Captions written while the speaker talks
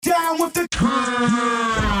down with the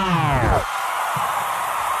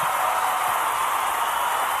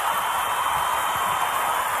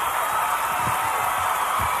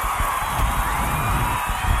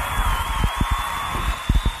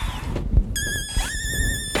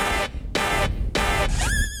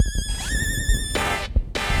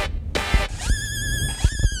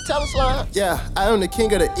Yeah, I am the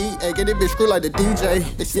king of the E. Hey, get this bitch screw like the DJ.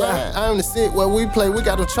 Yeah, I am the sit where we play. We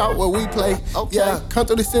got them chop where we play. Okay. Yeah, come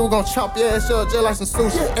through the city, we gon' chop your ass up just like some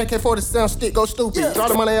sushi. Yeah. AK-47 stick, go stupid. Yeah. Draw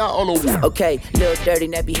the money out all over. Okay, little dirty,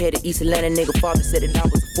 nappy headed East Atlanta nigga. Father said that I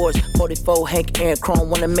was a force. 44, Hank, Aaron Chrome.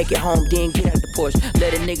 Wanna make it home, then get out the Porsche.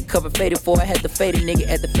 Let a nigga cover faded for. I had the faded nigga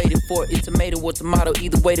at the faded for. It's tomato or tomato.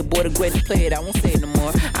 Either way, the boy the greatest player. I won't say it no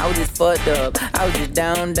more. I was just fucked up. I was just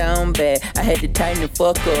down bad. I had to tighten the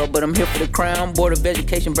fuck up, but I'm here for the crown. Board of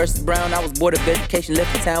Education versus Brown. I was board of education,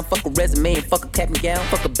 left the town. Fuck a resume and fuck a cap and gown.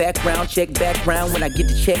 Fuck a background, check background. When I get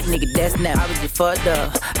the check, nigga, that's now. I was just fucked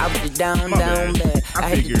up. I was just down bad. I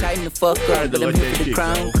had to tighten the fuck up, but I'm here for the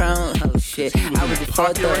crown. Oh shit. I was just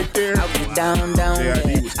fucked up. I was just down bad.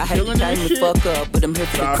 I had to tighten the fuck up, but I'm here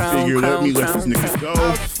for the crown. I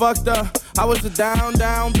was fucked up. I was just down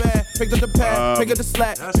bad. Picked up the pad, pick up the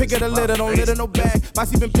slack, pick up the litter, don't litter no bag.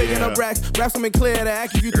 Bossy been picking up racks. Raps coming clear to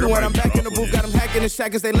act if you through and I'm back in the booth. Got them hacking the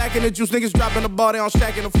shackers, they lacking the juice. Niggas dropping the ball, they on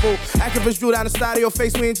shacking the fool. Activists drew down the side of your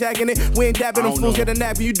face, we ain't jacking it. We ain't dapping them fools, get a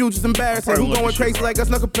nap, you do just embarrassing. Who going crazy like us,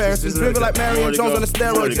 no comparison. Dribble like Marion Jones on the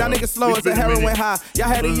steroids. Y'all niggas slow as a heroin high. Y'all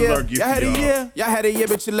had a year,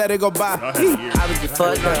 but you let it go by. I was just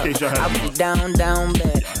fucked up. I was just down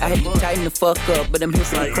bad. I had to tighten the fuck up, but I'm here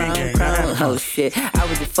for the crown. Oh shit. I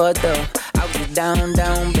was just fucked up. I was just down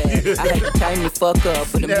bad. I had to tighten the fuck up,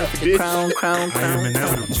 but I'm here for the crown.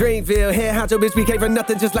 Dreamville, head honcho, bitch, we came for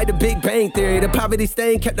nothing just like the Big Bang Theory. The poverty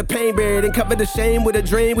stain kept the pain buried and covered the shame with a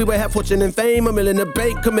dream. We would have fortune and fame, a million in the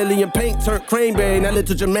bank, chameleon paint turned cranberry. Now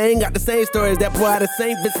little Jermaine got the same stories, that boy out of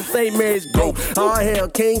St. Vincent, St. Mary's go. All hell,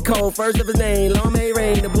 King Cole, first of his name, long may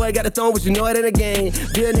rain. The boy got a throne, but you know it ain't a game.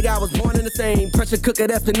 Dear nigga, I was born in the same. Pressure cooker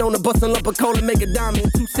that's been known to bust a lump of coal and make a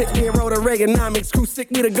diamond. 260 and wrote a Reaganomics. Crew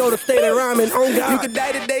sick, need to go to state of rhyming. On God. You could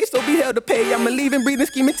die today, so be held to pay. I'm a living, breathing,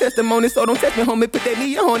 scheming testimony. So don't test me, homie. Put that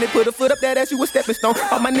knee on it, put a foot up that ass, you a stepping stone.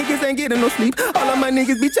 All my niggas ain't getting no sleep. All of my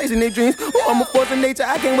niggas be chasing their dreams. Ooh, I'm a force of nature,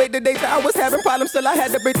 I can't wait the day till I was having problems till I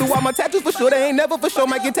had to break through all my tattoos for sure. They ain't never for sure.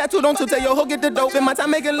 Might get tattooed on to tell your hoe get the dope. Spend my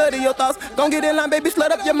time making love to your thoughts. Don't get in line, baby,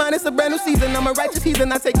 slut up your mind. It's a brand new season. I'm a righteous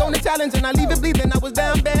heathen. I take on the challenge and I leave it bleeding. I was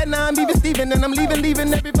down bad, now I'm even Steven. And I'm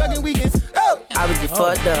leaving every fucking weekend. Oh! I was just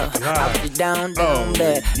fucked up. I was just down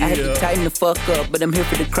bad. I had to tighten the fuck up, but I'm here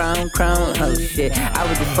for the crown. Oh shit. I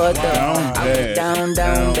was just fucked up. I was just down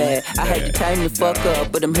bad. I had to tighten the fuck up,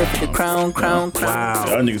 but I'm here for the crown. Wow.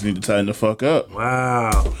 Y'all niggas need to tighten the fuck up.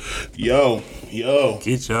 Wow. Yo.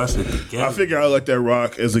 Get y'all shit together. I figure I let that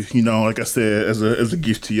rock as a, like I said, as a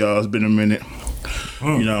gift to y'all. It's been a minute.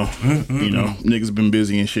 Niggas been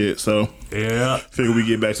busy and shit, so yeah. Figure we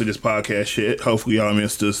get back to this podcast shit. Hopefully y'all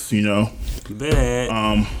missed us, we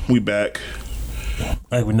back.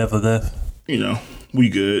 Like we never left. We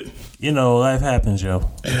good. Life happens, yo.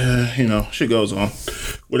 Shit goes on.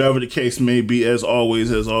 Whatever the case may be, as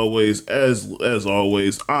always, I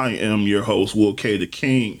am your host, Will K. the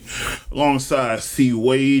King, alongside C.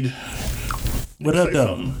 Wade. What up,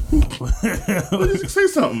 though? Say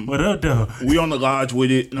something. What up, though? We on the lodge with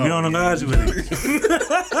it. No, we on the lodge with it.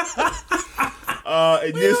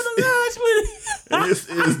 This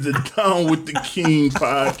is the Down with the King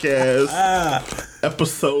podcast,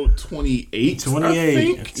 episode 28.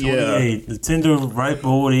 28. Yeah. The tender, ripe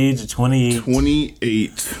old age of 28.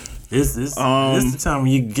 28. This is the time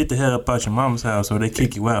when you get the hell up out your mama's house or they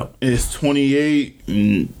kick you out. It's 28.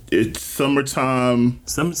 And it's summertime.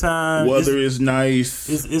 Weather is nice.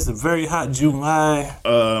 It's a very hot July.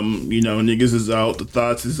 Niggas is out. The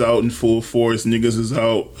thoughts is out in full force. Niggas is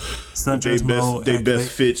out. They best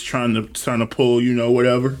fits trying to pull,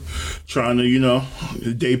 whatever. Trying to,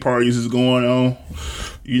 the day parties is going on.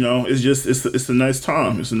 It's a nice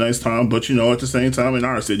time. It's a nice time, but at the same time in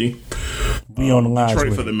our city, we on the line.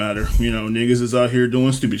 Detroit for the matter. Niggas is out here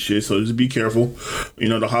doing stupid shit, so just be careful.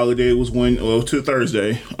 The holiday was to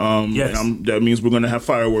Thursday. Yes. And that means we're gonna have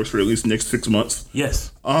fireworks for at least the next 6 months.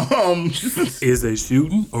 Yes. Is they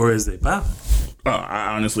shooting or is they popping?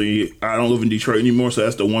 I don't live in Detroit anymore, so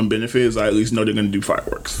that's the one benefit is I at least know they're gonna do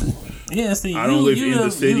fireworks. Yeah, see, I don't live in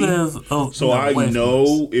the city, so I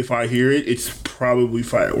know if I hear it, it's probably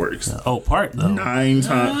fireworks. Park though. 9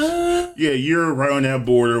 times. Yeah, you're right on that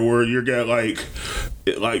border where you got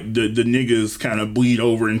like the niggas kind of bleed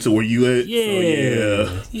over into where you at.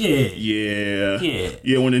 Yeah. So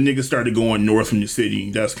yeah. When the niggas started going north from the city,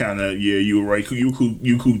 that's kind of you were right. You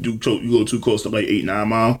go too close to like 8-9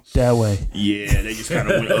 miles. That way. Yeah, they just kind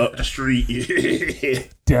of went up the street.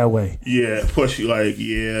 That way. Yeah, plus you like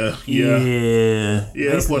Yeah.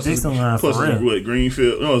 Plus what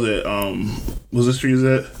Greenfield. No, was that was the street is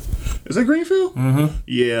that? Is that Greenfield? Mm-hmm.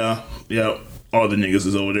 Yeah. All the niggas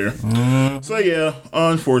is over there. Mm-hmm. So yeah,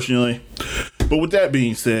 unfortunately. But with that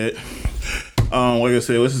being said, like I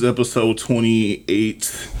said, this is episode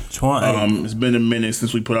 28. It's been a minute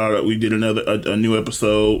since we did a new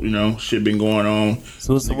episode. You know, shit been going on.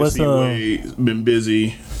 So what's been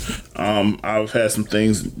busy. I've had some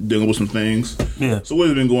things, dealing with some things. Yeah. So what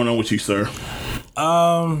has been going on with you, sir?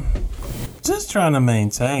 Just trying to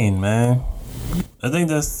maintain, man. I think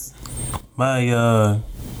that's my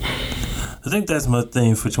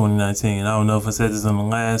thing for 2019. I don't know if I said this on the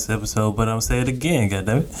last episode, but I'm gonna say it again,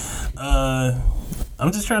 goddammit.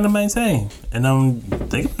 I'm just trying to maintain, and I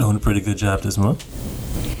think I'm doing a pretty good job this month.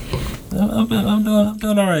 I'm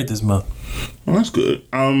doing all right this month. Well, that's good.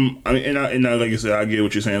 I mean, and I, like I said, I get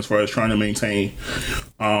what you're saying as far as trying to maintain.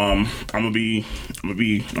 I'm gonna be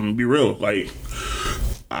real. Like,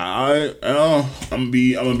 I'm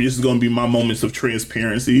just gonna be my moments of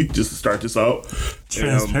transparency just to start this out.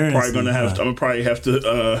 Transparency. I'm probably have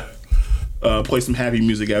to play some happy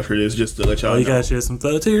music after this just to let y'all know. You gotta share some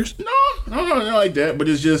thug tears? No, not like that. But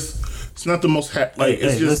it's not the most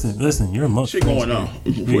listen. You're most shit going on.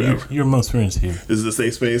 Whatever. You're most friends here. This is a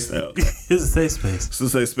safe space. It's a safe space. It's a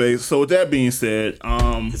safe space. So with that being said,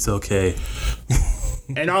 it's okay.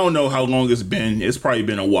 And I don't know how long it's been. It's probably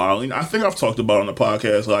been a while. And I think I've talked about it on the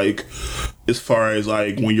podcast, like, as far as,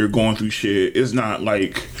 like, when you're going through shit, it's not,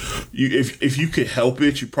 like, if you could help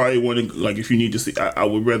it, you probably want to, like, if you need to see, I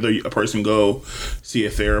would rather a person go see a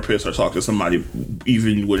therapist or talk to somebody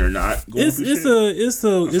even when they're not going through shit. It's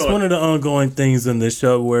one of the ongoing things in this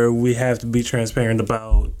show where we have to be transparent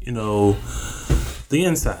about, the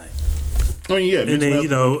inside. I mean, yeah, and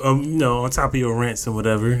then on top of your rants and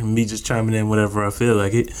whatever, and me just chiming in whatever I feel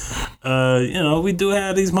like it. We do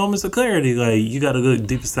have these moments of clarity. Like, you got to go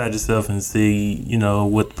deep inside yourself and see,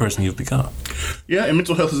 what the person you've become. Yeah, and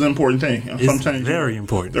mental health is an important thing. It's sometimes very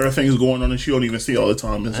important. There are things going on that you don't even see all the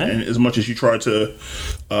time, and as much as you try to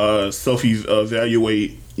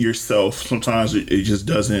self-evaluate yourself, sometimes it just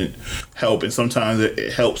doesn't help, and sometimes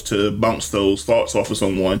it helps to bounce those thoughts off of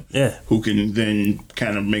someone who can then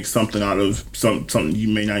kind of make something out of something you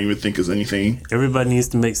may not even think is anything. Everybody needs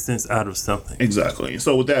to make sense out of something. Exactly.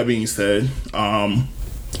 So with that being said, I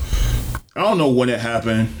don't know when it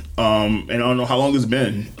happened, and I don't know how long it's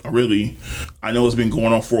been. I know it's been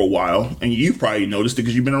going on for a while, and you probably noticed it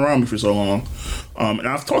because you've been around me for so long, and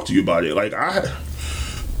I've talked to you about it. Like,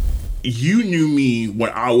 you knew me when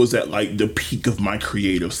I was at, like, the peak of my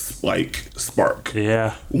creative, like, spark.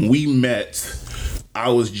 Yeah. When we met, I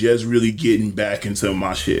was just really getting back into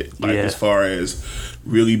my shit. Like, as far as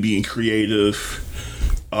really being creative,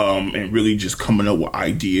 and really just coming up with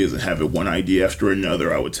ideas and having one idea after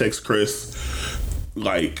another. I would text Chris,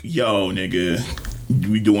 like, yo, nigga,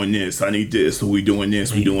 we doing this. I need this. So we doing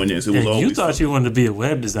this. We doing this. It was always. You thought you wanted to be a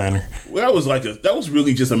web designer. Well, that was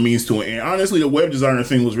really just a means to it. And honestly, the web designer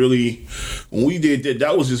thing was really, when we did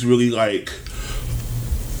that was just really like,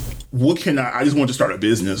 I just wanted to start a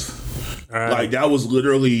business. Right. Like, that was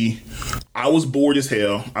literally, I was bored as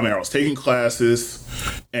hell. I mean, I was taking classes,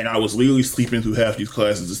 and I was literally sleeping through half these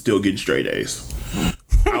classes and still getting straight A's.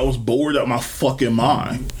 I was bored out my fucking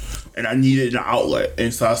mind, and I needed an outlet.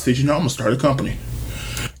 And so I said, I'm going to start a company.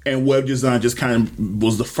 And web design just kind of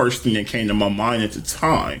was the first thing that came to my mind at the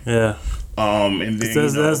time. Yeah. And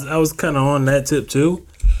then I was kind of on that tip too.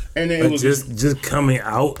 And then it was just coming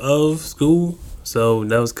out of school, so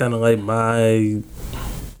that was kind of like my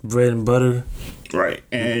bread and butter. Right.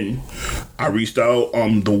 And I reached out.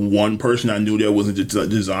 The one person I knew that was in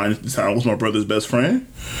design at the time was my brother's best friend.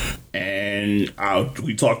 And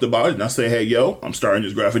we talked about it. And I said, hey, yo, I'm starting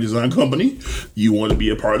this graphic design company. You want to be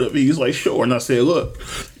a part of it? He's like, sure. And I said, look,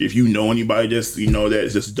 if you know anybody that's,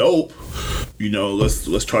 that's just dope,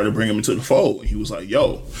 let's try to bring him into the fold. And he was like,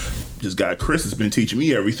 yo, this guy Chris has been teaching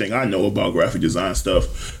me everything I know about graphic design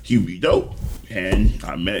stuff. He'd be dope. And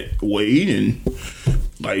I met Wade, and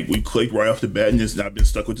like, we clicked right off the bat, and I've been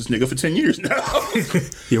stuck with this nigga for 10 years now.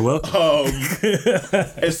 You're welcome.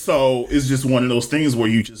 And so it's just one of those things where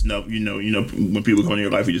you just know, when people come into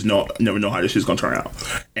your life, you just never know how this shit's gonna turn out.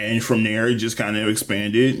 And from there, it just kind of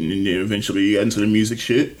expanded, and then eventually got into the music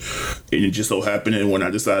shit. And it just so happened that when I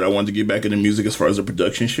decided I wanted to get back into music as far as the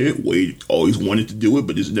production shit, Wade always wanted to do it,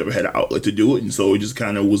 but just never had an outlet to do it. And so it just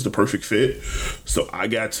kind of was the perfect fit. So I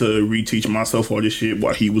got to reteach myself all this shit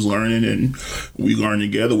while he was learning, and we learned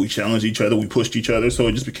together. We challenged each other. We pushed each other. So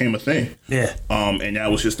it just became a thing. Yeah. And that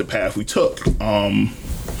was just the path we took.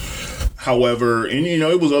 However, and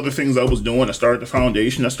it was other things I was doing. I started the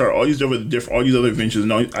foundation. I started all these other ventures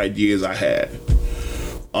and all these ideas I had.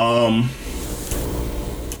 And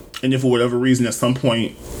then for whatever reason, at some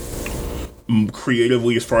point,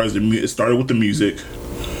 creatively, as far as it started with the music,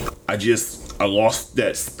 I lost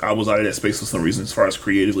that. I was out of that space for some reason. As far as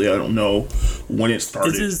creatively, I don't know when it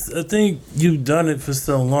started. I think you've done it for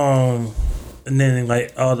so long. And then,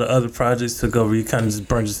 like, all the other projects took over. You kind of just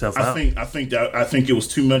burned yourself out. I think it was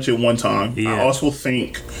too much at one time. Yeah. I also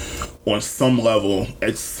think, on some level,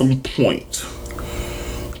 at some point,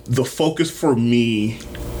 the focus for me,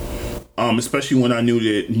 especially when I knew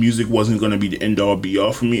that music wasn't going to be the end all be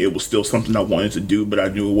all for me, it was still something I wanted to do, but I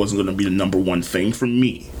knew it wasn't going to be the number one thing for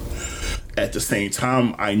me. At the same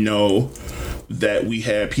time, I know that we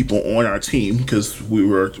had people on our team because we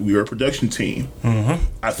were a production team. Mm-hmm.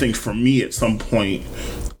 I think for me, at some point,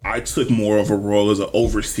 I took more of a role as an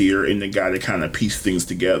overseer and the guy that kind of pieced things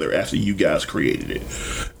together after you guys created it.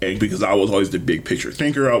 And because I was always the big picture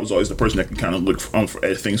thinker, I was always the person that could kind of look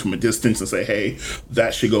at things from a distance and say, hey,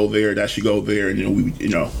 that should go there, that should go there. And then we,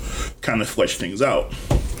 kind of flesh things out.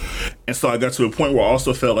 And so I got to a point where I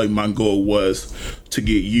also felt like my goal was to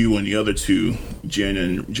get you and the other two, Jen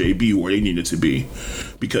and JB, where they needed to be.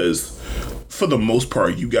 Because for the most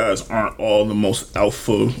part, you guys aren't all the most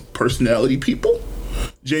alpha personality people.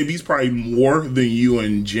 JB's probably more than you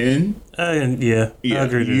and Jen. Yeah, I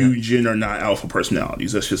agree with you, that. Jen, are not alpha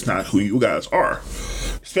personalities. That's just not who you guys are.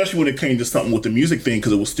 Especially when it came to something with the music thing,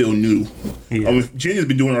 because it was still new. Yeah. Jen has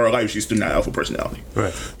been doing it all her life. She's still not alpha personality.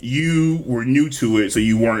 Right. You were new to it, so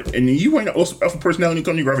you weren't. And you weren't also alpha personality when it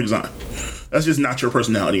comes to graphic design. That's just not your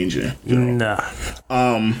personality in Jen. Nah.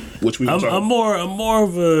 Which we. I'm more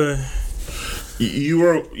of a.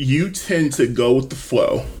 You tend to go with the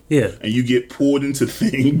flow. Yeah. And you get pulled into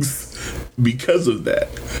things because of that.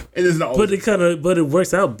 And it's not always, but it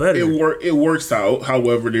works out better. It works out.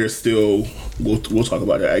 However, there's still we'll talk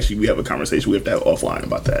about that. Actually, we have a conversation we have to have offline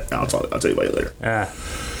about that. I'll tell you about it later.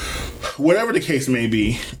 Whatever the case may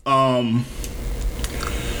be.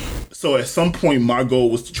 So at some point my goal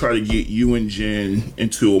was to try to get you and Jen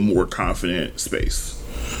into a more confident space.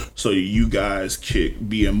 So you guys could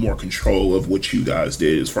be in more control of what you guys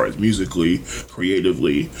did as far as musically,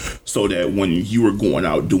 creatively, so that when you were going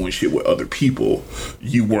out doing shit with other people,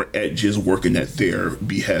 you weren't just working at their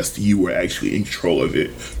behest. You were actually in control of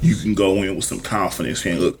it. You can go in with some confidence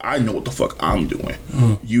saying, look, I know what the fuck I'm doing.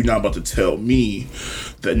 You're not about to tell me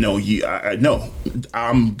that, no, I know.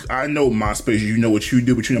 I know my space. You know what you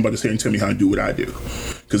do, but you're not about to sit and tell me how to do what I do.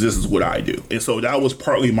 Because this is what I do. And so that was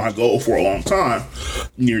partly my goal for a long time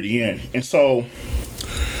near the end. And so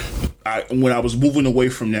when I was moving away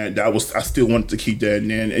from that, I still wanted to keep that. And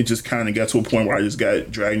then it just kind of got to a point where I just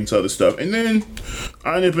got dragged into other stuff. And then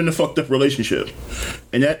I ended up in a fucked up relationship.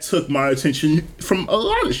 And that took my attention from a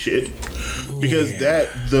lot of shit. Because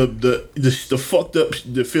the fucked up,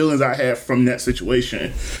 the feelings I had from that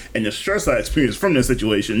situation and the stress I experienced from that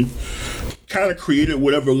situation kind of created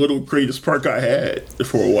whatever little creative spark I had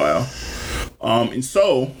for a while. And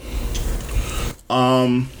so,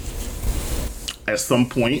 at some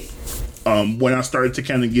point, when I started to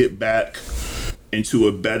kind of get back into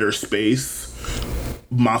a better space,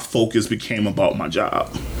 my focus became about my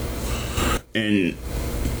job. And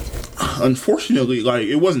unfortunately, like,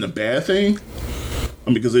 it wasn't a bad thing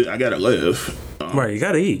because I gotta live. Right, you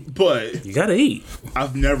gotta eat. But you gotta eat.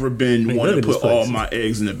 I've never been one to put all my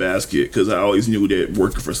eggs in the basket because I always knew that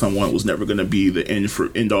working for someone was never going to be the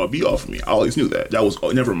end all be all for me. I always knew that. That was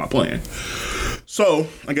never my plan. So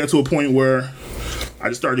I got to a point where I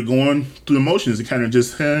just started going through the motions and kind of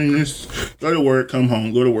just go to work, come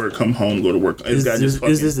home, go to work, come home, go to work. Is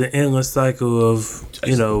this an endless cycle of,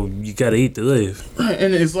 you got to eat to live? Right,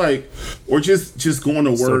 and it's like, or just going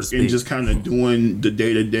to work and just kind of doing the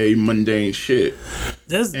day-to-day mundane shit.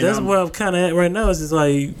 That's where I'm kind of at right now. It's just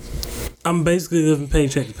like, I'm basically living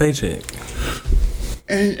paycheck to paycheck.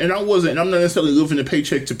 And I'm not necessarily living a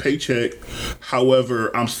paycheck to paycheck.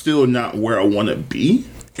 However, I'm still not where I want to be.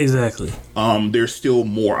 Exactly. There's still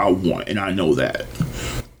more I want, and I know that.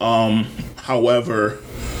 However,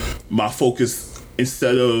 my focus,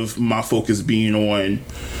 instead of my focus being on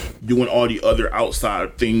doing all the other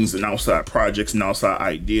outside things and outside projects and outside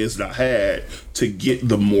ideas that I had to get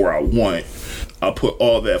the more I want, I put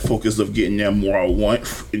all that focus of getting that more I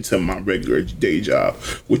want into my regular day job,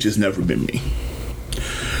 which has never been me.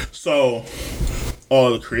 So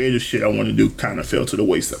all the creative shit I want to do kind of fell to the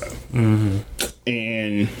wayside.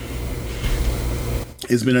 And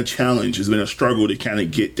it's been a challenge. It's been a struggle to kind of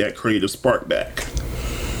get that creative spark back.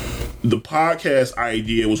 The podcast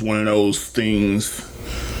idea was one of those things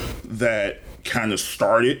that kind of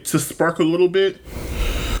started to spark a little bit.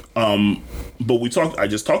 But I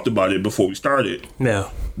just talked about it before we started. Yeah.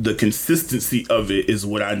 The consistency of it is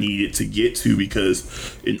what I needed to get to,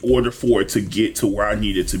 because in order for it to get to where I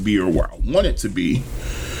needed to be or where I want it to be,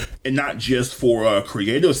 and not just for a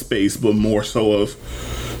creative space, but more so of,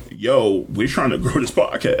 we're trying to grow this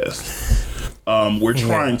podcast. We're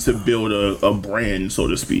trying to build a brand, so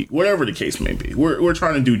to speak, whatever the case may be. We're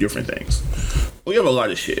trying to do different things. We have a lot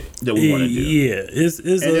of shit that we want to do. Yeah, it's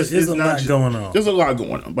a lot going on. There's a lot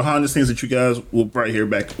going on behind the scenes that you guys will probably hear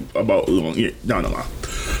back about down the line.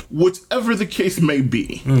 Whatever the case may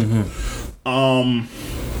be. And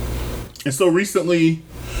so recently,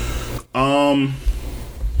 I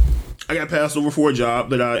got passed over for a job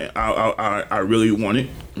that I really wanted,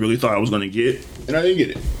 really thought I was going to get, and I didn't get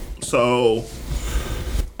it. So,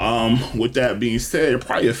 with that being said, it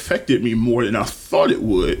probably affected me more than I thought it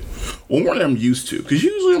would, or more than I'm used to. Because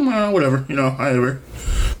usually I'm whatever, however.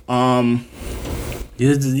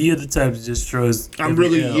 You're the type that just throws. I'm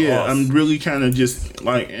really kind of just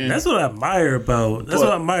like. That's what I admire about. What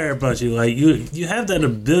I admire about you. Like you have that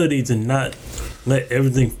ability to not let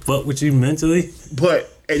everything fuck with you mentally.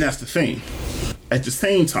 And that's the thing. At the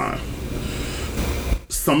same time,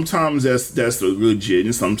 sometimes that's legit,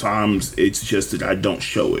 and sometimes it's just that I don't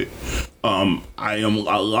show it. I am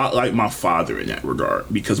a lot like my father in that regard,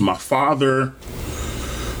 because my father,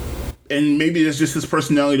 and maybe it's just his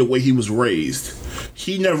personality, the way he was raised,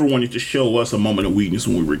 he never wanted to show us a moment of weakness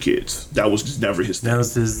when we were kids. That was just never his thing. That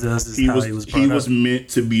was how he was brought up. He was meant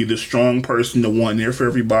to be the strong person, the one there for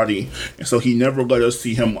everybody, and so he never let us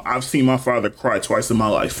see him. I've seen my father cry twice in my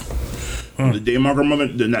life. The day my grandmother,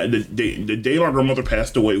 the day my grandmother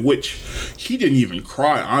passed away, which he didn't even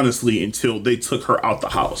cry, honestly, until they took her out the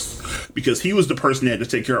house, because he was the person that had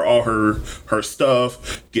to take care of all her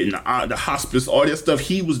stuff, getting the hospice, all that stuff.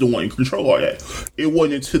 He was the one in control of all that. It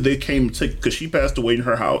wasn't until they came to, because she passed away in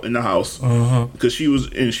the house, because she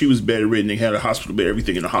was bedridden. They had a hospital bed,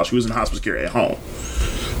 everything in the house. She was in hospice care at home.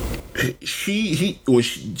 When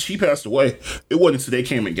she passed away, it wasn't until they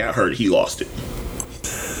came and got her that he lost it.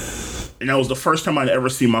 And that was the first time I'd ever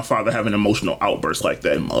seen my father have an emotional outburst like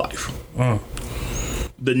that in my life.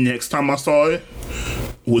 The next time I saw it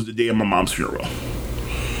was the day of my mom's funeral.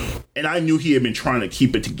 And I knew he had been trying to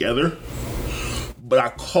keep it together, but I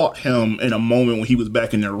caught him in a moment when he was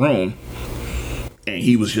back in their room, and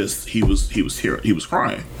he was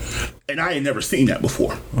crying. And I had never seen that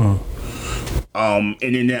before. And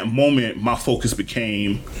in that moment, my focus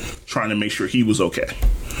became trying to make sure he was okay.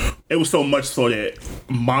 It was so much so that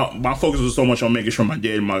my focus was so much on making sure my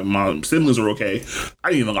dad and my siblings were okay. I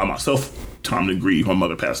didn't even allow myself time to grieve my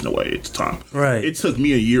mother passing away at the time. Right. It took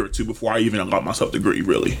me a year or two before I even allowed myself to grieve,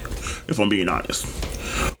 really, if I'm being honest.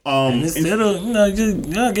 And it's not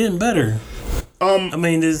getting better. I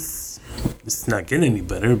mean, it's not getting any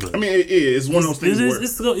better, but I mean, it is one of those things.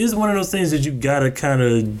 It's one of those things that you gotta kind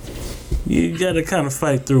of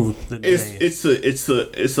fight through the day.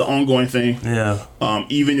 It's an ongoing thing. Yeah.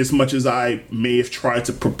 Even as much as I may have tried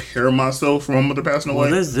to prepare myself for my mother passing away,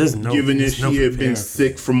 given that she had been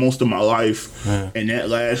sick for most of my life, and that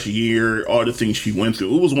last year, all the things she went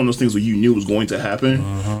through, it was one of those things where you knew it was going to happen.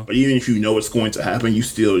 But even if you know it's going to happen,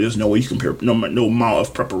 there's no way you compare, no amount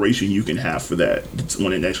of preparation you can have for that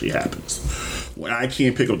when it actually happens. When I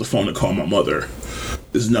can't pick up the phone to call my mother,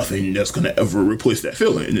 there's nothing that's going to ever replace that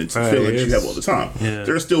feeling. And it's a feeling that you have all the time. Yeah.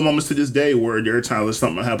 There are still moments to this day where there are times that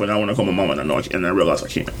something happen, I want to call my mom, and I know and I realize I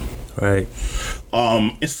can't. Right.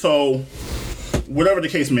 And so, whatever the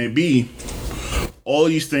case may be, all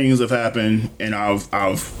these things have happened, and I've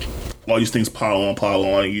all these things pile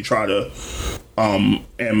on. And you try to,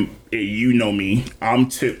 and you know me, I'm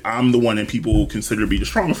the one that people consider to be the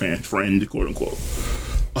strong friend, quote unquote.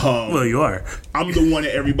 Well, you are. I'm the one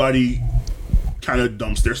that everybody kind of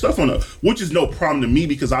dumps their stuff on, which is no problem to me,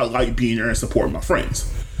 because I like being there and supporting my friends.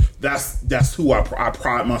 That's who I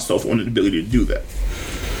pride myself on, the ability to do that.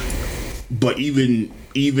 But even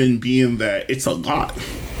being that, it's a lot,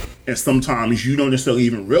 and sometimes you don't necessarily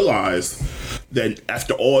even realize that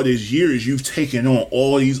after all these years, you've taken on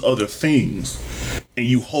all these other things, and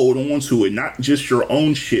you hold on to it, not just your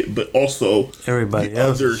own shit, but also everybody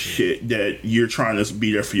else's shit that you're trying to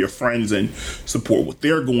be there for your friends and support what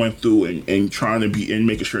they're going through and trying to be and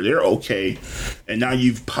making sure they're okay. And now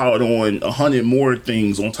you've piled on 100 more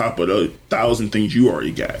things on top of the 1,000 things you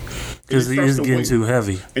already got. Because it's getting too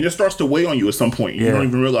heavy. And it starts to weigh on you at some point. You don't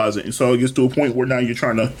even realize it. And so it gets to a point where now you're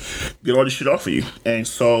trying to get all this shit off of you. And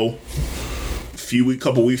so a few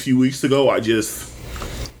weeks ago, I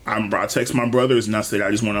text my brothers and I said,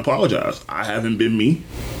 I just want to apologize. I haven't been me.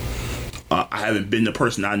 I haven't been the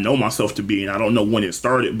person I know myself to be, and I don't know when it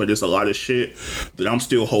started, but there's a lot of shit that I'm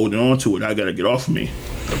still holding on to and I got to get off of me.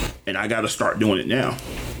 And I got to start doing it now.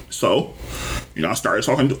 So, I started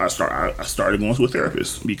going to a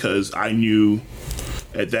therapist because I knew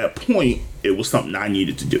at that point it was something I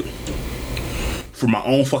needed to do for my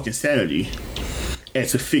own fucking sanity and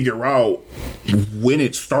to figure out when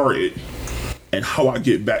it started and how I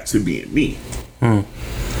get back to being me. And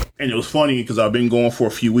it was funny because I've been going for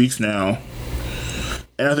a few weeks now,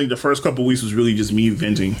 and I think the first couple of weeks was really just me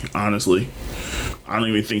venting, honestly. I don't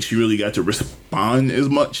even think she really got to respond as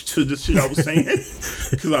much to the shit I was saying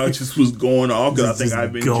because I just was going off because I think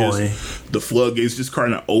I've been the floodgates just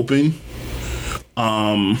kind of open.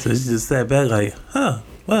 So she just sat back like,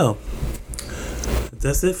 well,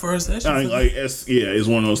 that's it for our session. It's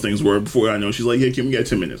one of those things where before I know, she's like, "Yeah, Kim, we got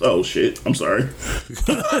 10 minutes." Oh shit, I'm sorry.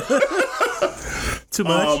 Too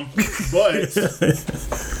much.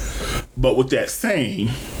 But with that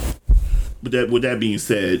being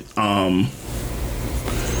said,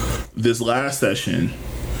 this last session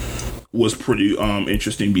was pretty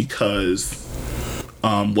interesting because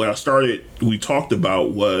what we talked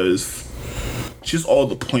about was just all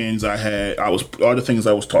the plans I had. I was talking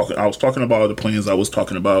about the plans I was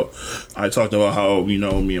talking about. I talked about how, me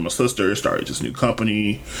and my sister started this new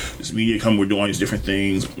company, this media company. We're doing all these different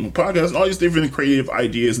things, podcasts, and all these different creative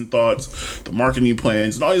ideas and thoughts, the marketing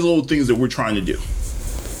plans, and all these little things that we're trying to do.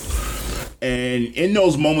 And in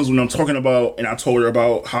those moments when I'm talking about, and I told her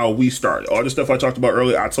about how we started, all the stuff I talked about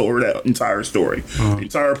earlier, I told her that entire story. The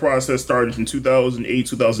entire process started from 2008,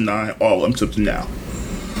 2009, all up to now.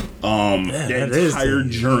 That entire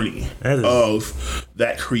journey of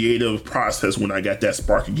that creative process when I got that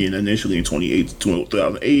spark again initially in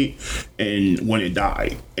 2008 and when it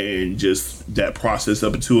died, and just that process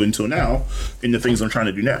up until now and the things I'm trying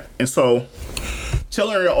to do now. And so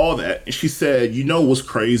telling her all that, and she said, what's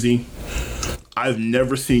crazy? I've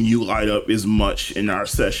never seen you light up as much in our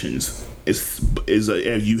sessions as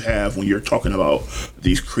you have when you're talking about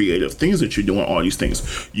these creative things that you're doing, all these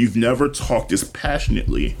things. You've never talked as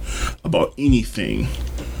passionately about anything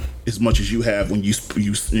as much as you have when you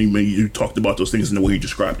talked about those things and the way you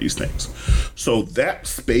describe these things. So that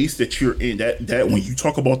space that you're in, that when you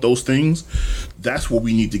talk about those things, that's what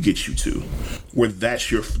we need to get you to, where that's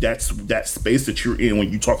that space that you're in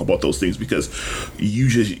when you talk about those things, because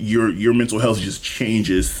your mental health just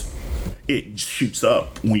changes. It shoots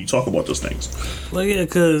up when you talk about those things. Well, yeah,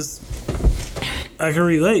 because I can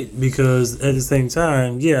relate, because at the same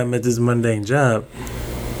time, I'm at this mundane job,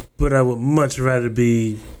 but I would much rather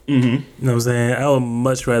be, you know what I'm saying? I would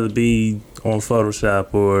much rather be on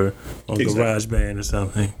Photoshop or on GarageBand or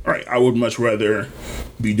something. Right. I would much rather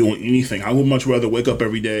be doing anything. I would much rather wake up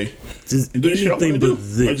every day just and do the shit I want to do.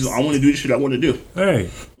 I want to do the shit I want to do. Right.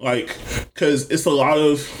 Because it's a lot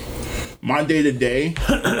of my day to day.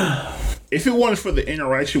 If it wasn't for the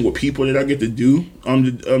interaction with people that I get to do,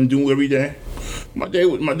 I'm doing every day, my day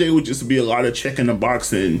would just be a lot of checking the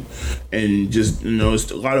box and just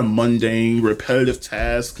it's a lot of mundane, repetitive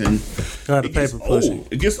tasks, and a lot of paper pushing.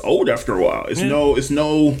 It gets old after a while. It's no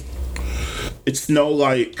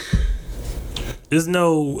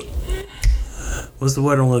what's the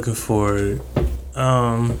word I'm looking for?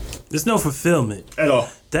 There's no fulfillment at all.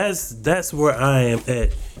 That's where I am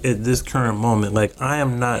at this current moment. Like, I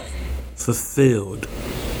am not fulfilled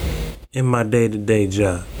in my day-to-day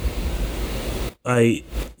job. As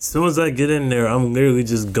soon as I get in there, I'm literally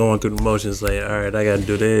just going through the motions. Like, all right, I gotta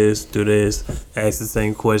do this, ask the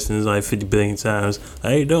same questions like 50 billion times. How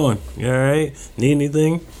you doing? You all right? Need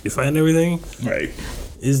anything? You find everything? Right.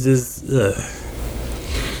 It's just And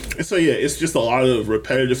so it's just a lot of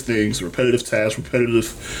repetitive things, repetitive tasks,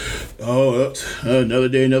 another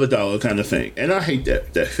day, another dollar kind of thing. And I hate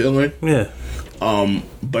that feeling. Yeah.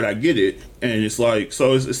 But I get it, and it's like,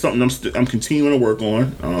 so it's something I'm continuing to work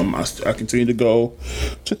on. I continue to go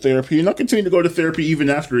to therapy, and I'll continue to go to therapy even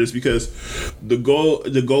after this, because the goal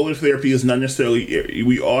of therapy is not necessarily,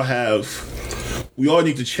 we all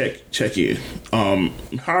need to check in.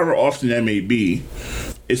 However often that may be,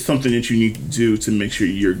 it's something that you need to do to make sure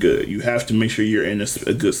you're good. You have to make sure you're in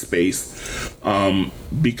a good space,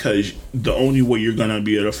 because the only way you're gonna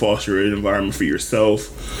be able to foster an environment for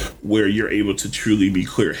yourself where you're able to truly be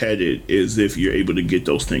clear-headed is if you're able to get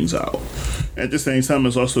those things out. At the same time,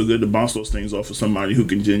 it's also good to bounce those things off of somebody who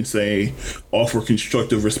can then offer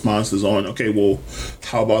constructive responses on, okay, well,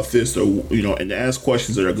 how about this? Or, and ask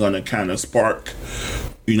questions that are going to kind of spark,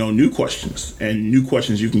 new questions. And new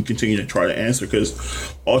questions you can continue to try to answer,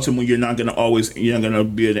 because ultimately you're not going to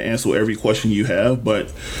be able to answer every question you have,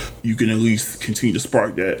 but you can at least continue to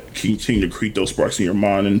spark that, continue to create those sparks in your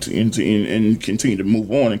mind and continue to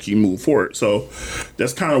move on and keep moving forward. So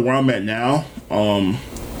that's kind of where I'm at now.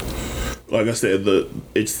 Like I said,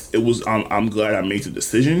 I'm glad I made the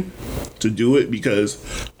decision to do it, because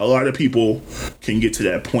a lot of people can get to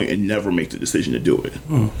that point and never make the decision to do it.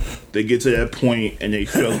 They get to that point and they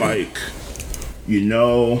feel like, I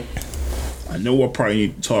know I probably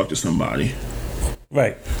need to talk to somebody.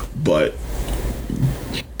 Right. But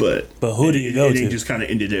who do you go to? They just kind of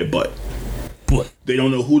ended their butt. What? They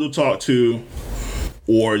don't know who to talk to.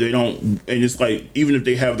 Or they don't, and it's like, even if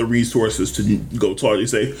they have the resources to go talk, they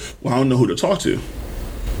say, well, I don't know who to talk to.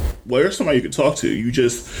 Well, there's somebody you can talk to. You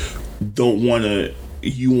just don't want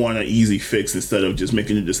you want an easy fix instead of just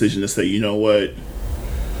making a decision to say, you know what,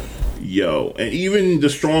 and even the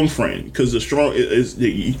strong friend, because the strong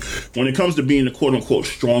when it comes to being the quote unquote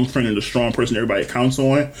strong friend and the strong person everybody counts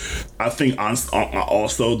on, I think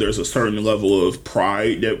also there's a certain level of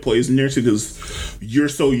pride that plays in there too, because you're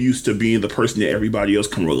so used to being the person that everybody else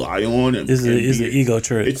can rely on. It's an ego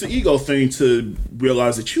trip. It's an ego thing to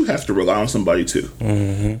realize that you have to rely on somebody too.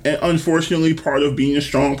 Mm-hmm. And unfortunately, part of being a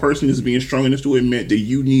strong person is being strong enough to admit that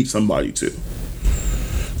you need somebody too.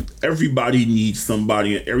 Everybody needs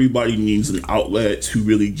somebody, and everybody needs an outlet to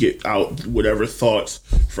really get out whatever thoughts,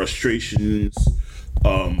 frustrations,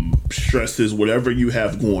 stresses, whatever you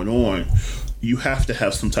have going on. You have to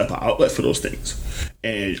have some type of outlet for those things.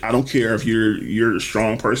 And I don't care if you're a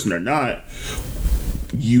strong person or not,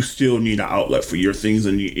 you still need an outlet for your things,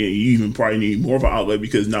 and you even probably need more of an outlet,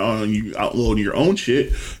 because not only are you unloading your own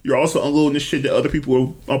shit, you're also unloading the shit that other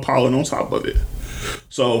people are piling on top of it.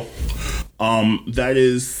 So that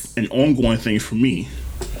is an ongoing thing for me,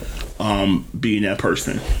 being that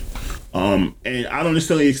person. And I don't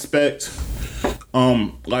necessarily expect,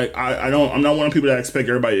 I'm not one of the people that expect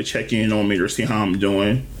everybody to check in on me or see how I'm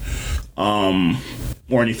doing,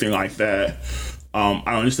 or anything like that. I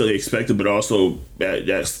don't necessarily expect it, but also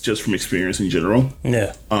that's just from experience in general.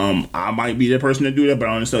 Yeah. I might be the person to do that, but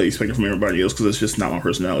I don't necessarily expect it from everybody else, because it's just not my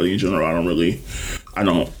personality in general.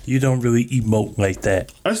 You don't really emote like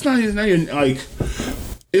that. It's not even like,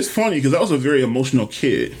 it's funny because I was a very emotional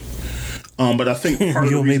kid. But I think part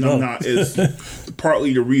of the reason I'm not is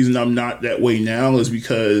partly the reason I'm not that way now is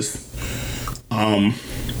because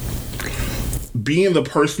being the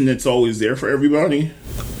person that's always there for everybody,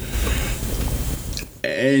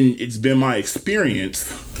 and it's been my experience,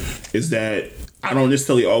 is that I don't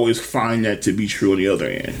necessarily always find that to be true on the other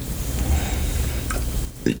end.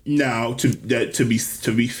 Now, to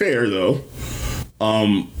be fair though,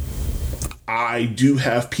 I do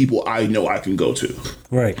have people I know I can go to.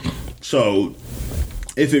 Right. So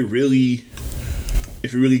if it really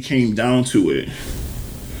came down to it,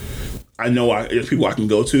 I know there's people I can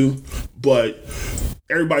go to, but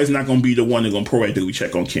everybody's not going to be the one that's going to proactively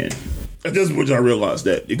check on Ken. At this point, I realized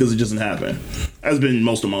that, because it doesn't happen. That's been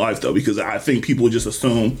most of my life, though, because I think people just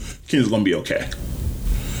assume Ken's going to be okay.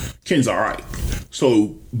 Ken's all right.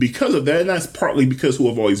 So because of that, and that's partly because who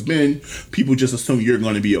I've always been, people just assume you're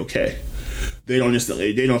going to be okay. They don't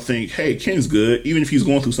think, hey, Ken's good. Even if he's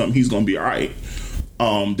going through something, he's going to be all right.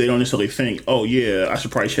 They don't necessarily think, oh, yeah, I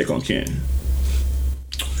should probably check on Ken.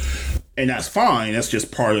 And that's fine. That's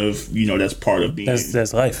just part of, that's part of being.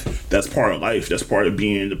 That's life. That's part of life. That's part of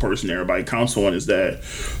being the person that everybody counts on, is that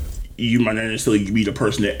you might not necessarily be the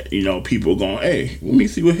person that, people are going, hey, let me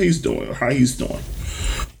see what he's doing or how he's doing.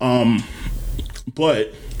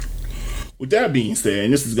 But with that being said,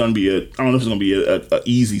 and this is going to be I don't know if it's going to be a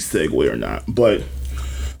easy segue or not, but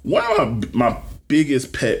one of my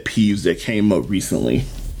biggest pet peeves that came up recently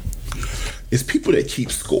is people that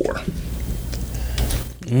keep score.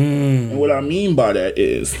 And what I mean by that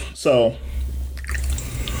is, so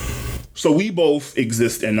we both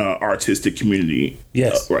exist in an artistic community.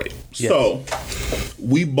 Yes. Right. Yes. So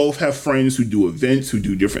we both have friends who do events, who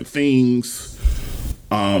do different things.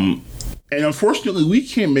 And unfortunately, we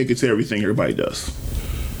can't make it to everything everybody does.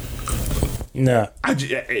 Nah.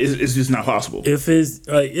 It's just not possible. If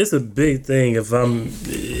it's a big thing. If I'm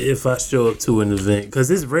if I show up to an event,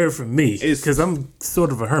 because it's rare for me. Because I'm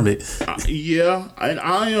sort of a hermit. Yeah, and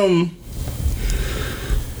I am.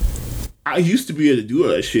 I used to be able to do all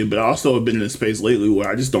that shit, but I also have been in a space lately where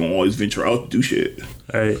I just don't always venture out to do shit.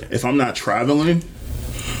 Right. If I'm not traveling,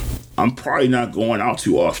 I'm probably not going out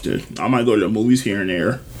too often. I might go to the movies here and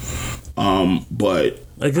there, but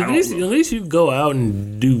like at least you go out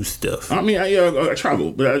and do stuff. I mean, I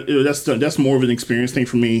travel, but that's more of an experience thing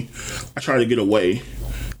for me. I try to get away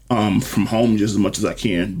from home just as much as I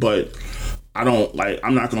can, but I don't like.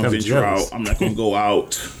 I'm not going to venture out. I'm not going to go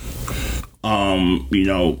out. You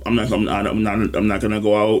know, I'm not gonna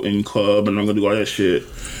go out in club. I'm not gonna do all that shit.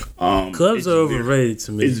 Clubs are overrated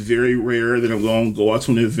to me. It's very rare that I'm gonna go out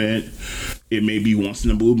to an event. It may be once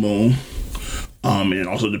in a blue moon. And it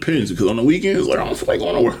also depends because on the weekends, like I don't feel like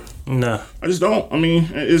going nowhere. Nah, I just don't. I mean,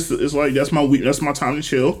 it's like that's my week. That's my time to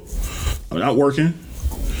chill. I'm not working.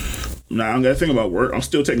 Now I don't gotta think about work. I'm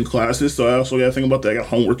still taking classes, so I also gotta think about that. I got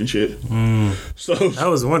homework and shit. So I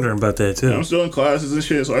was wondering about that too. I'm still in classes and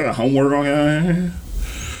shit, so I got homework on. I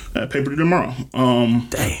got paper to tomorrow. Damn.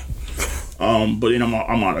 But then I'm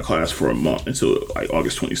out of class for a month until like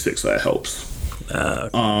August 26th. So that helps.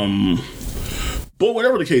 But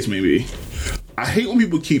whatever the case may be, I hate when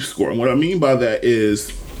people keep scoring. What I mean by that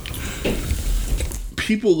is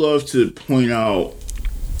people love to point out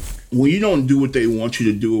when you don't do what they want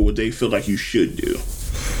you to do or what they feel like you should do.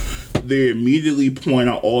 They immediately point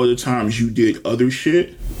out all the times you did other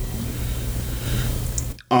shit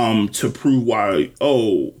to prove why.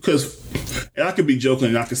 Because I could be joking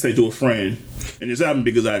and I could say to a friend, and this happened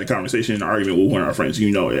because I had a conversation and an argument with one of our friends,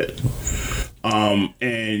 you know that.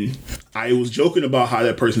 And I was joking about how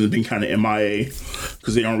that person has been kind of MIA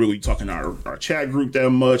because they don't really talk in our chat group that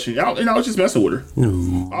much, and I was just messing with her.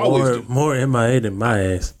 More MIA than my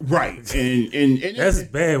ass. Right, and that's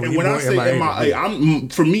bad. When I say MIA,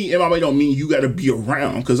 for me, MIA don't mean you got to be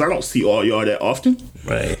around because I don't see all y'all that often.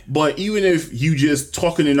 Right. But even if you just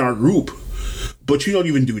talking in our group, but you don't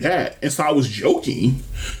even do that. And so I was joking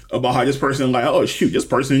about how this person, like, oh shoot, this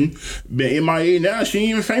person been MIA now. She ain't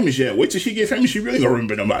even famous yet. Wait till she get famous. She really gonna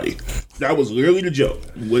remember nobody. That was literally the joke.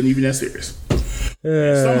 It wasn't even that serious.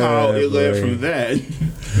 Somehow it led from that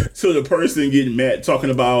to the person getting mad talking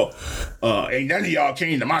about, ain't none of y'all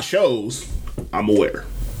came to my shows. I'm aware.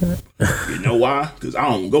 You know why? Because I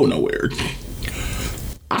don't go nowhere.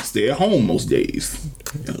 I stay at home most days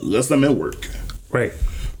unless I'm at work. Right.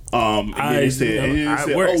 And then they said,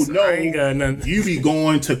 oh no, I ain't got nothing. You be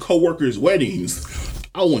going to coworkers' weddings.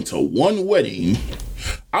 I went to one wedding.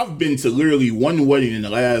 I've been to literally one wedding in the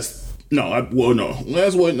last, one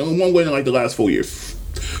wedding like the last 4 years.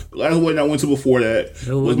 The last wedding I went to before that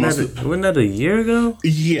wasn't that a year ago?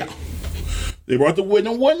 Yeah. They brought the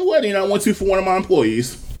wedding, one wedding I went to for one of my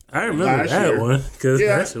employees. I remember that one because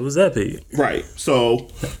that shit was epic. Right. So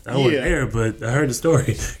I wasn't there, but I heard the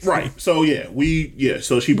story. Right. So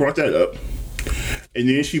so she brought that up. And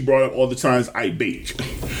then she brought up all the times I bake.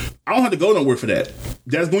 I don't have to go nowhere for that.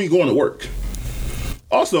 That's when you going to work.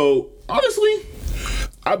 Also, honestly,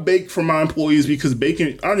 I bake for my employees because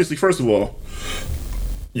baking, honestly, first of all,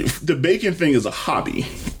 the baking thing is a hobby.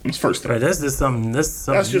 That's first thing. Right, that's just something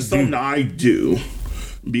something I do.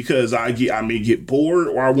 Because I may get bored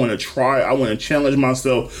or I want to challenge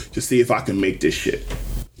myself to see if I can make this shit.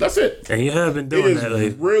 That's it. And you have been doing that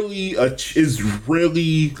lately. It's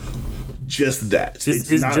really just that. It's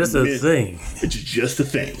just a thing. It's just a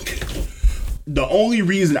thing. The only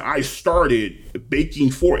reason I started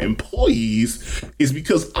baking for employees is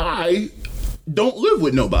because I don't live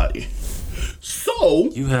with nobody.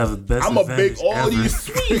 So you have the best. I'm gonna bake all these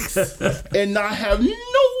sweets and not have no one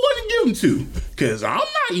to give them to, cause I'm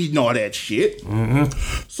not eating all that shit.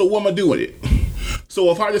 Mm-hmm. So what am I doing with it?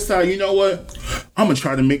 So if I decide, you know what, I'm gonna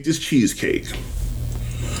try to make this cheesecake.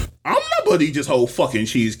 I'm not gonna eat this whole fucking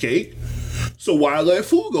cheesecake. So while I let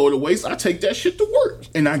food go to waste, I take that shit to work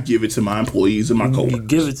and I give it to my employees and my coworkers. You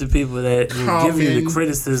give it to people that give you the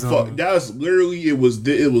criticism. That's literally it was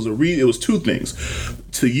two things: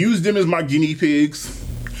 to use them as my guinea pigs,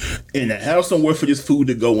 and to have somewhere for this food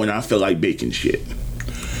to go when I feel like baking shit.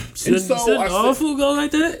 Shouldn't all food go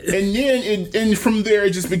like that? And then from there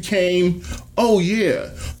it just became, oh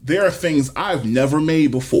yeah, there are things I've never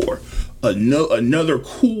made before. Another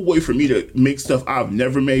cool way for me to make stuff I've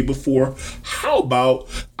never made before. How about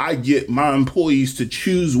I get my employees to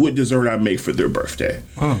choose what dessert I make for their birthday?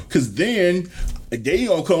 Because then And they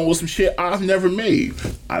gonna come with some shit I've never made.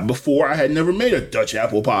 Before I had never made a Dutch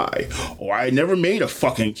apple pie, or I had never made a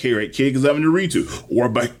fucking carrot cake because I'm in the Ritu, or a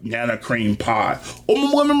banana cream pie, or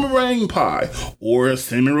lemon meringue pie, or a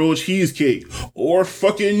cinnamon roll cheesecake, or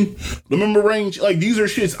fucking lemon meringue. Like, these are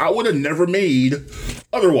shits I would have never made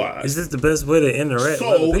otherwise. Is this the best way to interact with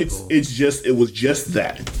other people? It was just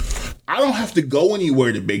that. I don't have to go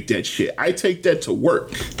anywhere to bake that shit. I take that to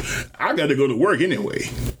work. I got to go to work anyway.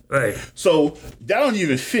 Right. So that don't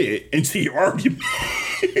even fit into your argument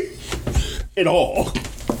at all.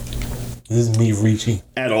 This is me reaching.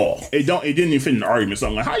 At all. It didn't even fit in the argument. So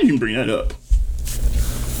I'm like, how do you even bring that up?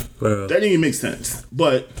 Bro. That didn't even make sense.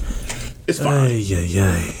 But it's fine.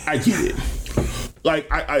 I get it. Like,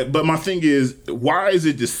 but my thing is, why is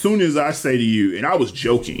it as soon as I say to you, and I was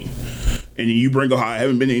joking, and then you bring up how I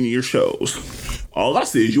haven't been to any of your shows, all I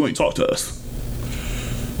said is you ain't talked to us.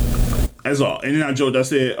 That's all. And then I joked, I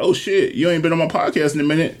said, oh shit, you ain't been on my podcast in a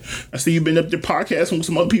minute. I see you been up there podcasting with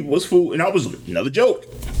some other people. What's food? And I was another joke.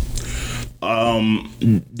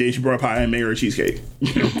 Then she brought pie and made her a cheesecake.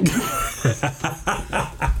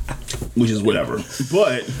 Which is whatever.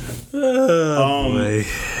 But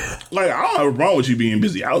like, I don't have a problem with you being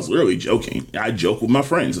busy. I was literally joking. I joke with my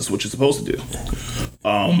friends. That's what you're supposed to do.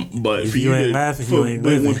 But if for you ain't laughing, you ain't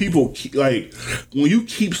living. When people when you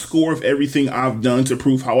keep score of everything I've done to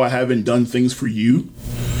prove how I haven't done things for you,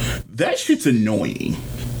 that shit's annoying.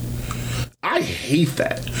 I hate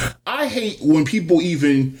that. I hate when people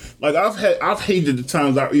even like I've hated the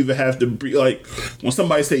times I even have to be like when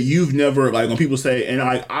somebody say you've never, like when people say, and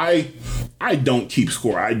I don't keep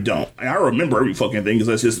score. I don't. And I remember every fucking thing because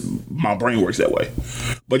that's just my brain works that way.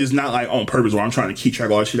 But it's not like on purpose where I'm trying to keep track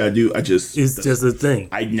of all the shit I do. It's just a thing.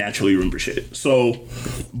 I naturally remember shit. So,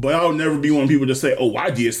 but I'll never be one of the people to say, oh, I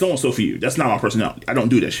did so and so for you. That's not my personality. I don't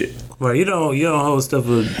do that shit. Right. You don't hold stuff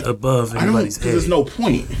above anybody's head. There's no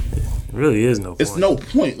point. Really is no point. It's no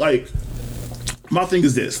point. Like, my thing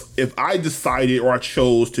is this. If I decided or I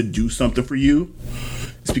chose to do something for you,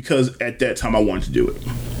 it's because at that time I wanted to do it.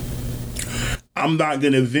 I'm not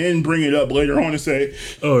going to then bring it up later on and say,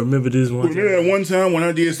 oh, remember this one time? Remember that one time when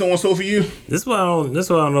I did so-and-so for you? That's why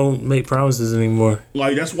I don't make promises anymore.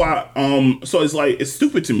 Like, that's why, so it's like, it's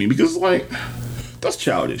stupid to me because it's like, that's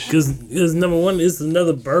childish. Because number one, it's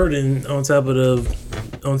another burden on top of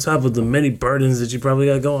the many burdens that you probably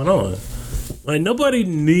got going on. Like, nobody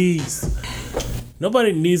needs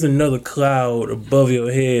another cloud above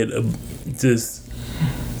your head just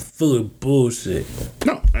full of bullshit.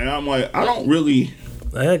 No, and I'm like, I don't really.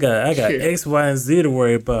 Like, I got X, Y, and Z to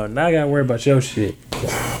worry about. Now I gotta worry about your shit.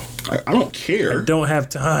 I don't care. I don't have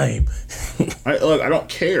time. I don't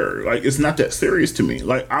care. Like, it's not that serious to me.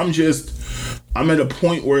 Like, I'm at a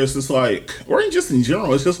point where it's just like, or just in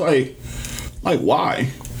general, it's just like why?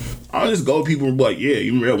 I'll just go to people and be like, yeah,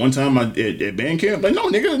 you remember one time at band camp? Like, no,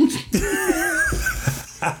 nigga.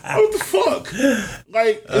 What the fuck?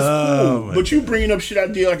 Like, it's cool. But you bringing up shit I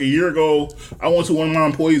did like a year ago. I went to one of my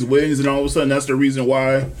employees' weddings, and all of a sudden that's the reason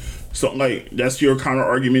why. So, like, that's your counter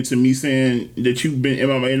argument to me saying that you've been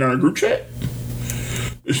in our group chat?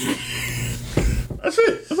 That's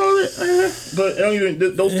it. That's all it is. But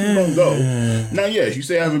those two don't go. Now, yes, you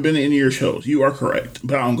say I haven't been to any of your shows. You are correct.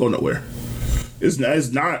 But I don't go nowhere. It's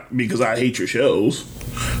not because I hate your shows.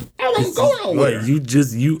 I don't go nowhere. What,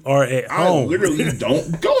 you are at home. I literally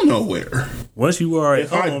don't go nowhere. Once you are at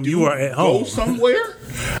home, you are at home. Go somewhere,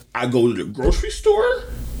 I go to the grocery store.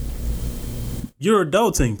 You're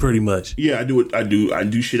adulting pretty much. Yeah, I do it. I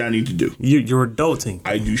do shit I need to do. You're adulting.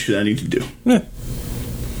 I do shit I need to do. Yeah.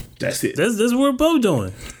 That's it. That's what we're both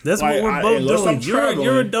doing. That's what we're both doing.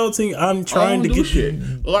 You're adulting. I'm trying to get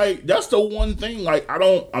shit. Like, that's the one thing. Like,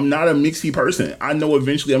 I'm not a mixy person. I know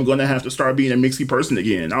eventually I'm gonna have to start being a mixy person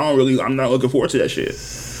again. I'm not looking forward to that shit.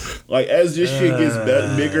 Like, as this shit gets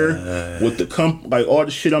bigger with the like all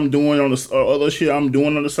the shit I'm doing on the other shit I'm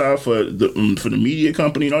doing on the side for the media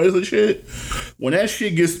company and all this other shit. When that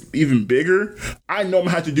shit gets even bigger, I know I'm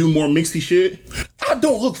gonna have to do more mixy shit. I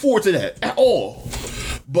don't look forward to that at all.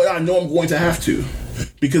 But I know I'm going to have to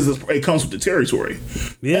because it comes with the territory.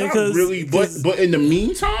 Yeah, but in the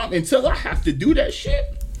meantime, until I have to do that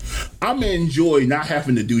shit, I'm gonna enjoy not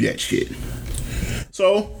having to do that shit.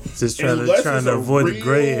 So just trying to avoid the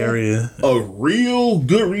gray area. A real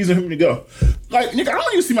good reason for me to go. Like, nigga, I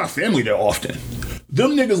don't even see my family that often.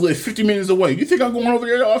 Them niggas live 50 minutes away. You think I'm going over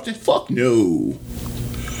there that often? Fuck no.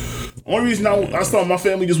 Only reason I saw my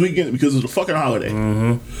family this weekend because of the fucking holiday.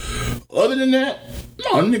 Mm-hmm. Other than that,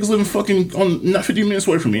 no, niggas living fucking not 50 minutes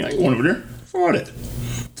away from me. I ain't going over there for all that.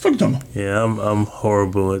 Fuck you talking about? Yeah, I'm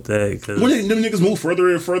horrible at that. Cause When them niggas move further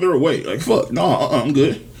and further away, like fuck, I'm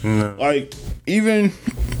good. No. Like even.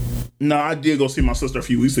 I did go see my sister a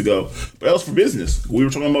few weeks ago, but that was for business. We were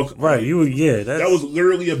talking about right. That was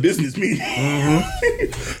literally a business meeting.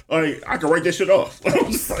 Mm-hmm. Like I could write that shit off. I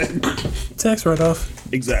was like, tax write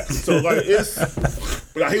off. Exactly. So like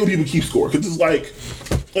but I hate when people keep score because it's like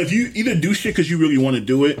you either do shit because you really want to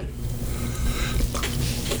do it,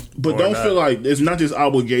 but don't feel like it's not this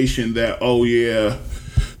obligation that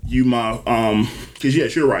you my because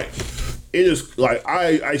yes, you're right. It is like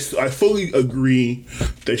I fully agree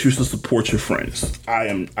that you should support your friends. I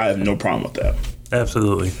have no problem with that.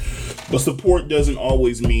 Absolutely. But support doesn't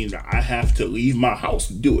always mean that I have to leave my house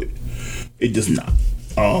to do it. It does not.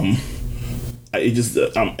 It just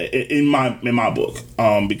in my book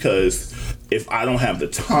because if I don't have the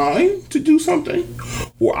time to do something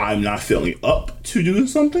or I'm not feeling up to do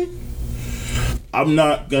something, I'm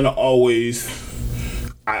not gonna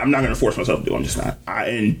force myself to do it. I'm just not.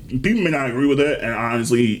 And people may not agree with that, and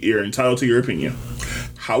honestly, you're entitled to your opinion.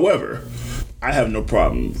 However, I have no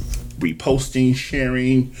problem reposting,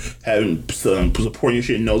 sharing, supporting your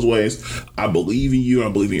shit in those ways. I believe in you. I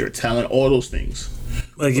believe in your talent. All those things.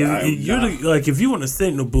 Like if you want to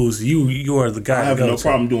signal boost, you are the guy. I have no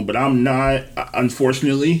problem doing, but I'm not.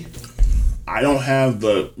 Unfortunately, I don't have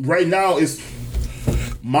the right now. It's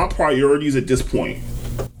my priorities at this point.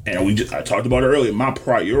 And I talked about it earlier. My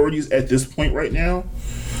priorities at this point right now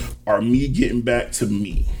are me getting back to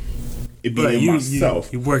me. It being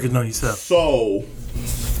myself. You're working on yourself. So,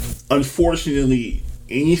 unfortunately,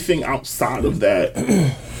 anything outside of that,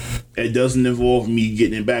 it doesn't involve me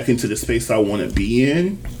getting back into the space I want to be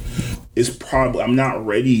in. Is probably I'm not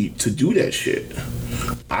ready to do that shit.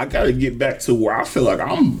 I got to get back to where I feel like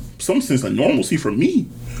I'm some sense of normalcy for me.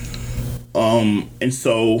 And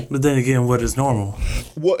so, but then again, what is normal?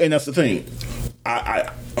 Well, and that's the thing.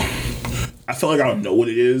 I feel like I don't know what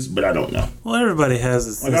it is, but I don't know. Well, everybody has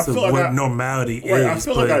a sense of what normality is. I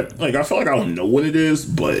feel like I don't know what it is,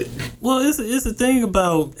 but it's the thing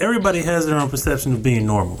about everybody has their own perception of being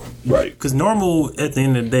normal, right? Because normal at the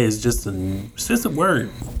end of the day is just a word.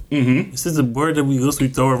 Mm-hmm. It's just a word that we loosely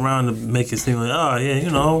throw around to make it seem like,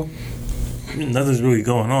 nothing's really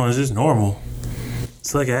going on. It's just normal.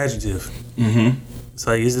 It's like an adjective. Mm-hmm. It's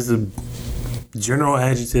like it's just a general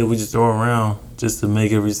adjective we just throw around just to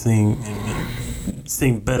make everything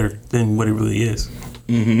seem better than what it really is.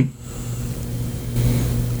 Mm-hmm.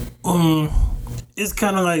 It's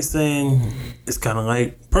kind of like saying it's kind of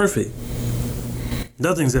like perfect.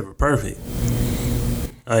 Nothing's ever perfect.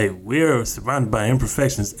 Like we're surrounded by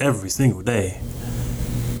imperfections every single day.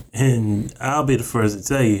 And I'll be the first to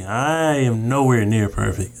tell you, I am nowhere near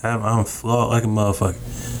perfect. I'm flawed like a motherfucker.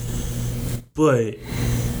 But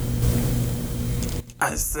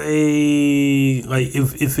I say, like,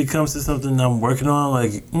 if it comes to something I'm working on,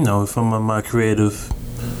 like, if I'm in my creative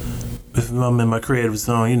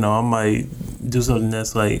zone, I might do something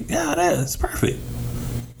that's like, that's perfect.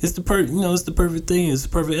 It's the it's the perfect thing. It's the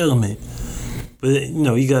perfect element. But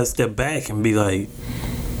you gotta step back and be like,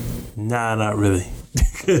 nah, not really.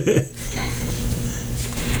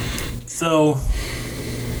 So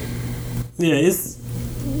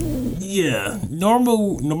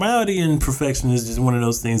normality and perfection is just one of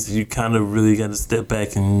those things that you kind of really got to step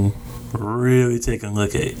back and really take a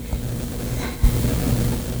look at.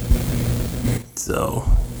 So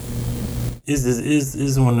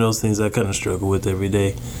it's one of those things I kind of struggle with every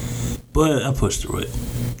day, but I push through it.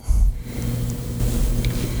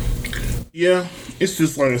 Yeah, it's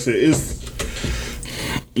just like I said,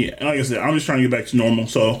 like I said, I'm just trying to get back to normal.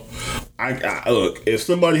 So, I look, if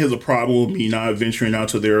somebody has a problem with me not venturing out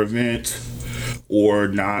to their event or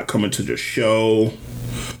not coming to the show,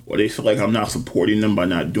 or they feel like I'm not supporting them by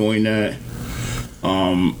not doing that,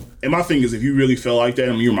 and my thing is, if you really feel like that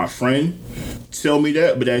and you're my friend, tell me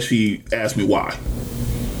that, but actually ask me why.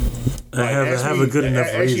 Have a good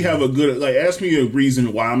enough reason. Ask me a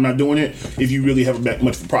reason why I'm not doing it. If you really have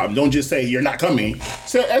much of a problem, don't just say you're not coming.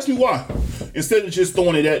 Ask me why. Instead of just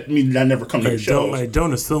throwing it at me that I never come to the show.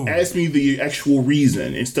 Don't assume. Ask me the actual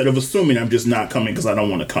reason instead of assuming I'm just not coming because I don't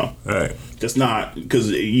want to come. Right. That's not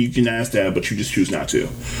because you can ask that, but you just choose not to,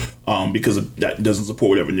 because that doesn't support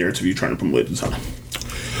whatever narrative you're trying to promote at the time.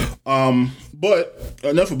 But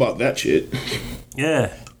enough about that shit.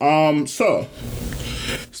 Yeah. So.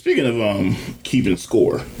 Speaking of keeping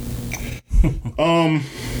score,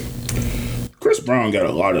 Chris Brown got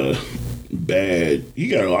a lot of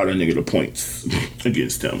negative points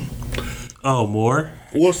against him. Oh, more?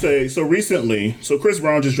 We'll say, recently, Chris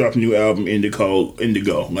Brown just dropped a new album, Indigo,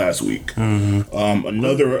 last week. Mm-hmm.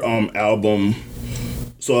 Another album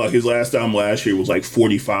So like his last album last year was like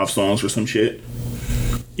 45 songs or some shit.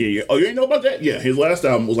 Yeah. Oh, you didn't know about that? Yeah, his last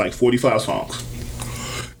album was like 45 songs.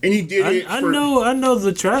 And he did it. I know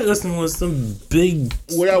the track listing was some big.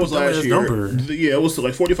 Well, that was last year. Number. Yeah, it was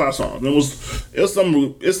like 45 songs. It's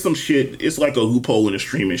some shit. It's like a loophole in the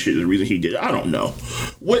streaming shit. The reason he did it, I don't know.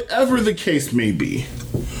 Whatever the case may be.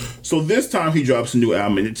 So this time he drops a new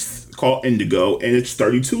album and it's called Indigo and it's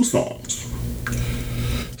 32 songs.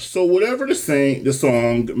 So whatever the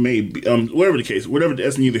song may be, whatever the case, whatever,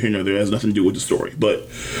 that's neither here nor there. It has nothing to do with the story. But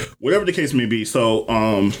whatever the case may be, so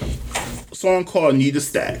a song called Need a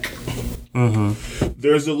Stack. Mm-hmm.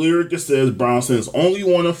 There's a lyric that says Bronson's only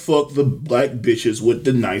want to fuck the black bitches with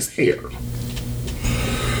the nice hair.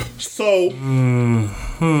 So,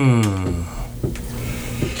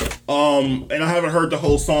 and I haven't heard the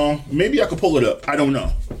whole song. Maybe I could pull it up. I don't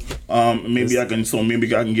know. Maybe I can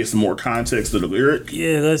get some more context to the lyric.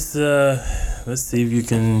 Yeah, let's see if you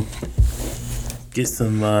can get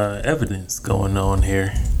some evidence going on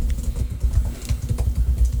here.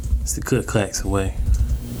 It's the click clacks away.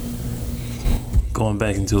 Going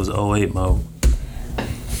back into his 08 mode.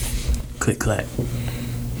 Click clack.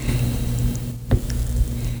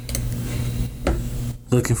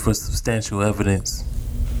 Looking for substantial evidence.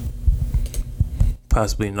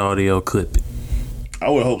 Possibly an audio clip. I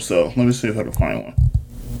would hope so. Let me see if I can find one.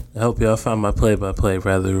 I hope y'all find my play-by-play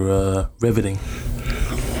rather riveting.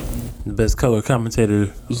 The best color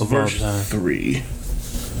commentator of all time. 3.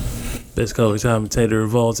 Best color commentator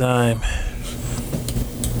of all time.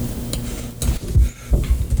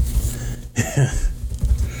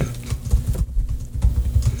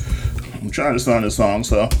 I'm trying to find this song,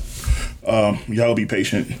 so y'all be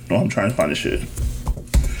patient while I'm trying to find this shit.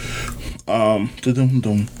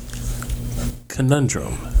 Conundrum.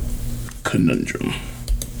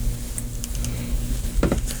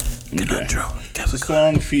 Okay. It's a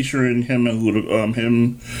song featuring him and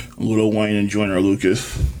Lil Wayne and Joyner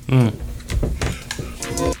Lucas.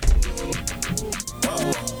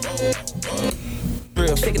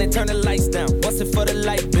 Taking and turn the lights down. What's it for the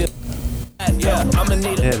light bill? Yeah, I'ma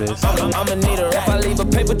need her. If I leave a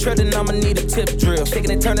paper trail, then I'ma need a tip drill.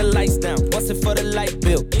 Taking and turn the lights down. What's it for the light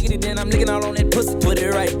bill? Giggity, then I'm licking all on that pussy, put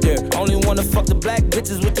it right there. Only wanna fuck the black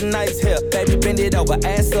bitches with the nice hair. Baby, bend it over,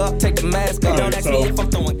 ass up, take the mask off. Don't ask me if I'm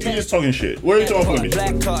throwing cash. He's just talking shit. What are you talking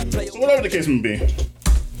about? So whatever the case may be.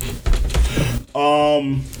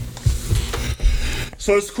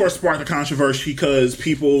 So this, of course, sparked a controversy because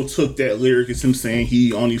people took that lyric as him saying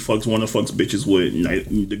he only fucks bitches with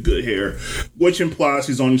the good hair, which implies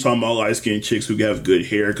he's only talking about light-skinned chicks who have good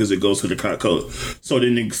hair because it goes to the color. So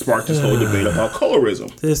then it sparked this whole debate about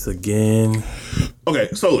colorism. This again. Okay,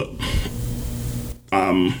 so look.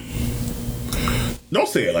 Don't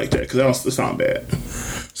say it like that because it sounds bad.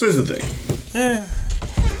 So here's the thing.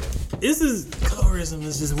 Colorism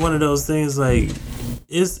is just one of those things like.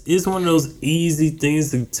 It's one of those easy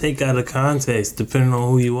things to take out of context depending on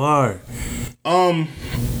who you are. I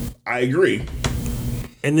agree.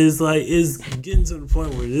 And it's getting to the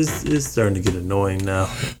point where it's starting to get annoying now.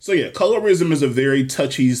 So yeah, colorism is a very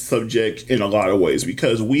touchy subject in a lot of ways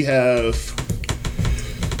because we have...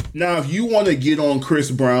 Now, if you want to get on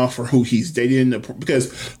Chris Brown for who he's dating,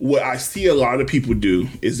 because what I see a lot of people do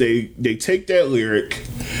is they take that lyric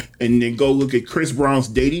and then go look at Chris Brown's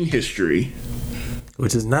dating history,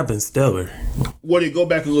 which has not been stellar. Well, they go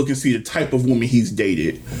back and look and see the type of woman he's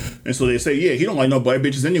dated. And so they say, yeah, he don't like no black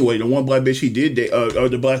bitches anyway. The one black bitch he did date, or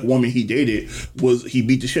the black woman he dated, he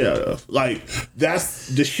beat the shit out of. Like, that's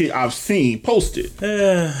the shit I've seen posted.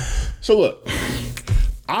 So look,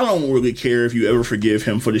 I don't really care if you ever forgive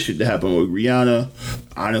him for the shit that happened with Rihanna.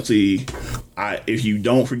 Honestly, if you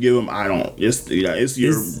don't forgive him, I don't. It's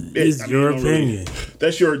your opinion.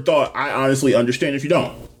 That's your thought. I honestly understand if you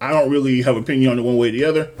don't. I don't really have an opinion on it one way or the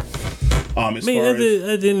other. At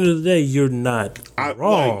the end of the day, you're not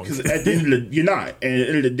wrong. Because at the end of the you're not. And at the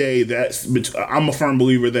end of the day, I'm a firm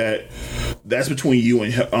believer that that's between you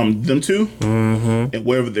and them two. Mm-hmm. And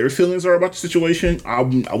whatever their feelings are about the situation, I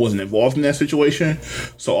wasn't involved in that situation.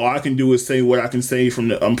 So all I can do is say what I can say from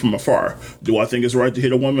afar. Do I think it's right to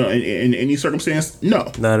hit a woman in any circumstance?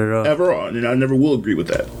 No. Not at all. Ever on. And I never will agree with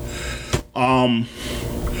that.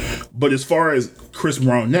 But as far as Chris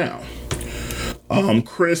Brown now, let's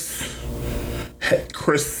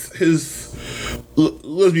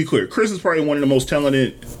be clear. Chris is probably one of the most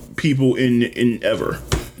talented people in ever.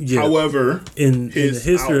 Yeah. However, in the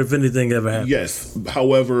history of anything ever happened. Yes.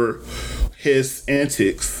 However, his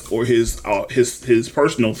antics or his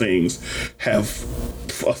personal things have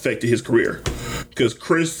affected his career. Because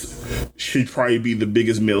Chris should probably be the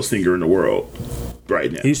biggest male singer in the world.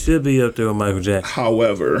 right now. He should be up there with Michael Jackson.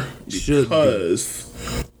 However, because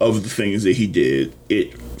of the things that he did,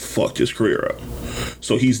 it fucked his career up.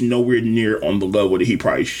 So he's nowhere near on the level that he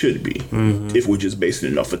probably should be if we're just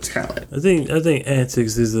basing it off of talent. I think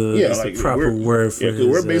antics is a proper word for it. Yeah,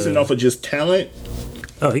 we're basing it off of just talent.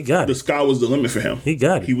 Oh, he got it. The sky was the limit for him. He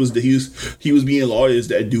got it. He was being lauded as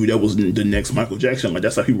that dude that was the next Michael Jackson. Like,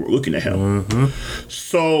 that's how people were looking at him.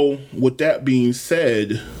 So with that being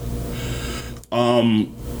said,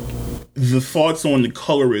 the thoughts on the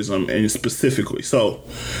colorism and specifically, so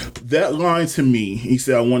that line to me, he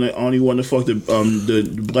said, I only want to fuck the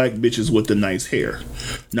black bitches with the nice hair.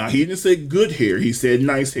 Now, he didn't say good hair, he said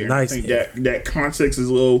nice hair. Nice I think hair. that context is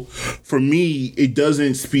a little, for me, it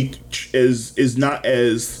doesn't speak is not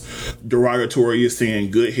as derogatory as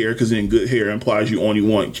saying good hair, because then good hair implies you only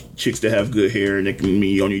want chicks to have good hair, and it can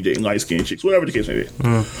mean you only dating light skinned chicks, whatever the case may be.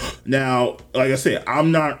 Now, like I said, I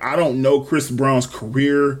don't know Chris Brown's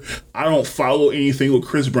career. I don't follow anything with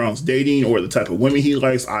Chris Brown's dating or the type of women he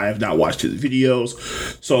likes. I have not watched his videos.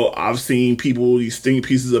 So I've seen these think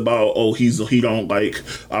pieces about, he don't like,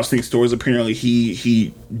 I've seen stories apparently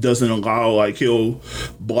he doesn't allow, like, he'll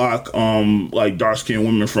block like dark skinned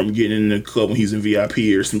women from getting in the club when he's in VIP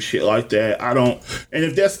or some shit like that. And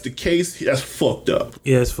if that's the case, that's fucked up.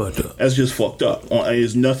 Yeah, it's fucked up. That's just fucked up.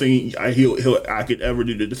 There's nothing I could ever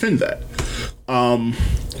do to defend that.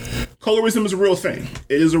 Colorism is a real thing.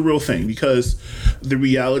 It is a real thing, because the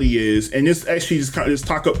reality is, and this actually this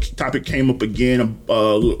topic came up again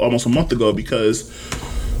almost a month ago, because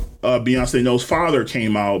Beyonce Knowles' father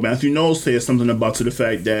came out. Matthew Knowles said something about to the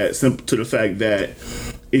fact that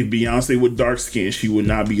if Beyonce were dark skinned, she would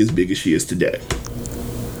not be as big as she is today.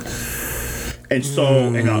 And so,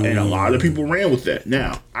 and a lot of people ran with that.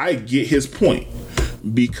 Now, I get his point,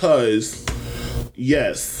 because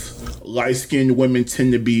yes, light-skinned women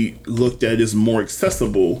tend to be looked at as more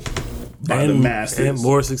accessible by the masses. And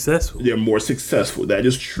more successful. They're more successful. That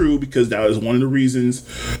is true, because that was one of the reasons,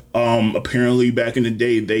 apparently back in the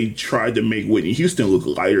day, they tried to make Whitney Houston look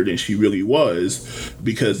lighter than she really was,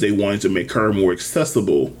 because they wanted to make her more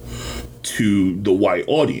accessible to the white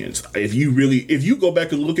audience. If you go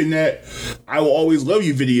back and look in that I Will Always Love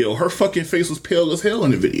You video, her fucking face was pale as hell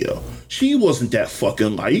in the video. She wasn't that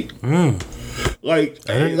fucking light. Like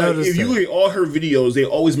if you look at all her videos, they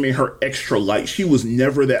always made her extra light. She was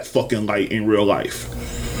never that fucking light in real life.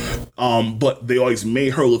 But they always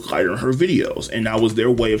made her look lighter in her videos, and that was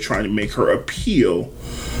their way of trying to make her appeal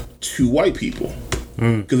to white people.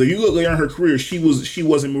 Because if you look later in her career, she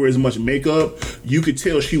wasn't wearing as much makeup. You could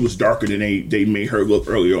tell she was darker than they made her look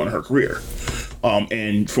earlier on in her career.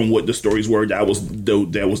 And from what the stories were, that was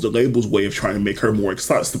the label's way of trying to make her more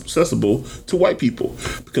accessible to white people,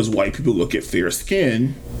 because white people look at fair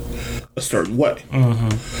skin a certain way.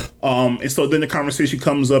 And so then the conversation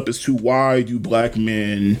comes up as to why do black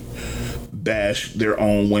men bash their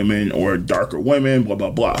own women or darker women, blah, blah,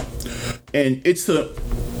 blah. And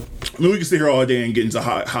we can sit here all day and get into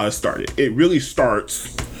how it started. It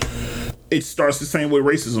starts the same way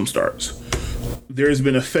racism starts. There's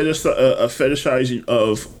been a fetishizing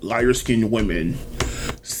of lighter skinned women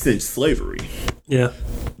since slavery. Yeah.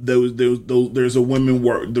 There's a women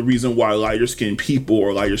were the reason why lighter skinned people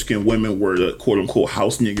or lighter skinned women were the quote unquote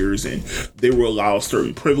house niggers, and they were allowed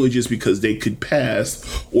certain privileges because they could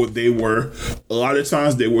pass, or a lot of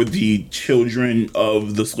times they were the children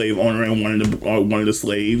of the slave owner and one of the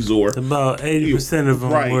slaves, or about 80% of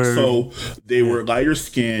them right. were. So they were lighter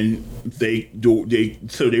skinned. They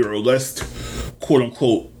were less quote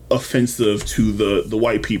unquote offensive to the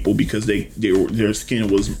white people because their skin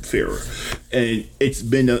was fairer, and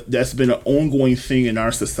that's been an ongoing thing in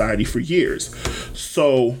our society for years.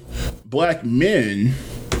 So black men,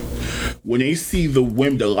 when they see the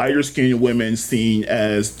lighter skinned women seen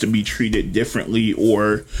as to be treated differently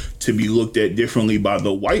or to be looked at differently by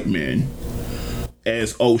the white men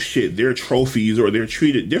as, oh shit, they're trophies or they're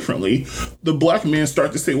treated differently, the black men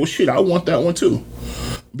start to say, well shit, I want that one too.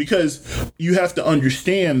 Because you have to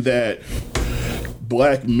understand that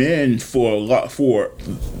black men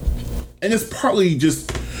and it's partly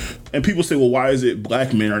just, and people say, well, why is it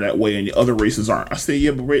black men are that way and the other races aren't? I say,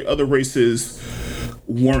 yeah, but other races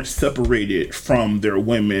weren't separated from their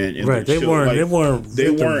women and right. Their They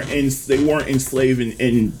weren't enslaved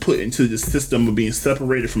and put into the system of being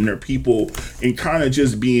separated from their people and kind of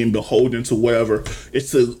just being beholden to whatever.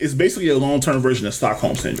 It's basically a long-term version of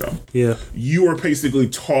Stockholm syndrome. Yeah, you are basically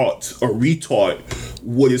taught or retaught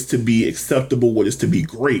what is to be acceptable, what is to be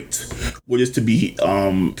great, what is to be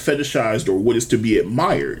fetishized, or what is to be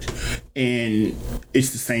admired. And it's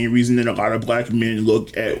the same reason that a lot of black men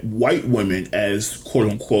look at white women as quote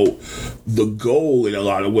unquote the goal in a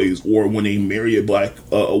lot of ways, or when they marry a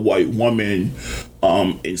white woman,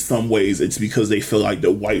 in some ways it's because they feel like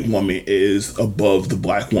the white woman is above the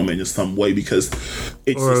black woman in some way, because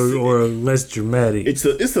it's or less dramatic. It's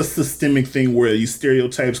a systemic thing where these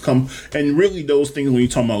stereotypes come, and really those things, when you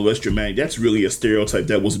talk about less dramatic, that's really a stereotype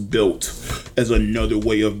that was built as another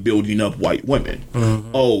way of building up white women.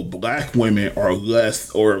 Oh, black women are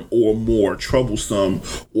less or more troublesome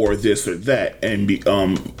or this or that, and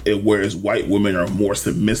whereas white women are more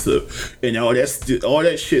submissive, and all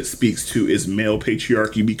that shit speaks to is male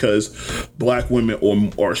patriarchy, because black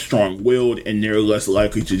women are strong-willed and they're less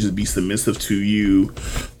likely to just be submissive to you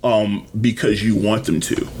because you want them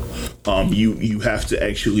to. You have to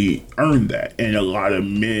actually earn that, and a lot of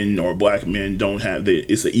men or black men don't have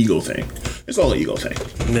that. It's an ego thing. It's all an ego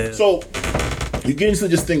thing. Yeah. So you get into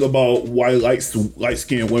this thing about why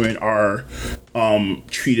light-skinned women are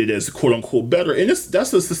treated as quote unquote better, and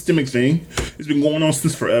that's a systemic thing. It's been going on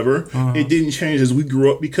since forever. It didn't change as we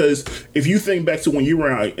grew up, because if you think back to when you were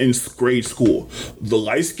in grade school, the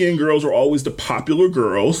light-skinned girls were always the popular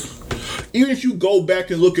girls. Even if you go back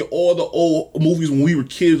and look at all the old movies when we were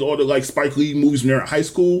kids, all the like Spike Lee movies when they were in high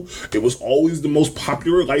school, it was always the most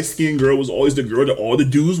popular light-skinned girl was always the girl that all the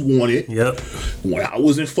dudes wanted. Yep. When I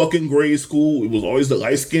was in fucking grade school, it was always the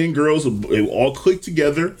light-skinned girls. They all clicked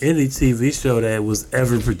together. Any TV show that was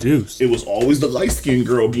ever produced, it was always the light-skinned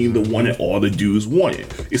girl being the one that all the dudes wanted.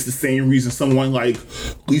 It's the same reason someone like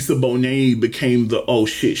Lisa Bonet became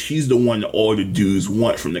she's the one that all the dudes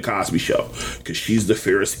want from the Cosby Show, because she's the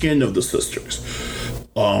fairest skin of the sisters.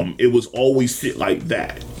 It was always shit like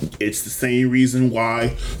that. It's the same reason why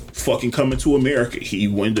fucking Coming to America, he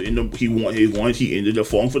ended up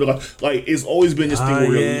falling for the like. It's always been this thing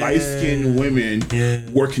where light-skinned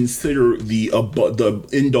women were considered the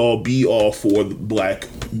end all be all for the black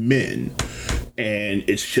men, and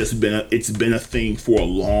it's been a thing for a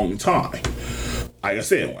long time. Like I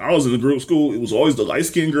said, when I was in the group school, it was always the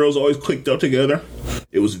light-skinned girls always clicked up together.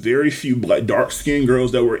 It was very few dark-skinned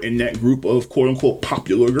girls that were in that group of quote-unquote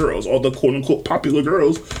popular girls. All the quote-unquote popular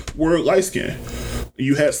girls were light-skinned.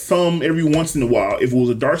 You had some every once in a while. If it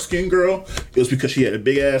was a dark-skinned girl, it was because she had a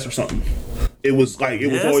big ass or something. It was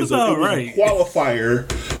always a qualifier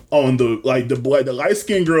on the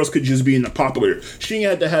light-skinned girls could just be in the popular. She ain't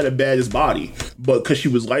had to have the baddest body, but because she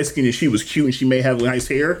was light-skinned and she was cute and she may have nice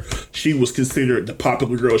hair, she was considered the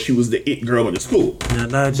popular girl. She was the it girl in the school. But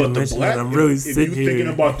the black, if you're thinking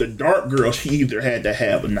about the dark girl, she either had to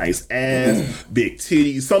have a nice ass, big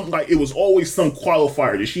titties, something like, it was always some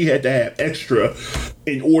qualifier that she had to have extra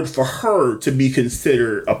in order for her to be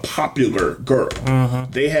considered a popular girl.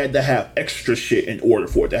 They had to have extra shit in order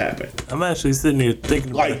for it to happen. I'm actually sitting here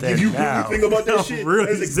thinking about that. If you really think about that shit,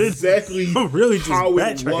 that's exactly how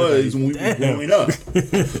it was when we were growing up.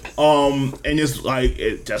 And it's like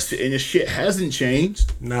and this shit hasn't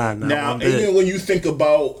changed. Nah. Now, even when you think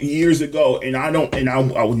about years ago,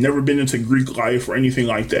 I've never been into Greek life or anything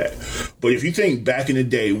like that. But if you think back in the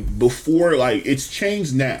day, before, like, it's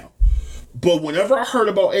changed now. But whenever I heard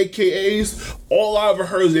about AKAs, all I ever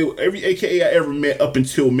heard is that every AKA I ever met up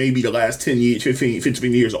until maybe the last 10 years,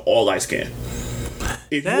 15 years are all light skinned.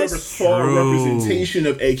 If you ever saw a representation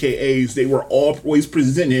of AKAs, they were always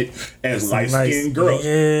presented as light-skinned girls.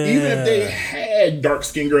 Yeah. Even if they had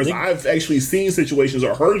dark-skinned girls, I've actually seen situations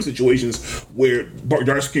or heard situations where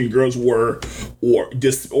dark-skinned girls were,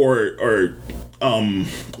 let's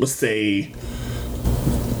say,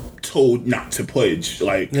 told not to pledge,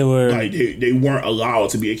 they weren't allowed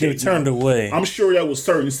to be AKAs. They were turned away. I'm sure that was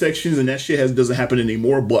certain sections, and that shit doesn't happen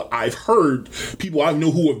anymore. But I've heard people I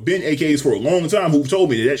know who have been AKAs for a long time who've told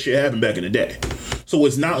me that shit happened back in the day. So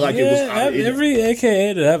it's not like it was. Every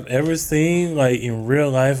AKA that I've ever seen, like in real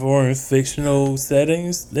life or in fictional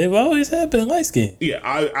settings, they've always been light skinned. Yeah,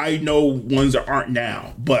 I know ones that aren't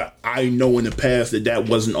now, but I know in the past that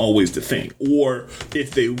wasn't always the thing. Or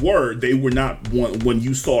if they were not when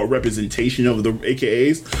you saw a representation of the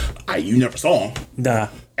AKAs, you never saw them. Nah.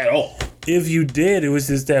 At all. If you did, it was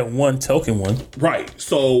just that one token one. Right.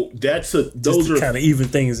 So those are kind of even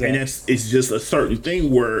things out. And it's just a certain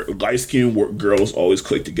thing where light skinned girls always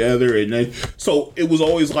click together, and so it was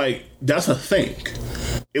always like that's a thing.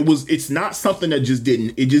 It's not something that just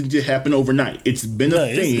didn't happen overnight. It's been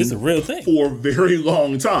a thing. It's a real thing for a very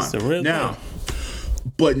long time. It's a real thing.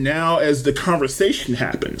 But now as the conversation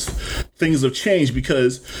happens, things have changed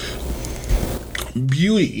because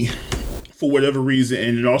beauty, for whatever reason,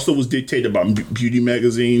 and it also was dictated by beauty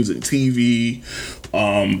magazines and TV,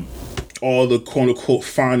 all the quote unquote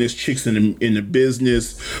finest chicks in the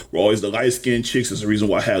business were always the light skinned chicks. That's the reason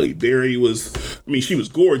why Halle Berry was. I mean, she was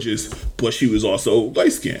gorgeous, but she was also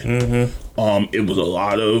light skinned. It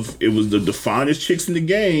was the finest chicks in the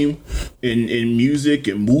game in music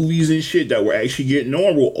and movies and shit that were actually getting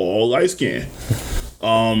on were all light skinned.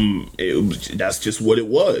 That's just what it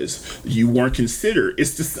was. You weren't considered.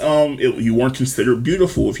 It's just you weren't considered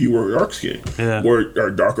beautiful if you were dark skin, or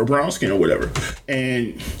darker brown skin or whatever.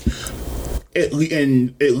 And at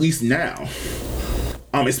least now,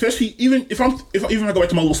 especially even if I go back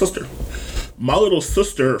to my little sister. My little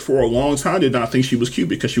sister, for a long time, did not think she was cute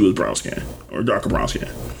because she was brown skin or darker brown skin.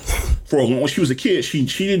 When she was a kid,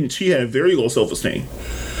 she had very low self-esteem.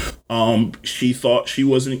 She thought she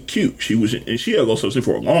wasn't cute. And she had low self-esteem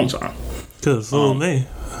for a long time. Cause fool me.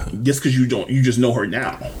 Just because you just know her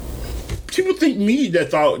now. People think me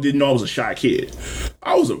didn't know I was a shy kid.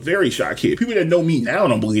 I was a very shy kid. People that know me now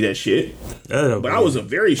don't believe that shit. But I was a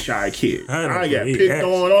very shy kid. I got picked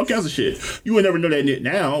on, all kinds of shit. You would never know that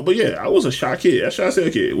now. But yeah, I was a shy kid. A shy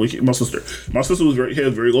kid with my sister. My sister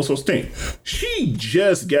had very low self-esteem. She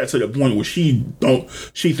just got to the point where she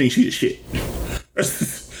thinks she's a shit.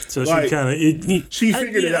 So she kind of she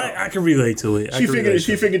figured it out. I can relate to it. She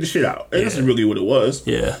figured the shit out, and that's really what it was.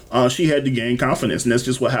 Yeah. She had to gain confidence, and that's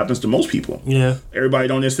just what happens to most people. Yeah. Everybody's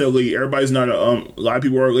not a lot of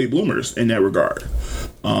people are late bloomers in that regard.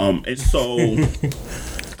 And so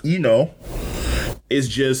it's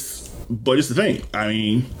just, but it's the thing. I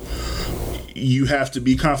mean, you have to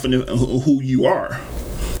be confident in who you are.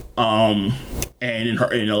 And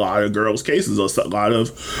in a lot of girls' cases, a lot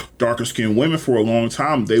of darker skinned women for a long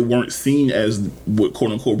time, they weren't seen as what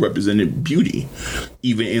quote unquote represented beauty,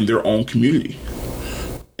 even in their own community.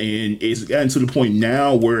 And it's gotten to the point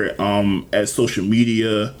now where, as social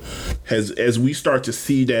media as we start to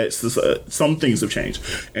see that some things have changed.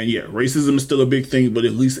 And yeah, racism is still a big thing, but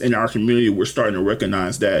at least in our community, we're starting to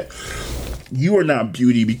recognize that you are not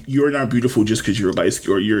beauty. You are not beautiful just because you're light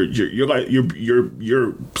skin, or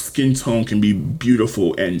your skin tone can be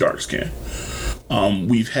beautiful and dark skin.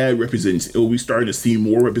 We've had we starting to see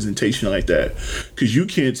more representation like that, because you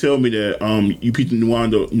can't tell me that Lupita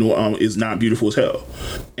Nyong'o is not beautiful as hell,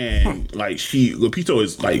 and Lupita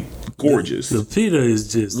is like gorgeous. Lupita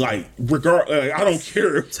is just like I don't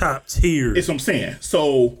care, top tier. It's what I'm saying.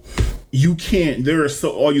 So you can't. There are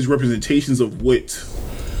all these representations of what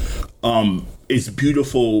is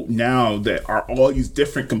beautiful now that are all these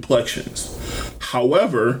different complexions.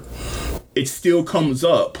 However, it still comes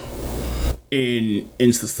up in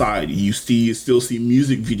society. You still see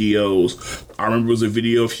music videos. I remember there was a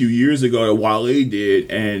video a few years ago that Wale did,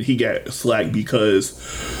 and he got slack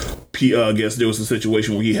because I guess there was a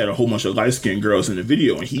situation where he had a whole bunch of light-skinned girls in the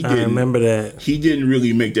video, and I remember that. He didn't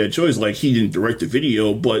really make that choice. Like, he didn't direct the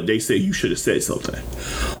video, but they said you should have said something.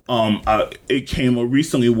 It came up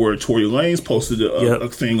recently where Tory Lanez posted a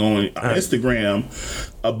thing on Instagram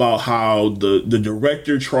about how the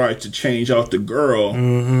director tried to change out the girl.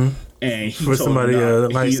 Mm-hmm. And he for told somebody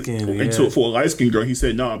light skinned, for a light skinned girl, he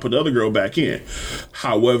said, "No, put the other girl back in."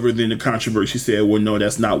 However, then the controversy said, "Well, no,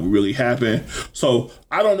 that's not what really happened." So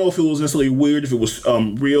I don't know if it was necessarily weird, if it was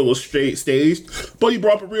real or staged, but he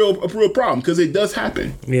brought up a real problem, because it does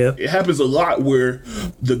happen. Yeah, it happens a lot where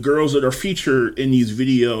the girls that are featured in these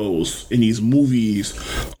videos, in these movies,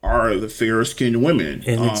 are the fair skinned women,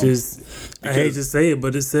 and it just. I hate to say it,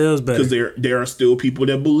 but it sells better. Because there are still people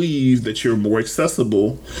that believe that you're more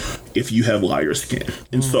accessible if you have lighter skin.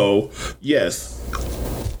 And so, yes,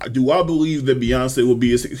 do I believe that Beyonce will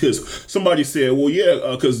be, because somebody said, well,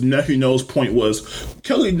 yeah, because Nephew Know's point was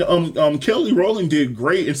Kelly Rowland did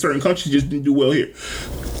great in certain countries, just didn't do well here.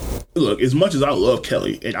 Look, as much as I love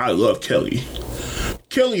Kelly, and I love Kelly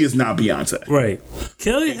is not Beyonce. Right.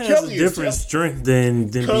 Kelly has a different strength than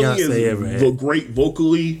Beyonce ever had. Kelly is great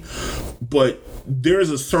vocally, but there's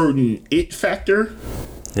a certain it factor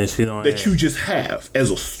that you just have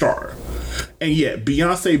as a star. And yet,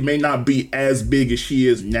 Beyonce may not be as big as she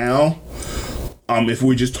is now, if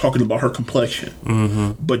we're just talking about her complexion.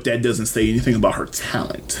 Mm-hmm. But that doesn't say anything about her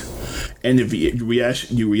talent. And the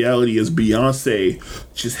reality is Beyonce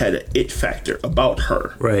just had an it factor about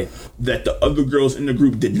her. Right. That the other girls in the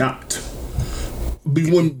group did not.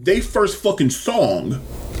 When they first fucking song...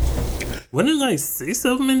 Wasn't it like 6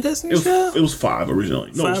 of them in Destiny's Child? It was 5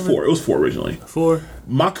 originally. No, it was 4. It was 4 originally. 4?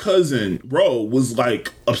 My cousin, Ro, was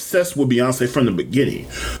like obsessed with Beyonce from the beginning.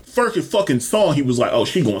 First fucking song, he was like, oh,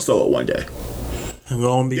 she going solo one day.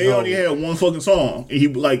 They only had one fucking song. And he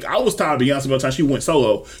I was tired of Beyonce by the time she went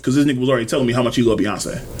solo, because this nigga was already telling me how much he loved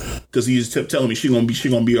Beyonce. Because he just kept telling me she gonna be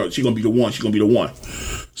the one.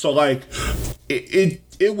 So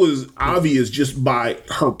it was obvious just by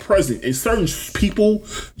her presence, and certain people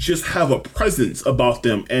just have a presence about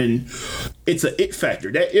them, and it's an it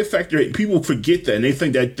factor. That it factor, people forget that, and they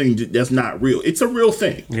think that thing that's not real. It's a real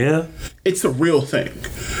thing. Yeah, it's a real thing.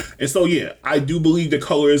 And so, yeah, I do believe that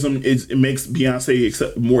colorism it makes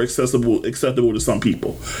Beyonce more acceptable to some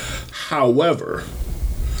people. However,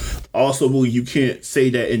 also believe you can't say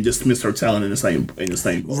that and dismiss her talent in the same boat.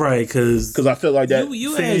 Right, because I feel like that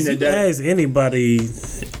you ask anybody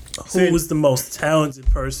who was the most talented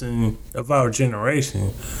person of our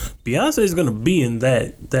generation, Beyonce is going to be in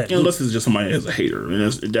that unless it's just somebody that's a hater, and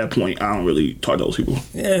at that point I don't really talk to those people.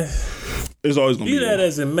 Yeah, it's always going to be that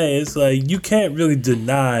as it may. It's like you can't really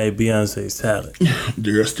deny Beyonce's talent.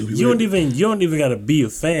 There are still people. You don't even got to be a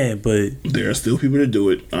fan, but there are still people that do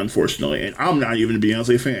it, unfortunately. And I'm not even a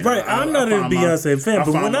Beyonce fan. Right, I'm not a Beyonce fan,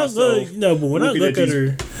 but when I look at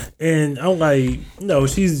her, and I'm like,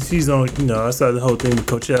 she's on. I saw the whole thing with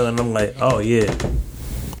Coachella, and I'm like, oh yeah.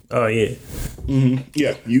 Mm-hmm.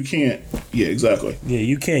 Yeah, you can't. Yeah, exactly. Yeah,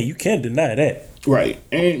 you can't deny that. Right,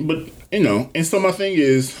 and so my thing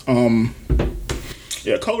is,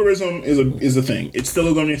 colorism is a thing. It's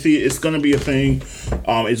still going to be a thing.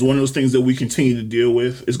 It's one of those things that we continue to deal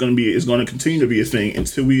with. It's going to continue to be a thing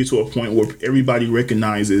until we get to a point where everybody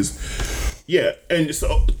recognizes. Yeah, and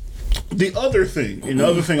so the other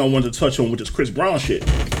thing I wanted to touch on, which is Chris Brown shit.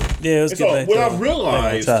 Yeah, let's get back what I've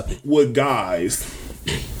realized with guys.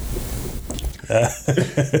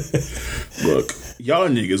 Look, y'all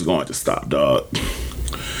niggas going to stop, dog.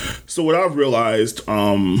 So what I've realized,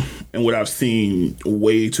 and what I've seen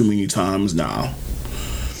way too many times now.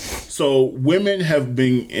 So women for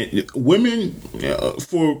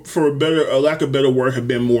a lack of better word, have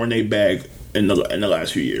been more in their bag in the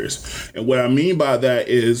last few years. And what I mean by that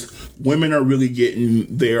is women are really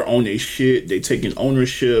getting their own shit. They taking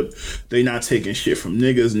ownership. They not taking shit from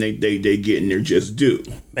niggas, and they getting their just due.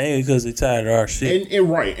 Mainly because they tired of our shit. And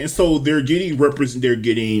right. And so they're getting they're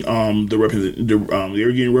getting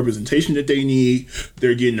representation that they need.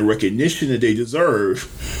 They're getting the recognition that they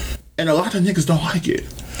deserve. And a lot of niggas don't like it.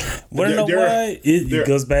 Wanna know why? It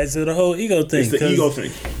goes back to the whole ego thing. It's the ego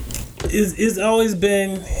thing. It's always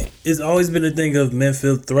been a thing of men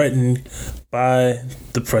feel threatened by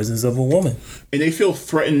the presence of a woman, and they feel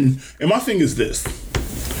threatened. And my thing is this: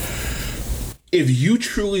 if you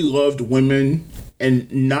truly loved women,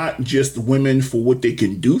 and not just women for what they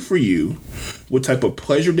can do for you, what type of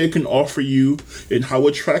pleasure they can offer you, and how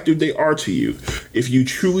attractive they are to you, if you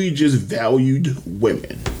truly just valued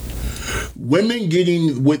women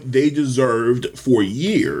getting what they deserved for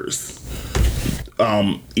years.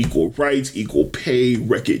 Equal rights, equal pay,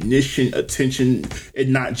 recognition, attention,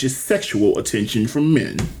 and not just sexual attention from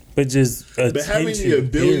men. But having the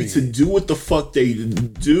ability to do what the fuck they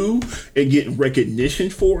do and getting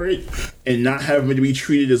recognition for it, and not having to be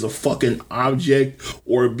treated as a fucking object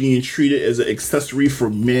or being treated as an accessory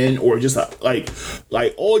for men, or just like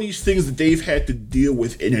all these things that they've had to deal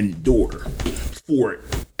with and endure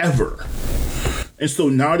forever. And so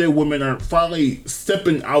now that women are finally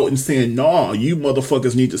stepping out and saying, nah, you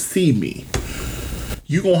motherfuckers need to see me.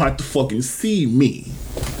 You gonna have to fucking see me.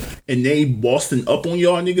 And they bossing up on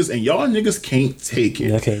y'all niggas, and y'all niggas can't take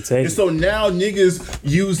it. And so now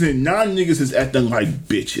niggas is acting like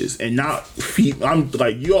bitches, and not I'm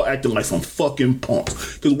like, y'all acting like some fucking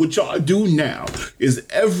punks. Because what y'all do now is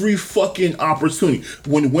every fucking opportunity,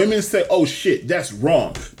 when women say, oh shit, that's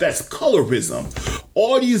wrong, that's colorism,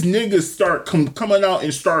 all these niggas start coming out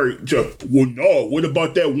and start just, well, no, what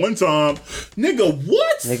about that one time? Nigga,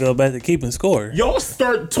 what? They go back to keeping score. Y'all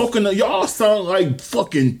start talking to, y'all sound like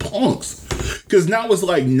fucking punks. Because now it's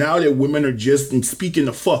like, now that women are just speaking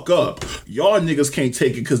the fuck up, y'all niggas can't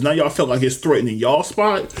take it because now y'all feel like it's threatening y'all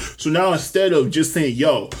spot. So now instead of just saying,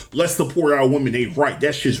 yo, let's support our women, they right,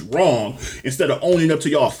 that shit's wrong, instead of owning up to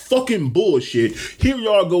y'all fucking bullshit, here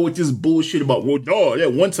y'all go with this bullshit about, well, no,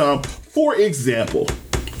 that one time, for example,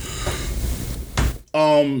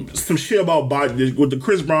 some shit about body, with the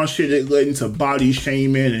Chris Brown shit that led into body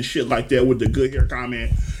shaming and shit like that with the good hair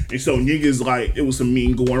comment. And so niggas, like, it was some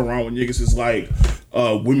meme going around with niggas is like,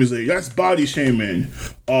 women's like, that's body shaming.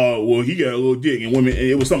 Well, he got a little dick, and women, and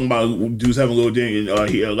it was something about dudes having a little dick, and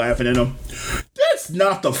he laughing at him. That's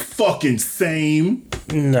not the fucking same.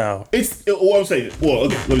 No. It's, what I'm saying, well,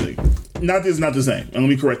 okay, let me see. Not that it's not the same. And let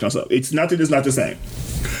me correct myself. It's not that it's not the same.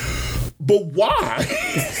 But why?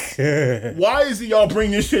 Why is it y'all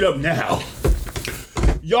bring this shit up now?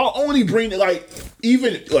 Y'all only bring it, like,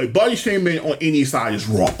 even, like, body shaming on any side is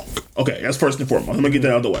wrong. Okay, that's first and foremost. I'm gonna get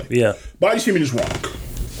that out of the way. Yeah. Body shaming is wrong.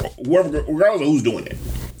 Regardless of who's doing it.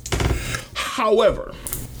 However,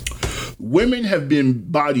 women have been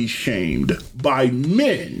body shamed by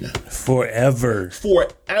men forever.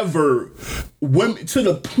 Women, to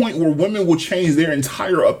the point where women will change their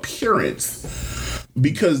entire appearance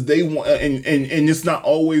because they want, and it's not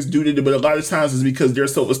always due to, but a lot of times it's because their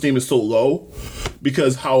self-esteem is so low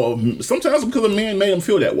because sometimes because a man made them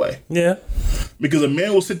feel that way. Yeah. Because a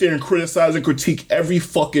man will sit there and criticize and critique every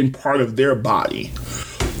fucking part of their body.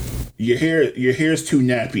 Your hair's too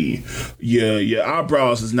nappy. Your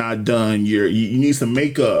eyebrows is not done. You need some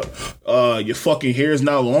makeup. Your fucking hair is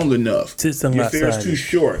not long enough. Your hair's too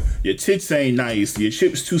short. Your tits ain't nice. Your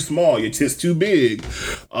chips too small. Your tits too big.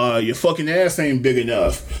 Your fucking ass ain't big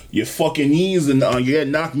enough. Your fucking knees and you got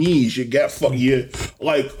knock knees. You got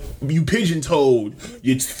you pigeon-toed.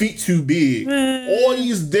 Your feet too big. All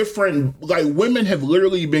these different women have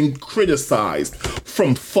literally been criticized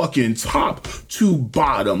from fucking top to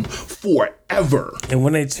bottom forever. And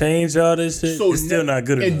when they change all this shit, it's still not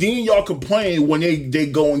good enough. And then y'all complain when they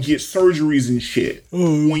go and get surgeries and shit.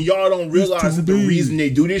 When y'all don't realize that the reason they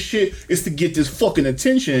do this shit is to get this fucking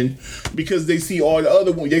attention because they see all the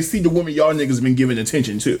other women. They see the women y'all niggas been giving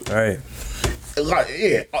attention to. All right.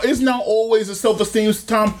 It's not always a self-esteem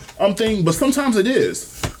thing, but sometimes it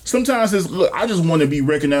is. Sometimes it's, look, I just want to be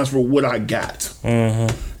recognized for what I got.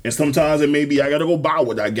 Mm-hmm. And sometimes it may be I gotta go buy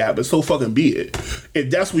what I got, but so fucking be it. If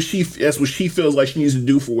that's what she feels like she needs to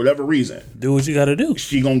do for whatever reason, do what you gotta do.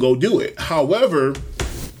 She gonna go do it. However,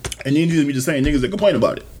 and then these be the same niggas that complain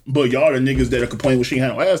about it. But y'all are niggas that are complaining when she ain't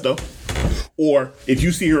had no ass though. Or if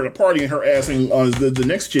you see her at a party and her ass ain't the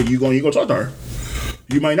next chick, you go talk to her.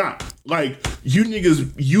 You might not. You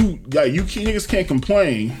niggas can't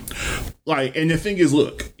complain. And the thing is,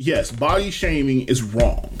 look, yes, body shaming is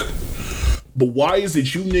wrong. But why is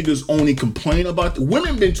it you niggas only complain about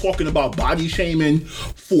women been talking about body shaming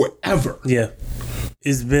forever? Yeah.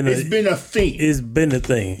 It's been a thing. It's been a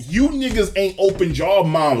thing. You niggas ain't opened y'all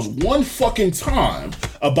moms one fucking time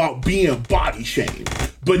about being body shamed.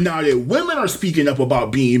 But now that women are speaking up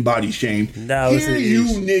about being body shamed, here you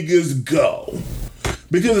niggas go.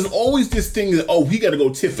 Because there's always this thing that, we gotta go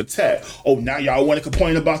tit for tat. Oh, now y'all want to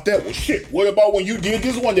complain about that? Well, shit, what about when you did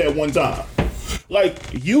this one that one time?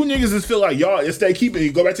 You niggas just feel like y'all, it's that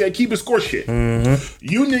go back to that keeping score shit. Mm-hmm.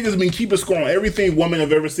 You niggas been keeping score on everything women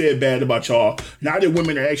have ever said bad about y'all. Now that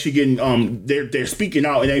women are actually getting, they're speaking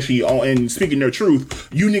out and actually, and speaking their truth,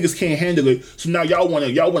 you niggas can't handle it. So now y'all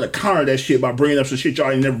wanna counter that shit by bringing up some shit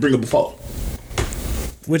y'all ain't never bring up before.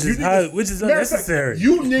 Which is unnecessary.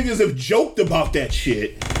 You niggas have joked about that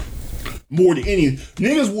shit more than any.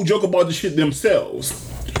 Niggas will joke about the shit themselves.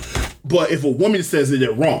 But if a woman says that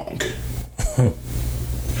they're wrong,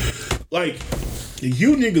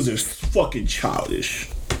 you niggas are fucking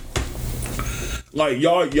childish.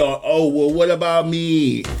 Y'all, oh, well, what about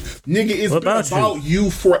me? Nigga, it's been about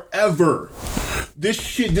you forever.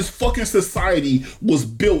 This fucking society was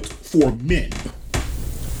built for men.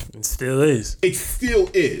 It still is. It still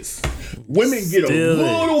is. Women get a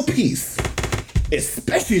little piece,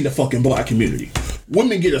 especially in the fucking black community.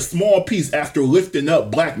 Women get a small piece after lifting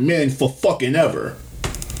up black men for fucking ever.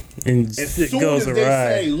 And as soon as they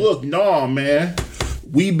say, look, nah, man,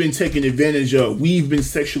 we've been taken advantage of, we've been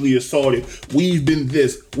sexually assaulted, we've been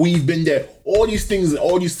this, we've been that. All these things and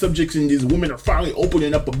all these subjects and these women are finally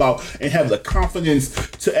opening up about and have the confidence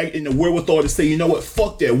to act in the wherewithal to say, you know what,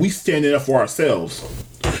 fuck that, we standing up for ourselves.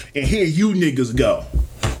 And here you niggas go.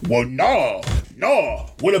 Well, nah.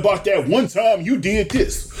 What about that one time you did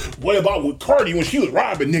this? What about with Cardi when she was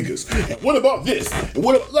robbing niggas? And what about this? And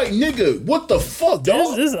nigga, what the fuck,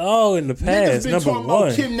 dog? This is all in the past. Niggas been talking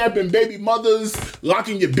about kidnapping baby mothers,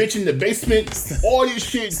 locking your bitch in the basement, all this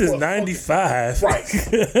shit. This is 95. Right.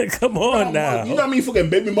 Come on now. You know how many fucking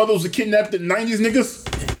baby mothers were kidnapped in the 90s,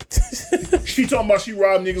 niggas? She talking about she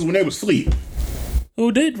robbed niggas when they was asleep.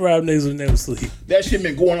 Who did rob niggas when they was asleep? That shit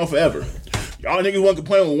been going on forever. Y'all niggas want to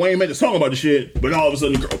complain when Wayne made a song about the shit, but all of a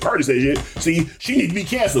sudden Cardi said shit. See, she need to be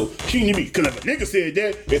canceled. She need to be, because if a nigga said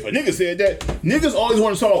that, niggas always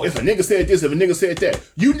want to talk, if a nigga said this, if a nigga said that.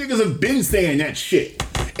 You niggas have been saying that shit.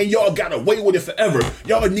 And y'all got away with it forever.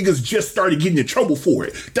 Y'all niggas just started getting in trouble for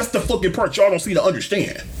it. That's the fucking part y'all don't seem to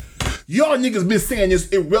understand. Y'all niggas been saying this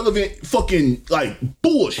irrelevant fucking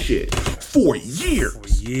bullshit for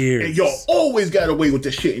years. And y'all always got away with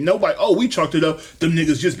this shit. And nobody, we chalked it up. Them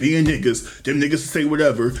niggas just being niggas. Them niggas say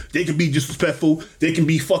whatever. They can be disrespectful. They can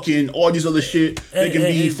be fucking all these other shit. They can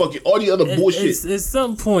be fucking all the other bullshit. At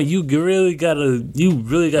some point, you really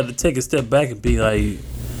gotta take a step back and be like,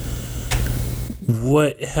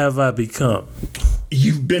 what have I become?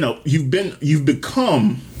 You've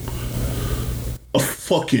become a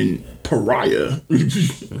fucking pariah.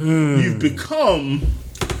 You've become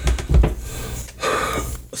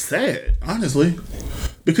sad, honestly.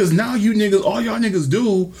 Because now you niggas, all y'all niggas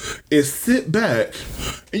do is sit back.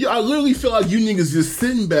 And I literally feel like you niggas just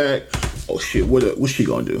sitting back. Oh shit, what's she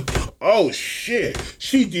gonna do? Oh shit,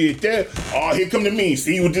 she did that. Oh, here come to me.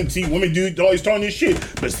 See women do always talking this shit.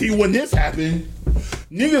 But see, when this happened,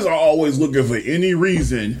 niggas are always looking for any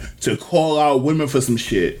reason to call out women for some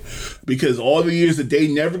shit. Because all the years that they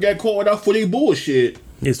never got called out for their bullshit,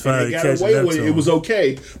 it's finally they got away with it. It was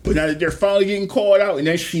okay. But now that they're finally getting called out and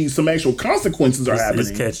actually some actual consequences are happening.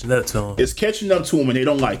 It's catching up to them. It's catching up to them and they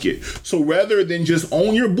don't like it. So rather than just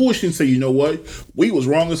own your bullshit and say, you know what? We was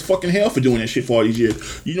wrong as fucking hell for doing that shit for all these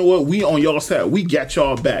years. You know what? We on y'all side. We got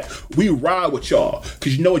y'all back. We ride with y'all.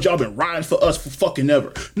 Because you know what? Y'all been riding for us for fucking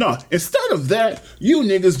ever. No, instead of that, you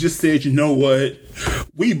niggas just said, you know what?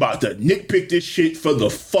 We about to nitpick this shit for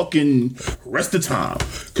the fucking rest of the time.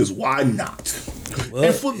 Because why not? Well,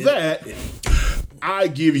 and for that, I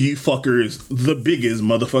give you fuckers the biggest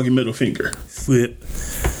motherfucking middle finger. Flip.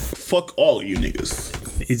 Fuck all of you niggas.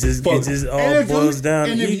 It just all boils down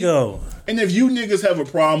to ego. And if you niggas have a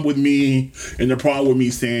problem with me, and the problem with me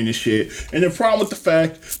saying this shit, and the problem with the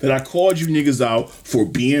fact that I called you niggas out for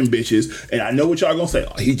being bitches, and I know what y'all gonna say,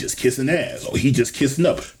 oh, he just kissing ass, or he just kissing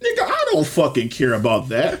up. Nigga, I don't fucking care about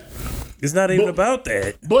that. It's not even about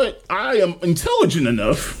that. But I am intelligent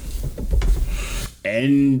enough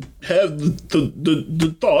and have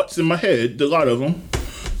the thoughts in my head, a lot of them,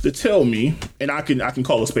 to tell me, and I can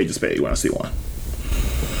call a spade when I see one.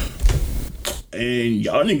 And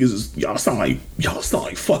y'all niggas, y'all sound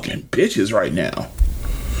like fucking bitches right now.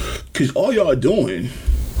 Cause all y'all doing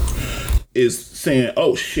is saying,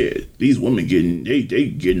 oh shit, these women they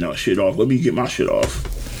getting our shit off. Let me get my shit off.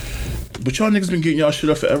 But y'all niggas been getting y'all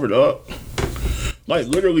shit off forever, dog. Like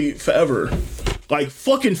literally forever. Like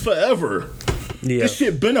fucking forever. Yeah. This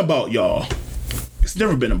shit been about y'all. It's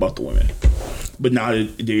never been about the women. But now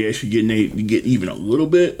they actually get even a little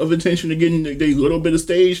bit of attention, to getting a little bit of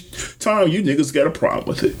stage time, you niggas got a problem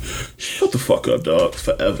with it. Shut the fuck up, dog.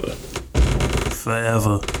 Forever.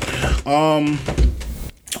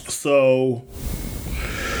 So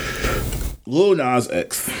Lil Nas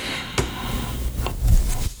X.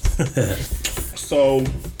 So,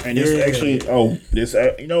 and this actually,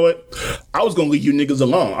 you know what? I was gonna leave you niggas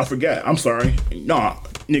alone. I forgot. I'm sorry. Nah,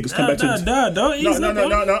 niggas come back to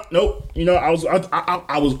the nope. You know, I thought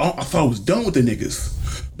I was done with the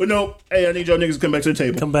niggas. But no, hey, I need y'all niggas to come back to the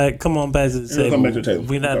table. Come on back to the table. Come back to the table.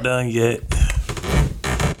 We're not done yet.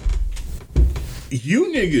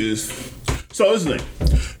 You niggas. So this is the thing.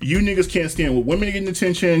 You niggas can't stand with women getting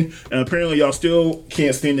attention, and apparently y'all still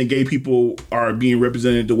can't stand that gay people are being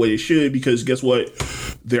represented the way they should, because guess what?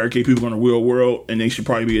 There are gay people in the real world, and they should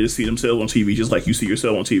probably be able to see themselves on TV just like you see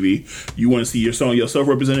yourself on TV. You want to see yourself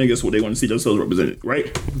represented, guess what? They want to see themselves represented,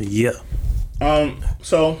 right? Yeah.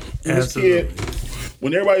 So, this kid,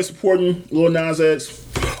 when everybody's supporting Lil Nas X,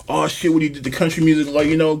 oh shit, what he did to country music, like,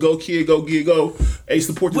 you know, go kid, go kid, go. Hey,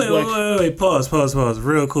 support this black. Wait, pause,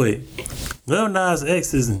 real quick. Lil Nas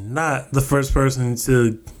X is not the first person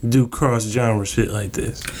to do cross-genre shit like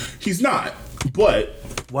this. He's not, but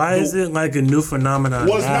why is it like a new phenomenon?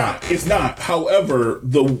 Well, it's not. However,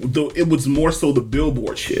 it was more so the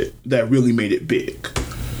Billboard shit that really made it big.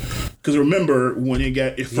 Because remember when it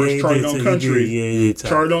first charted on country,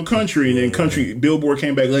 charted on country, and then country Billboard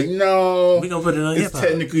came back like, no, we gonna put it on it's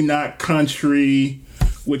technically not country,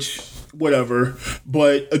 which. Whatever,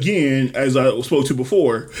 but again, as I spoke to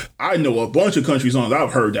before, I know a bunch of country songs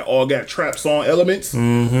I've heard that all got trap song elements,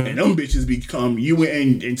 and them bitches become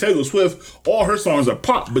and Taylor Swift. All her songs are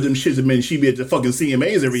pop, but them shits have been she be at the fucking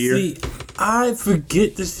CMAs every year. See, I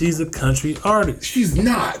forget that she's a country artist. She's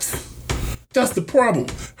not. That's the problem.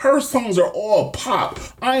 Her songs are all pop.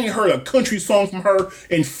 I ain't heard a country song from her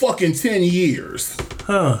in fucking 10 years.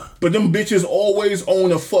 Huh. But them bitches always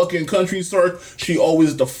own a fucking country star. She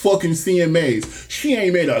always the fucking CMAs. She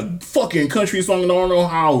ain't made a fucking country song in I don't know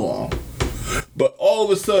how long. But all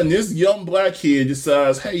of a sudden, this young black kid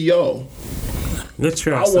decides, hey, yo,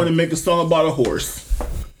 I want to make a song about a horse.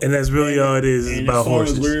 And that's really all it is. It's about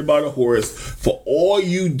horses. It's literally about a horse. For all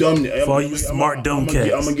you dumb, for all you smart dumb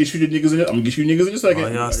cats. I'm gonna get you the niggas in. I'm gonna get you niggas in a second.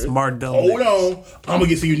 Oh, y'all smart dumb. Hold on. I'm gonna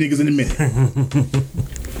get to you niggas in a minute.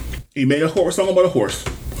 He made a horse song about a horse,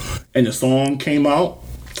 and the song came out,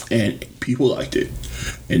 and people liked it.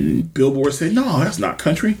 And Billboard said, "No, that's not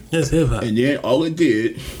country. That's hip hop." And then all it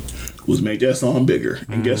did was make that song bigger.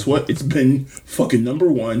 And guess what? It's been fucking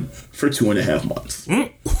 #1 for 2.5 months.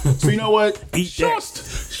 So you know what?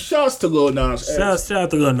 Shouts to Lil Nas X. Shouts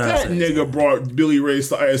to Lil Nas X. That nigga brought Billy Ray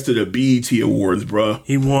Cyrus to the BET Awards, bro.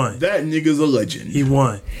 He won. That nigga's a legend. He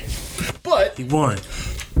won. But he won.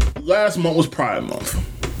 Last month was Pride Month.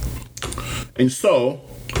 And so,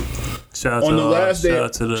 on the last day,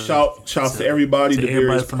 shout to everybody, the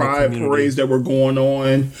various pride parades that were going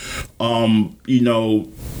on. You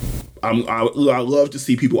know, I love to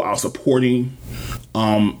see people out supporting,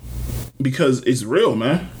 because it's real,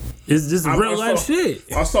 man. It's just real life shit.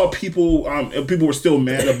 I saw people. People were still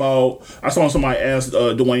mad about. I saw somebody ask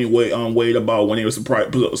Dwayne Wade about when he was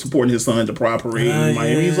supporting his son at the Pride Parade in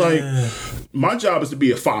Miami. He's like, my job is to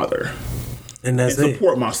be a father. And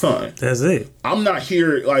support my son. That's it. I'm not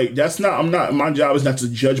here, like, my job is not to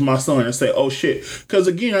judge my son and say, oh shit. Because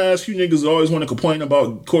again, I ask you niggas always want to complain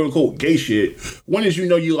about quote unquote gay shit. When did you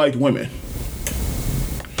know you liked women?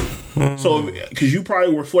 So, because you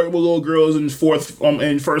probably were flirting with little girls in first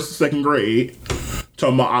and second grade,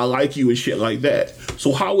 talking about I like you and shit like that.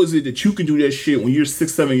 So how is it that you can do that shit when you're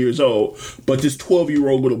 6, 7 years old, but this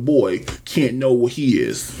 12-year-old little boy can't know what he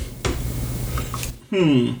is?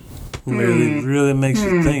 Really makes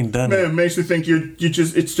you think, doesn't it? Man, it makes you think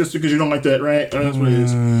it's just because you don't like that, right? That's what it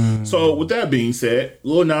is. So with that being said,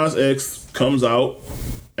 Lil Nas X comes out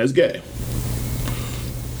as gay.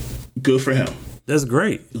 Good for him. That's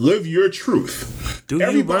great. Live your truth.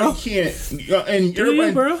 Everybody can't,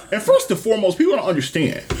 and first and foremost, people don't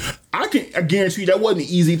understand. I guarantee you that wasn't an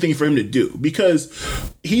easy thing for him to do, because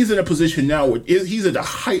he's in a position now where he's at the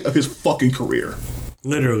height of his fucking career.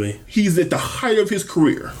 Literally, he's at the height of his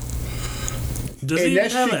career. Does he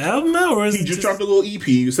have an album out, or is he just dropped a little EP,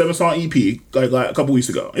 7-song EP, like a couple weeks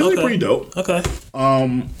ago? It's pretty dope. Okay.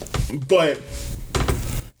 But.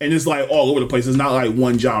 And it's like all over the place. It's not like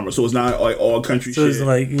one genre, so it's not like all country shit. So it's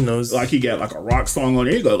like, you know, like he got like a rock song on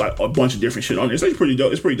there. He got like a bunch of different shit on there. So it's pretty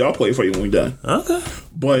dope. It's pretty dope. I'll play it for you when we're done. Okay.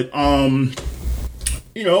 But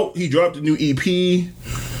you know, he dropped a new EP.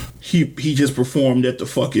 He just performed at the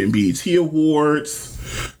fucking BET Awards.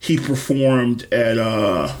 He performed at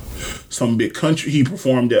some big country. He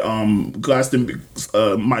performed at Glastonbury.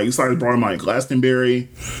 Mike Glastonbury.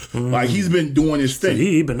 Like, he's been doing his thing.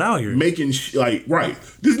 He been out here making right.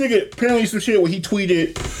 This nigga apparently some shit where he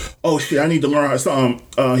tweeted, "Oh shit, I need to learn how."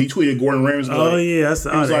 He tweeted Gordon Ramsay. Oh yeah, that's he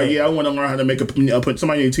was like, "Yeah, I want to learn how to make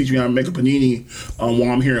somebody need to teach me how to make a panini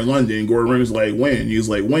while I'm here in London." Gordon Ramsay was like, "When?" He was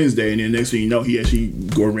like, "Wednesday," and then next thing you know,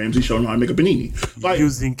 Gordon Ramsay showed him how to make a panini. Like,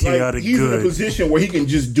 using chaotic he's good. in a position where he can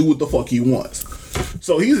just do what the fuck he wants.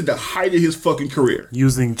 So he's at the height of his fucking career.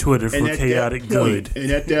 Using Twitter for chaotic good.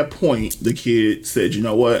 And at that point, the kid said, "You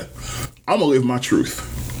know what? I'm going to live my truth.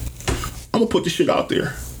 I'm going to put this shit out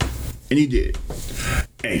there." And he did.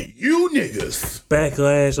 And you niggas.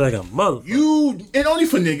 Backlash like a motherfucker. And only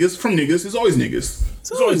for niggas. From niggas. It's always niggas.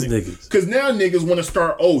 It's always niggas. Because now niggas want to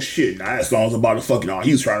start, oh shit, nah, that song's about a fucking,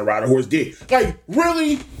 he was trying to ride a horse dick. Like,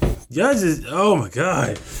 really? Y'all just, oh my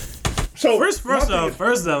God. So first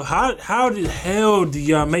off, how the hell do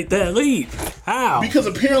y'all make that leap? How? Because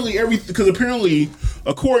apparently,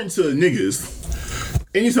 according to niggas,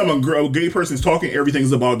 anytime a gay person's talking,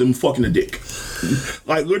 everything's about them fucking a dick.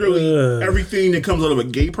 Like, literally, everything that comes out of a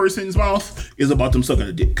gay person's mouth is about them sucking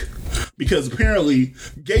a dick. Because apparently,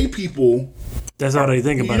 gay people. That's all they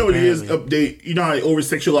think about. You know what it is? You know how they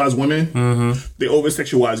over-sexualize women? Mm-hmm. They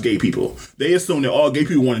over-sexualize gay people. They assume that all gay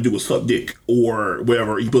people want to do is suck dick or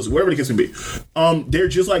whatever, eat pussy, whatever the case may be. They're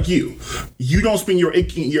just like you. You don't spend your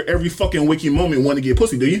every fucking waking moment wanting to get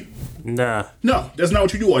pussy, do you? Nah. No, that's not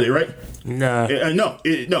what you do all day, right? Nah. No.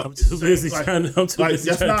 I'm too busy trying to.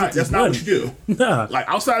 That's not what you do. Nah. Like,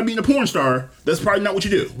 outside of being a porn star, that's probably not what you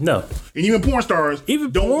do. No. And even porn stars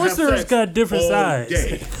porn stars got different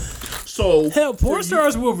sides. So hell, porn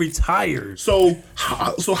stars will retire. So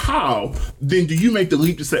how then do you make the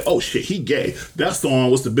leap to say, oh shit, he gay? That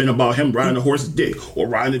song must have been about him riding a horse's dick or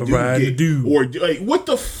riding a dude or like, what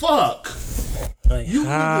the fuck? Like, you niggas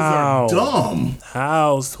are dumb.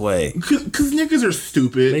 How, Sway? Because niggas are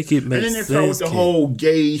stupid. Make it make sense. And then they start with the whole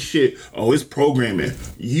gay shit. Oh, it's programming.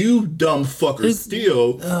 You dumb fuckers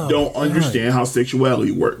don't understand how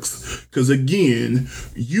sexuality works. Because again,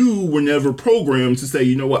 you were never programmed to say,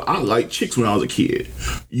 you know what, I liked chicks when I was a kid.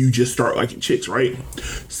 You just start liking chicks, right?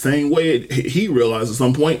 Same way he realized at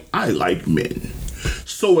some point, I like men.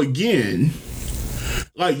 So again,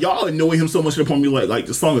 like, y'all annoy him so much to the point where like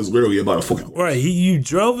the song is literally about a fucking horse. Right, you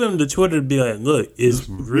drove him to Twitter to be like, look, it's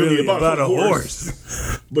really about a horse.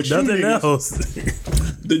 But nothing else.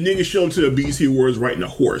 The nigga showed up to the BET Awards riding a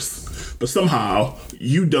horse. But somehow,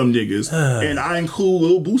 you dumb niggas, and I include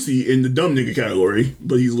Lil Boosie in the dumb nigga category,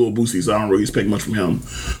 but he's Lil Boosie, so I don't really expect much from him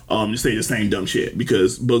to say the same dumb shit. But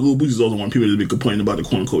Lil Boosie's also one of the people that's been complaining about the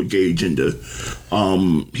quote unquote gay agenda.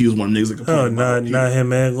 He was one of the niggas that complained about not him,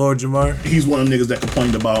 man. Lord Jamar. He's one of the niggas that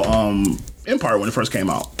complained about Empire when it first came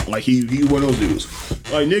out. Like, he's one of those dudes.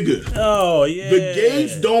 Like, nigga. Oh, yeah. The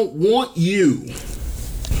gays don't want you.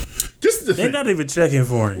 This is the thing. They're not even checking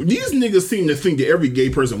for him. These niggas seem to think that every gay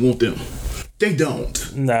person want them. They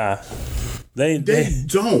don't. Nah. They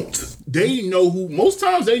don't. They know who, most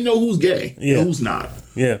times they know who's gay and who's not.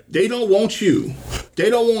 Yeah. They don't want you. They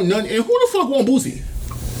don't want none. And who the fuck want Boosie?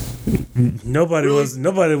 Nobody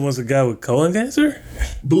wants a guy with colon cancer?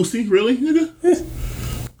 Boosie? Really, nigga?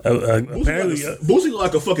 Apparently, Boosie look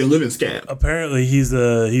like a fucking living scab. Apparently, he's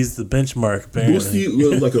the benchmark. Apparently. Boosie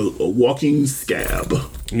looks like a walking scab.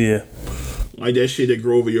 Yeah, like that shit that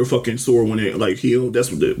grow over your fucking sore when it like heal. That's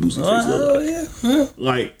what the Boosie face look like. Yeah.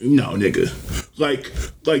 Like no, nigga. Like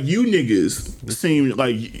you niggas seem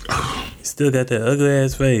like still got that ugly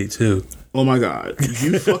ass fade too. Oh my god,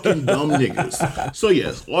 you fucking dumb niggas. So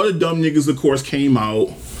yes, all the dumb niggas, of course, came out.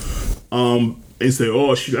 And say,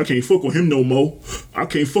 oh shit, I can't fuck with him no more. I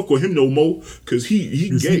can't fuck with him no more because he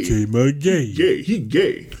gay. He came out gay. He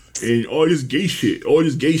gay. And all this gay shit.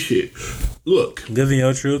 Look. Living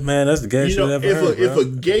your truth, man. That's the gay shit I've ever heard, if a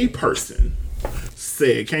gay person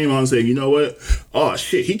came out and said, you know what? Oh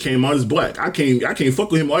shit, he came out as black. I can't fuck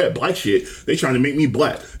with him all that black shit. They trying to make me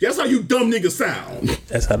black. That's how you dumb niggas sound.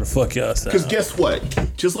 That's how the fuck y'all sound. Because guess what?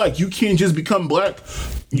 Just like you can't just become black.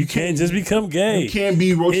 You can't just become gay. You can't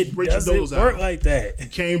be Richard Dolezal. It doesn't work like that. You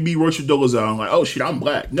can't be Richard Dolezal. Like, oh shit, I'm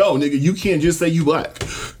black. No, nigga, you can't just say you black.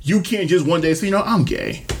 You can't just one day say, you know, I'm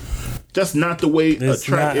gay. That's not the way. That's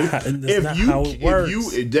not how it works.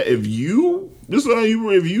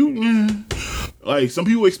 Like some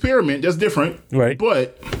people experiment. That's different, right?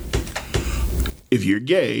 But if you're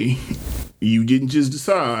gay, you didn't just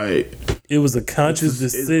decide. It was a conscious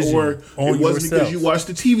decision, or it wasn't because you watched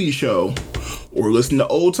the TV show or listened to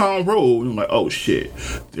Old Town Road and like, oh shit,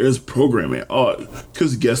 there's programming.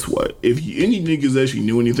 Because guess what? If any niggas actually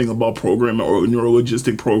knew anything about programming or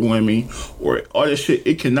neurologistic programming or all that shit,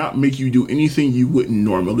 it cannot make you do anything you wouldn't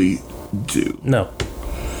normally do. No.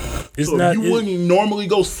 If you wouldn't normally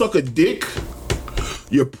go suck a dick,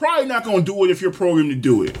 you're probably not going to do it if you're programmed to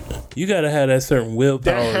do it. You got to have that certain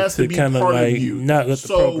willpower to kind of like not let the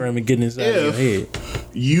programming get inside your head.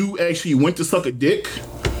 You actually went to suck a dick.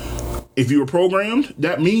 If you were programmed,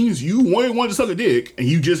 that means you wanted to suck a dick and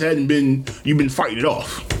you just you've been fighting it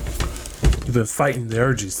off. You've been fighting the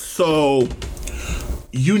urges. So,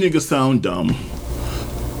 you niggas sound dumb.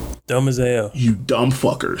 Dumb as hell. You dumb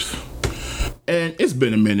fuckers. And it's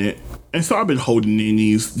been a minute. And so I've been holding in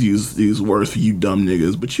these words for you dumb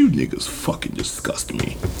niggas, but you niggas fucking disgust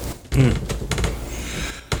me.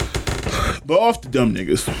 But off the dumb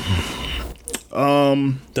niggas.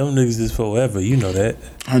 Dumb niggas is forever, you know that.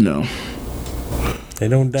 I know. They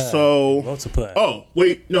don't die. So multiply. Oh,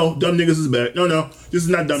 wait, no, dumb niggas is back. No, this is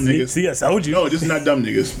not dumb niggas. See, I told you. No, this is not dumb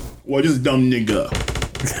niggas. Well, this is dumb nigga.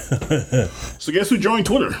 So guess who joined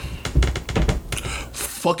Twitter?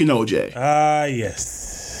 Fucking OJ. Yes.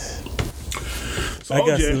 So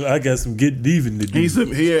I got some getting even to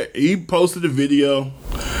do. He posted a video,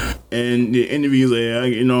 and the interview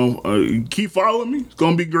like, keep following me. It's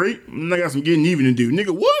gonna be great. And I got some getting even to do.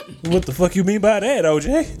 Nigga, what? What the fuck you mean by that,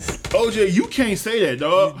 OJ? OJ, you can't say that,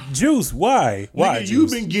 dog. Juice, why? Why? Nigga,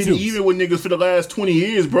 you've been getting even with niggas for the last 20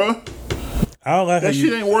 years, bro. I don't like that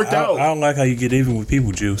shit ain't worked out. I don't like how you get even with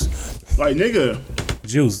people, Juice. Like, nigga.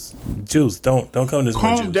 Juice, don't come this way.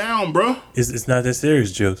 Calm down, bro. It's not that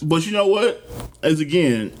serious, Juice. But you know what? As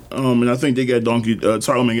again, and I think they got donkey.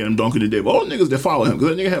 Charlamagne got him donkey today. But all niggas that follow him,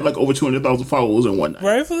 because that nigga had like over 200,000 followers in one night.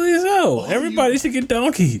 Rightfully so. Everybody should get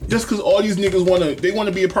donkey. Just because all these niggas want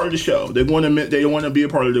to be a part of the show. They want to be a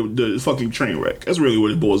part of the fucking train wreck. That's really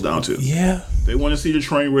what it boils down to. Yeah. They want to see the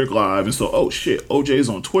train wreck live, and so, oh shit, OJ's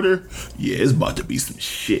on Twitter. Yeah, it's about to be some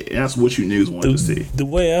shit. And that's what you niggas wanted to see. The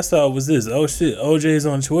way I saw it was this: oh shit, OJ's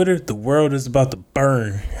on Twitter. The world is about to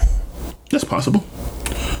burn. That's possible.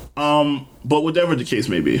 But whatever the case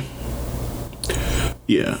may be,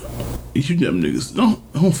 yeah, you them niggas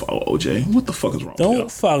don't follow OJ. What the fuck is wrong?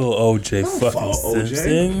 Don't follow OJ. Fucking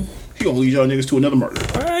Simpson. He gonna lead y'all niggas to another murder.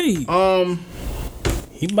 Right.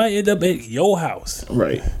 He might end up at your house.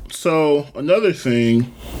 Right. So another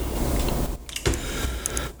thing.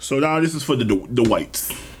 So now this is for the whites.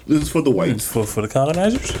 This is for the whites. For the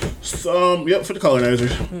colonizers? Yep, for the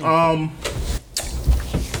colonizers.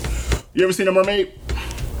 You ever seen a mermaid?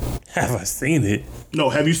 Have I seen it? No,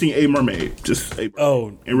 have you seen a mermaid? Just a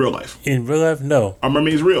in real life. In real life, no. Are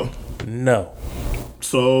mermaids real? No.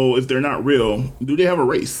 So if they're not real, do they have a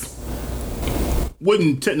race?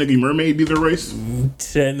 Wouldn't technically mermaid be their race?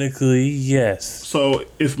 Technically, yes. So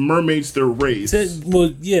if mermaid's their race,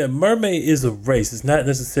 mermaid is a race. It's not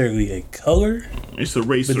necessarily a color. It's a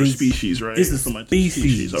race or species, right? It's a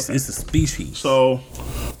species. Okay. It's a species. So,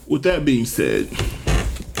 with that being said,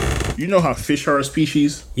 you know how fish are a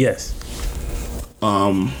species? Yes.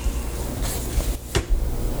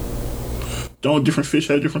 Don't different fish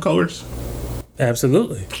have different colors?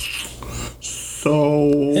 Absolutely.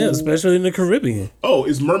 So... Yeah, especially in the Caribbean. Oh,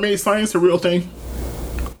 is mermaid science a real thing?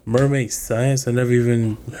 Mermaid science? I never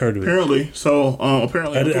even heard of it. Apparently. So,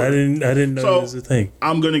 apparently... I didn't know it was a thing.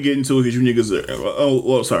 I'm going to get into it because you niggas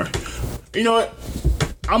are... sorry. You know what?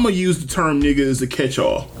 I'm going to use the term nigga as a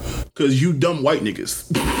catch-all because you dumb white niggas.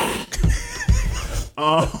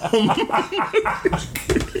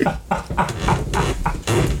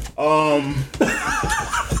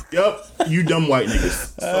 Yep, you dumb white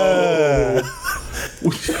niggas. So,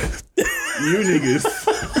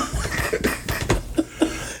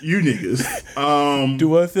 you niggas.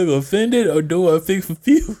 Do I feel offended or do I feel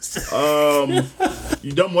confused?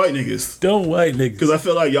 You dumb white niggas. Dumb white niggas. Because I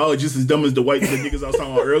feel like y'all are just as dumb as the niggas I was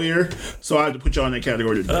talking about earlier. So I had to put y'all in that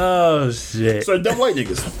category today. Oh shit. So dumb white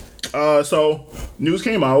niggas. So news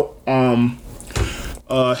came out.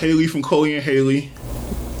 Haley from Coley and Haley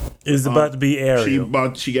is about to be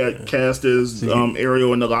Ariel. She got cast as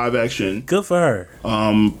Ariel in the live action. Good for her.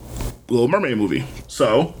 Little Mermaid movie.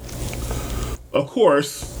 So, of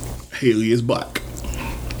course, Haley is black.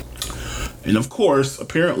 And of course,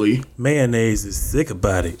 apparently, mayonnaise is sick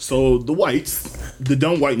about it. So the whites, the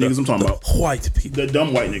dumb white niggas I'm talking about. White people. The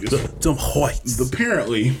dumb white niggas. The dumb whites.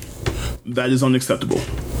 Apparently, that is unacceptable.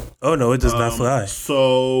 Oh no, it does not fly.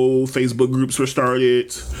 So Facebook groups were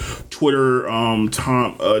started. Twitter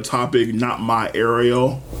topic not my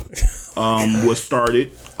Ariel was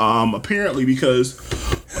started. Apparently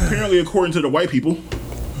according to the white people,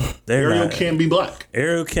 Ariel can't be black.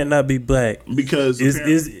 Ariel cannot be black because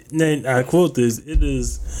I quote this. It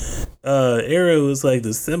is Ariel is like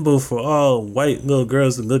the symbol for all white little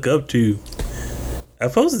girls to look up to. I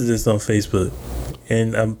posted this on Facebook,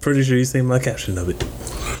 and I'm pretty sure you seen my caption of it.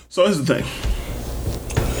 So here's the thing.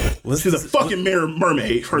 She's a fucking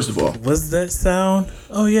mermaid, first of all. What's that sound?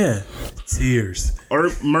 Oh yeah, tears.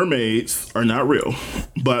 Mermaids are not real,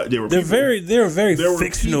 but they're very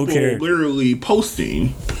fictional characters. Literally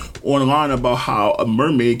posting online about how a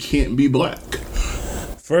mermaid can't be black.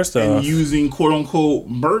 First off, and using quote unquote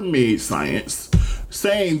mermaid science,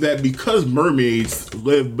 saying that because mermaids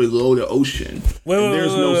live below the ocean,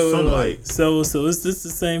 there's no sunlight. So is this the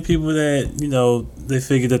same people that they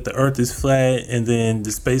figure that the Earth is flat and then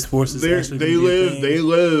the Space Force is they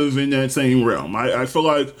live in that same realm. I feel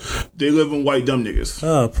like they live in white dumb niggas.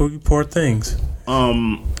 Oh, poor things.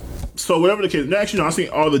 So whatever the case, actually, I seen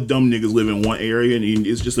all the dumb niggas live in one area, and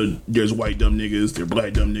it's just there's white dumb niggas, there's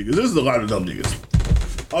black dumb niggas. This is a lot of dumb niggas.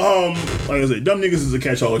 Like I said, dumb niggas is a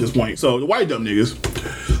catch-all at this point. So the white dumb niggas,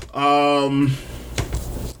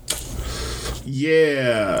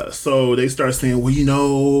 yeah. So they start saying,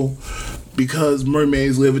 well, because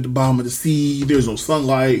mermaids live at the bottom of the sea, there's no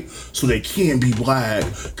sunlight, so they can't be black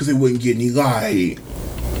because they wouldn't get any light.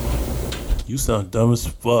 You sound dumb as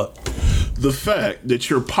fuck. The fact that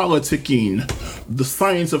you're politicking the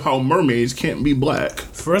science of how mermaids can't be black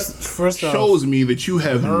first shows me that you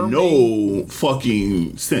have no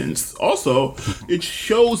fucking sense. Also, it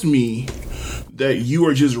shows me that you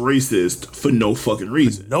are just racist for no fucking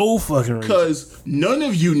reason. No fucking reason. Because none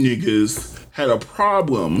of you niggas had a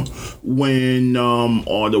problem when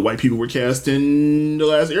all the white people were cast in The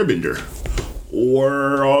Last Airbender.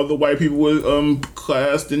 Or all the white people were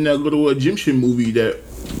cast in that little Egyptian movie that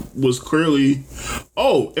was clearly...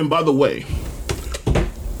 Oh, and by the way,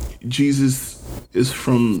 Jesus is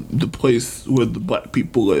from the place where the black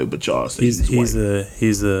people live, but y'all say he's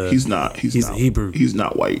not. He's Hebrew. He's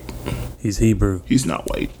not white. He's Hebrew. He's not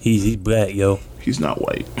white. He's black, yo. He's not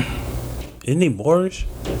white. Isn't he Moorish?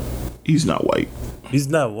 He's not white. He's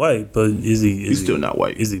not white, but he's still not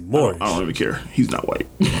white. Is he Moorish? I don't even care. He's not white.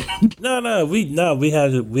 We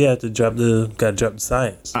have to drop the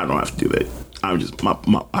science. I don't have to do that. I'm just I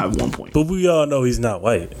have one point. But we all know he's not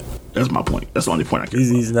white. That's my point. That's the only point I care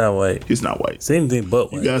about. He's not white. He's not white. Same thing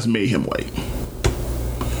but white. You guys made him white.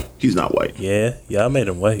 He's not white. Yeah, I made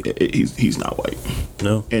him white. He's not white.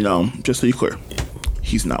 No. And just so you're clear,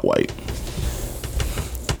 he's not white.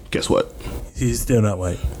 Guess what? He's still not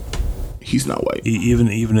white. He's not white.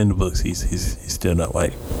 Even in the books, he's still not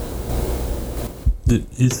white.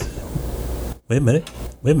 Wait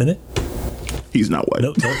a minute. He's not white.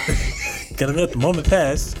 Nope. Gotta let the moment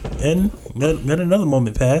pass. And let another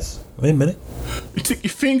moment pass. Wait a minute. You take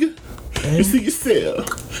your finger and see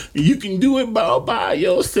yourself. You can do it by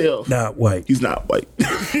yourself. Not white. He's not white.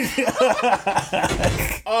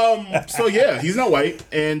 So yeah, he's not white,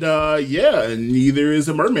 and neither is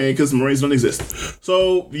a mermaid because mermaids don't exist.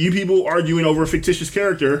 So you people arguing over a fictitious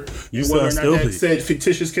character, You whether or sound not that stupid. said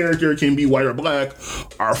fictitious character can be white or black,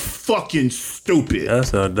 are fucking stupid.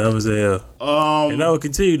 That's how dumb as hell. And I will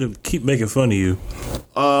continue to keep making fun of you.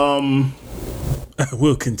 I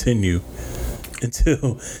will continue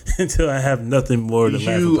until I have nothing more to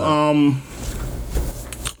laugh about.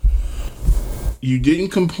 You didn't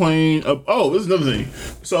complain of. Oh, this is another thing.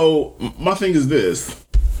 So my thing is this: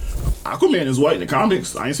 Aquaman is white in the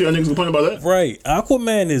comics. I ain't see our niggas complain about that. Right,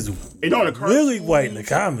 Aquaman is really white in the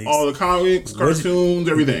comics. All the comics, cartoons,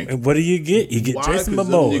 everything. And what do you get? You get Why? Jason 'Cause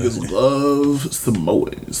them Momoa. niggas love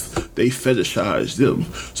Samoans. They fetishize them.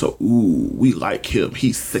 So we like him.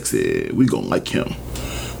 He's sexy. We gonna like him.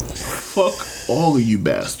 Fuck all of you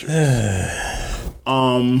bastards.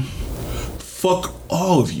 Fuck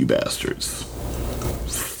all of you bastards.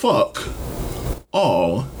 Fuck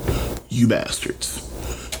all you bastards.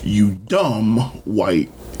 You dumb white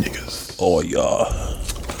niggas. Oh yeah.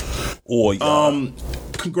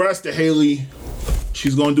 Congrats to Haley.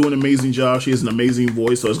 She's gonna do an amazing job. She has an amazing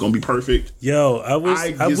voice, so it's gonna be perfect. Yo, I wish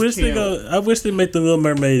they make the Little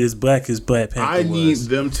Mermaid as black as Black Panther I need was.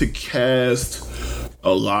 them to cast a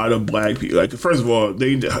lot of black people. Like, first of all,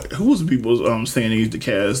 who was the people saying they need to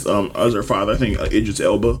cast as their father? I think Idris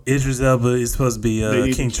Elba. Idris Elba is supposed to be They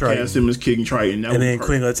need King to Triton, cast him as King Triton. and then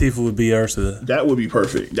Queen Latifah would be Ursula. That would be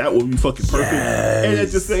perfect. That would be fucking perfect. Yes. And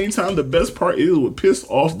at the same time, the best part is what pissed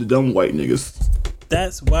off the dumb white niggas.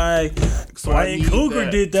 That's why So I Ryan need Coogler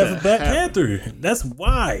that did that to for Black happen. Panther. That's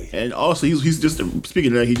why. And also, he's just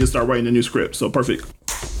speaking of that. He just started writing a new script, so perfect.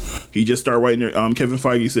 He just started writing. Kevin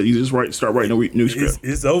Feige said he just start writing a new script.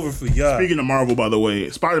 It's over for y'all. Speaking of Marvel, by the way,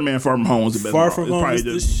 Spider-Man: Far From Home is the best. Far From it's Home probably is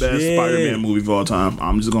the the best shit. Spider-Man movie of all time.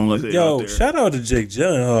 I'm just gonna let it out Yo, there. shout out to Jake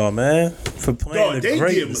Gyllenhaal, man, for playing Dog, the they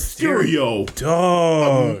great did Mysterio.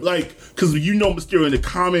 Dog. Like, because you know Mysterio in the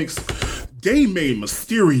comics, they made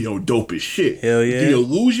Mysterio dope as shit. Hell yeah. The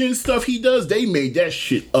illusion stuff he does, they made that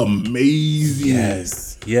shit amazing. Yes.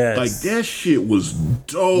 Like, that shit was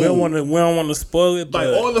dope. We don't want to spoil it, Like,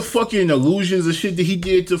 but all the fucking illusions and shit that he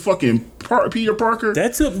did to fucking Peter Parker.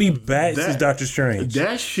 that took me back to Doctor Strange.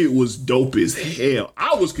 That shit was dope as hell.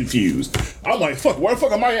 I was confused. I'm like, fuck, where the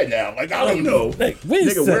fuck am I at now? Like, I don't know. Like, wait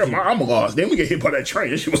a Nigga, where am second. I? I'm lost. Then we get hit by that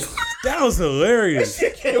train. That shit was That was hilarious. that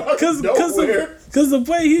shit came out of Cause nowhere. the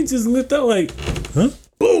way he just looked up like, huh?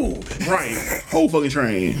 Boom. Right. Whole fucking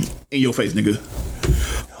train in your face, nigga.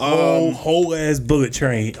 Whole ass bullet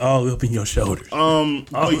train all up in your shoulders.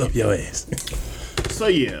 All up your ass. So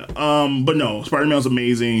yeah, but no, Spider-Man's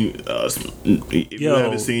amazing. If you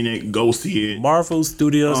haven't seen it, go see it. Marvel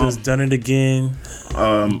Studios has done it again.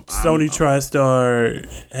 Sony TriStar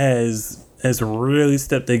has really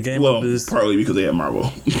stepped their game up. Partly because they have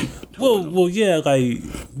Marvel. Well, yeah, like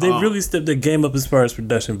they really stepped their game up as far as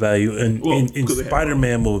production value in 'cause they have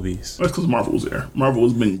Spider-Man movies. That's because Marvel was there. Marvel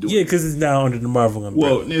has been doing. Yeah, because it's now under the Marvel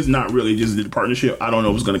umbrella. Well, it's not really just the partnership. I don't know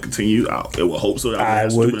if it's going to continue. It will hope so. I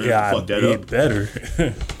would, fuck that up. better.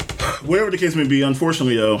 Whatever the case may be,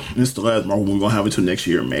 unfortunately, though, this is the last Marvel we're going to have until next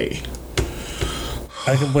year, May.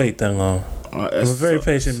 I can wait that long. I'm a very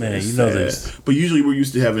patient man. You know this. But usually we're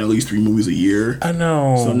used to having at least 3 movies a year. I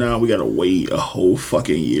know. So now we got to wait a whole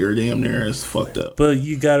fucking year. Damn near. It's fucked up. But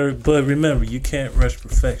remember, you can't rush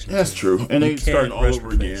perfection. That's true. And they starting all over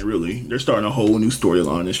perfection. again, really. They're starting a whole new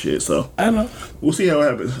storyline and shit. So I know. We'll see how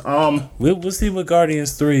it happens. We'll see what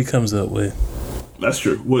Guardians 3 comes up with. That's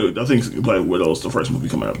true. Well, I think Black Widow's the first movie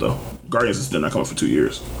coming up, though. Guardians is still not coming for 2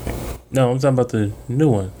 years. No, I'm talking about the new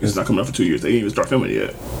one. It's not coming up for 2 years. They didn't even start filming it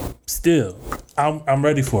yet. Still, I'm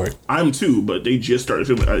ready for it. I'm too, but they just started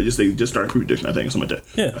filming. They just started pre-production, I think, or something like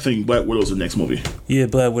that. Yeah. I think Black Widow's the next movie. Yeah,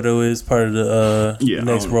 Black Widow is part of the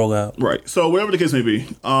next rollout. Right. So whatever the case may be,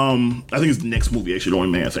 I think it's the next movie. Actually, the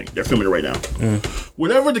only man I think they're filming it right now.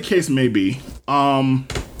 Whatever the case may be,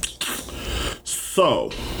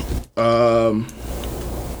 So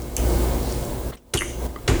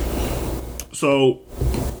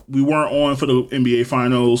we weren't on for the NBA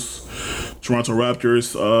Finals. Toronto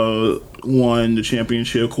Raptors won the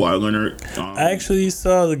championship. Kawhi Leonard. I actually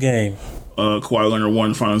saw the game. Kawhi Leonard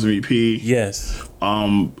won Finals MVP. Yes.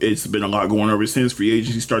 It's been a lot going on ever since. Free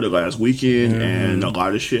agency started last weekend, and a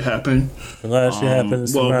lot of shit happened. Well,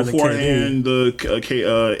 beforehand,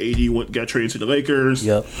 AD got traded to the Lakers.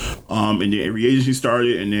 Yep. And then free agency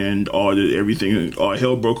started, and then all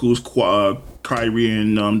hell broke loose. Kyrie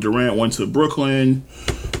and Durant went to Brooklyn.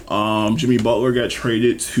 Jimmy Butler got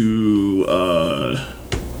traded to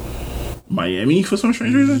Miami for some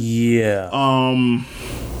strange reason. Yeah.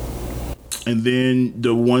 And then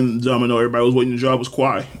the one domino everybody was waiting to drop was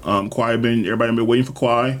Kawhi. Everybody had been waiting for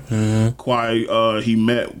Kawhi. Mm-hmm. Kawhi, he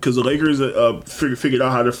met because the Lakers figured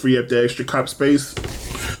out how to free up the extra cap space,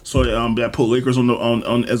 so that put Lakers on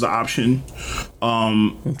as an option.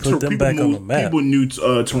 Put them back on the map. People knew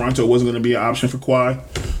Toronto wasn't going to be an option for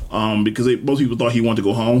Kawhi because most people thought he wanted to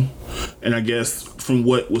go home, and I guess from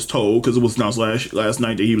what was told, because it was announced last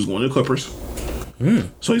night that he was going to the Clippers.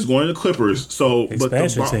 So he's going to the Clippers. So,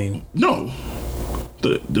 expansion team. No,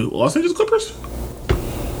 the Los Angeles Clippers.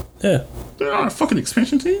 Yeah, they're not a fucking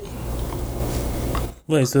expansion team.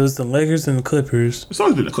 Wait, so it's the Lakers and the Clippers. It's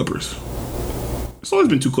always been the Clippers. It's always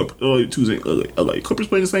been two LA Clippers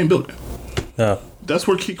play in the same building. Oh, that's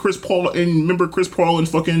where Chris Paul and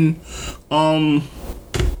fucking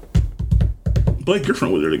Blake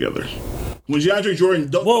Griffin were there together. When DeAndre Jordan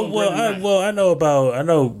dunked I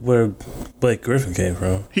know where Blake Griffin came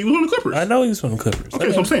from. He was on the Clippers. I know he was on the Clippers. Okay,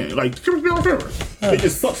 that's what I'm saying. Like, the Clippers been on forever. They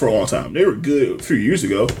just sucked for a long time. They were good a few years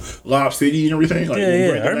ago. Lob City and everything. Like,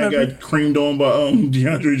 I remember. Got creamed on by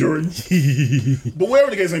DeAndre Jordan. But whatever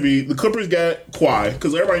the case may be, the Clippers got Kawhi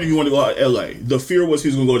because everybody knew he wanted to go out to LA. The fear was he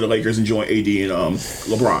was going to go to the Lakers and join AD and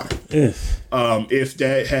LeBron. If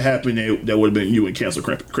that had happened, that would have been you and cancel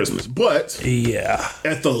Christmas. But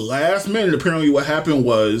at the last minute, apparently what happened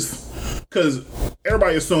was because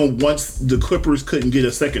everybody assumed once the Clippers couldn't get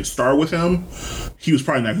a second star with him, he was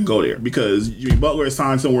probably not going to go there because Jimmy Butler had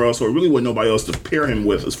signed somewhere else, so it really wasn't nobody else to pair him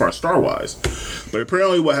with as far as star wise. But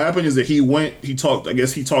apparently what happened is that he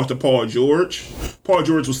talked to Paul George. Paul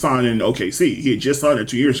George was signed in OKC. He had just signed it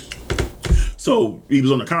 2 years ago. So he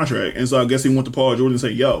was on the contract. And so I guess he went to Paul George and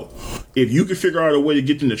said, yo, if you can figure out a way to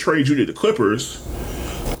get them to trade you to the Clippers,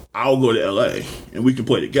 I'll go to LA and we can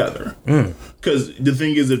play together. Because the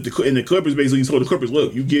thing is, if the Clippers basically told the Clippers,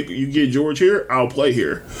 look, you get George here, I'll play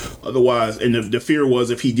here. Otherwise, and the fear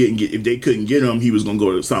was if they couldn't get him, he was going to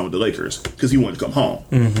go to sign with the Lakers because he wanted to come home.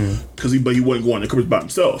 But he wasn't going to the Clippers by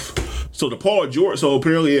himself. So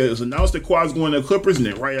apparently it was announced that Kawhi's going to the Clippers, and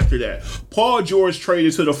then right after that, Paul George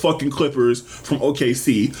traded to the fucking Clippers from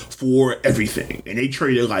OKC for everything, and they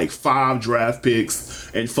traded like 5 draft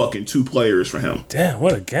picks and fucking 2 players for him. Damn,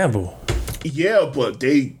 what a gamble. Yeah, but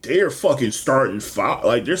they're fucking starting 5.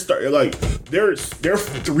 Like they're 3.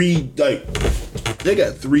 Like they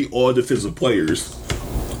got 3 all defensive players.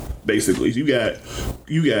 Basically, you got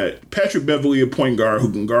Patrick Beverly, a point guard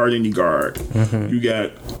who can guard any guard. You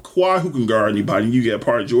got Kawhi who can guard anybody. You got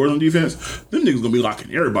Paul George on defense. Them niggas gonna be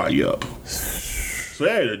locking everybody up. So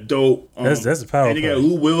they had a dope. That's a power. And they got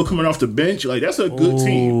Lou Will coming off the bench. Like that's a good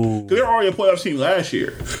team because they're already a playoff team last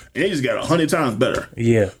year, and they just got 100 times better.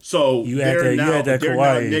 Yeah. So they're now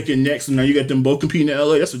neck and neck. So now you got them both competing in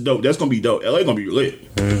LA. That's gonna be dope. LA gonna be lit.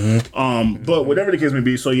 But whatever the case may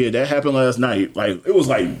be, so yeah, that happened last night. Like it was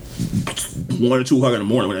like 1 or 2 o'clock in the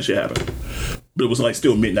morning when that shit happened. But it was like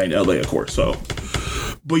still midnight in LA, of course. So.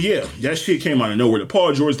 But yeah, that shit came out of nowhere. The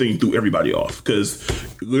Paul George thing threw everybody off because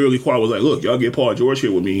literally Kawhi was like, look, y'all get Paul George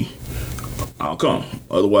here with me, I'll come.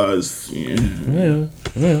 Otherwise, yeah.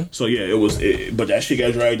 So yeah, but that shit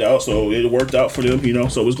got dragged out, so it worked out for them,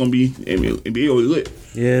 So it's gonna be NBA lit.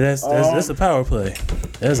 Yeah, that's a power play.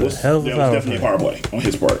 That's a hell of a power play. That was definitely a power play on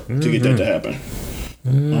his part to get that to happen.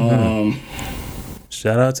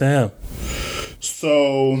 Shout out to him.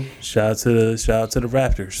 So shout out to the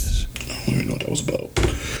Raptors. I don't even know what that was about.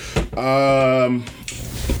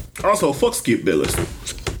 Also, fuck Skip Bayless.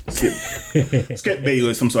 Skip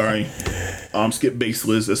Bayless, I'm sorry. Skip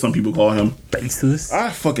Baseless, as some people call him. Baseless? I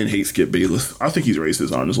fucking hate Skip Bayless. I think he's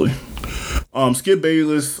racist, honestly. Skip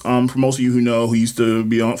Bayless, for most of you who know, he used to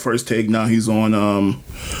be on First Take. Now he's on, I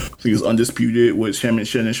think he was Undisputed with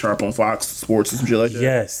Shannon Sharp on Fox Sports and some shit like that.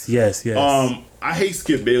 Yes. I hate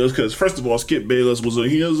Skip Bayless because, first of all, Skip Bayless was a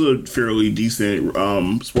fairly decent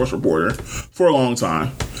sports reporter for a long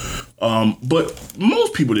time. But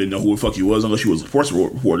most people didn't know who the fuck he was unless he was a sports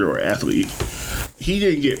reporter or athlete. He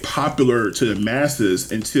didn't get popular to the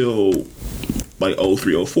masses until like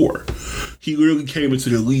 03, 04. He literally came into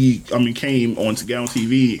the league, got on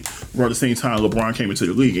TV around the same time LeBron came into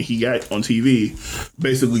the league, and he got on TV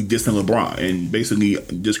basically dissing LeBron and basically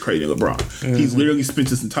discrediting LeBron. He's literally spent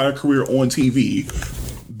his entire career on TV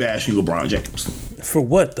bashing LeBron James. For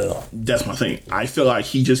what though? That's my thing. I feel like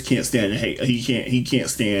he just can't stand to hate. He can't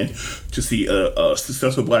stand to see a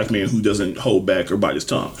successful black man who doesn't hold back or bite his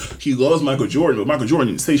tongue. He loves Michael Jordan, but Michael Jordan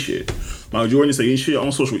didn't say shit. Michael Jordan didn't say any shit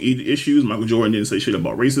on social issues. Michael Jordan didn't say shit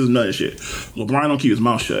about racism, none of that shit. LeBron don't keep his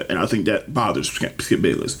mouth shut, and I think that bothers Skip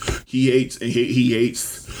Bayless. He hates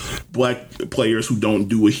black players who don't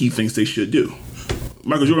do what he thinks they should do.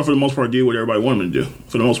 Michael Jordan, for the most part, did what everybody wanted him to do,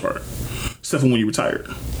 for the most part, except for when he retired.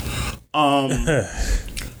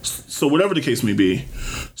 So whatever the case may be,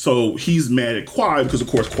 so he's mad at Kawhi because of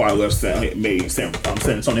course Kawhi made San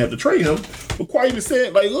Antonio have to trade him. But Kawhi even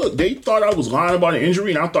said, like, look, they thought I was lying about an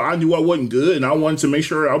injury, and I thought I knew I wasn't good, and I wanted to make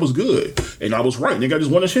sure I was good, and I was right. Nigga, I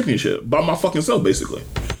just won a championship by my fucking self, basically.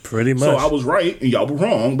 Pretty much. So I was right and y'all were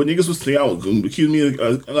wrong, but niggas was saying I was accuse me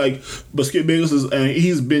of but Skip Bayless is, and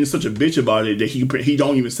he's been such a bitch about it that he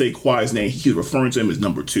don't even say Kawhi's name. He keeps referring to him as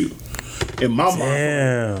number 2. In my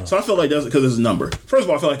mind, so I feel like that's because it's a number. First of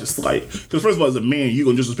all, I feel like it's slight. Because first of all, as a man, you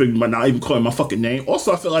gonna disrespect me by not even calling my fucking name.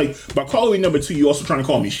 Also, I feel like by calling me number 2, you also trying to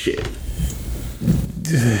call me shit.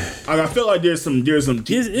 I feel like there's some a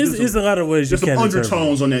lot of ways. There's some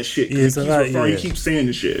undertones on that shit. He keeps saying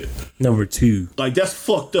the shit. Number 2, like that's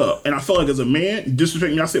fucked up. And I feel like as a man,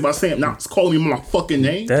 disrespect me. I say by saying not calling me my fucking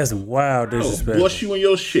name. That's wild disrespect. Bless you and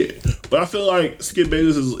your shit. But I feel like Skip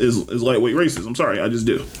Bayless is lightweight racist. I'm sorry, I just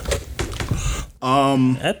do.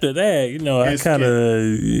 After that, I kind of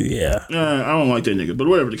I don't like that nigga, but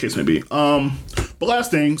whatever the case may be. But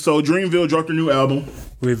last thing, so Dreamville dropped a new album.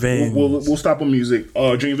 Revenge. We'll stop on music.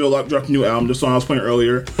 Dreamville dropped a new album. The song I was playing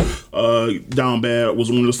earlier, Down Bad,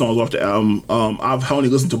 was one of the songs off the album. I've only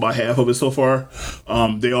listened to about half of it so far.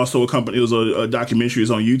 They also accompanied, it was a documentary.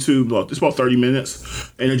 It's on YouTube. It's about 30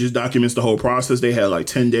 minutes, and it just documents the whole process. They had like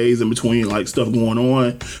 10 days in between, like stuff going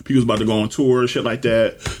on. People was about to go on tour, shit like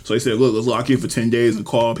that. So they said, look, let's lock in for 10 days and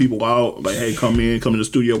call people out. Like, hey, come in the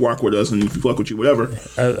studio, work with us, and if you fuck with you, whatever.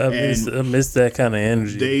 I miss that kind of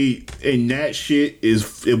energy. That shit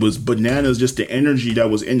it was bananas, just the energy that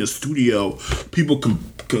was in the studio. People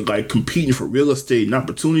competing for real estate and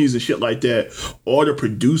opportunities and shit like that. All the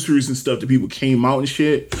producers and stuff that people came out and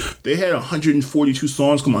shit. They had 142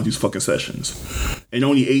 songs come out these fucking sessions, and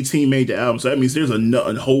only 18 made the album. So that means there's a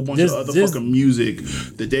whole bunch of other fucking music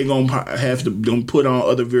that they gonna have to put on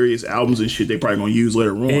other various albums and shit. They probably gonna use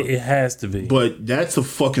later on. It has to be. But that's a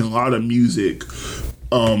fucking lot of music.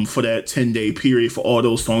 For that 10-day period, for all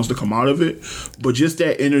those songs to come out of it. But just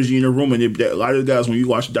that energy in the room, and a lot of the guys, when you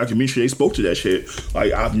watch the documentary, they spoke to that shit.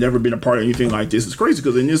 Like, I've never been a part of anything like this. It's crazy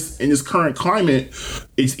because in this current climate,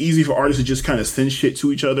 it's easy for artists to just kind of send shit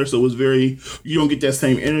to each other. So it's you don't get that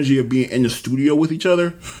same energy of being in the studio with each other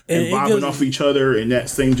and vibing off each other, and that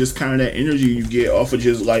same just kind of that energy you get off of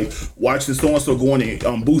just like watching so and so go in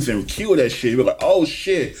the booth and kill that shit. You're like, oh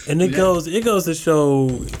shit. And it goes to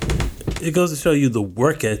show. It goes to show you the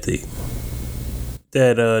work ethic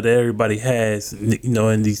that everybody has,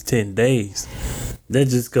 in these 10 days. That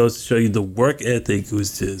just goes to show you the work ethic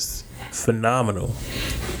was just phenomenal.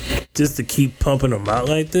 Just to keep pumping them out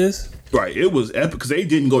like this. Right, it was epic because they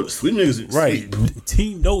didn't go to sleep. Niggas didn't sleep.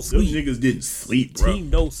 Team no sleep. Those niggas didn't sleep, bro.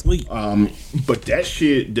 Team no sleep. But that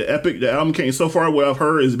shit, the album came so far. What I've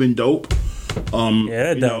heard has been dope.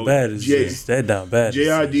 That Down Bad is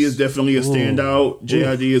JID is definitely a standout.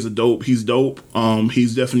 JID is he's dope.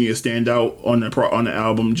 He's definitely a standout on the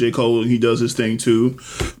album. J. Cole, he does his thing too.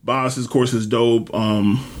 Boss, of course, is dope.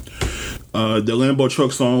 The Lambo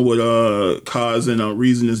Truck song with Kaz and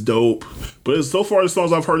Reason is dope. But so far the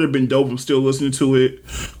songs I've heard have been dope. I'm still listening to it.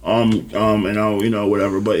 And I'll,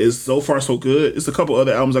 whatever. But it's so far so good. It's a couple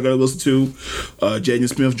other albums I gotta listen to. Jaden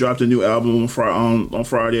Smith dropped a new album on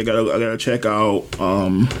Friday. I gotta check out.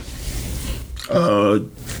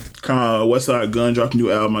 Westside Gun dropped a new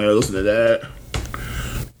album. I gotta listen to that.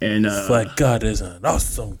 And like God is an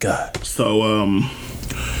awesome guy. So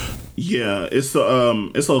yeah, it's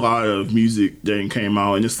a lot of music that came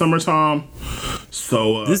out in the summertime.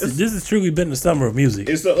 So this is truly been the summer of music.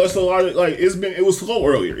 It's a lot of it was slow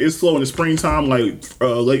earlier. It's slow in the springtime, late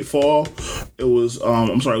fall. It was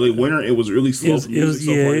late winter. It was really slow.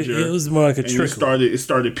 It was more like a trickle. It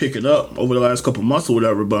started picking up over the last couple months or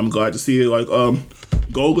whatever. But I'm glad to see it.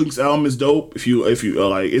 Goldlink's album is dope. If you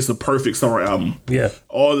it's a perfect summer album. Yeah,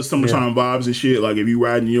 all the summertime vibes and shit. Like if you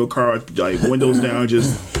riding in your car, like windows down,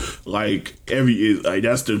 just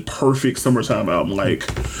that's the perfect summertime album.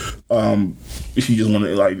 If you just want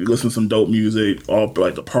to listen to some dope music, all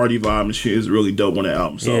the party vibe and shit is really dope on that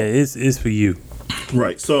album. So yeah, it's for you.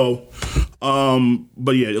 Right. So,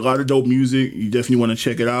 but yeah, a lot of dope music. You definitely want to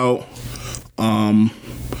check it out.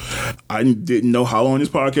 I didn't know how long this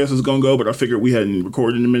podcast was gonna go, but I figured we hadn't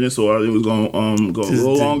recorded in a minute, so I think it was gonna go a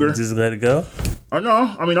little longer. Just let it go.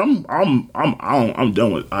 No, I mean I'm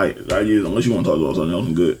done with ideas unless you want to talk about something else.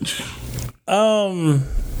 I'm good.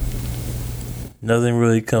 Nothing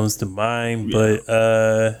really comes to mind, but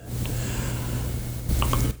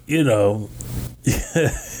you know,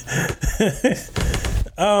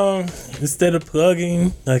 instead of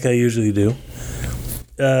plugging like I usually do,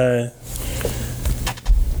 I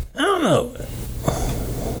don't know.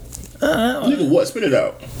 Nigga, what? Spit it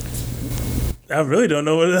out. I really don't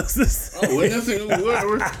know what else to say. Oh, wait,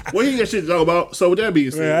 what you got shit to talk about? So with that being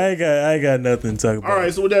said, man, I ain't got nothing to talk about. All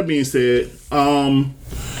right, so with that being said,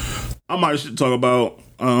 I might should talk about.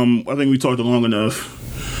 I think we talked long enough.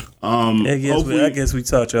 I guess we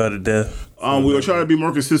taught y'all to death. We were trying to be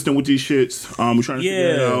more consistent with these shits. We're trying to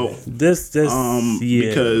figure it out.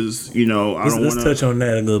 Because you know let's touch on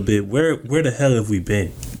that a little bit. Where the hell have we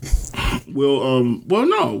been? Well,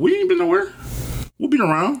 no, we ain't been nowhere. We've been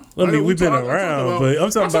around. I mean, we've been around, but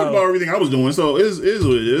I'm talking about everything I was doing. So it is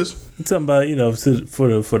what it is. I'm talking about, you know, for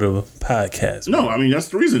the podcast. No, I mean that's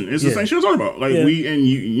the reason. It's the same shit I'm talking about. Like we and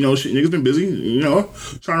you know, shit, niggas been busy. You know,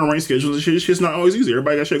 trying to arrange schedules and shit. Shit's not always easy.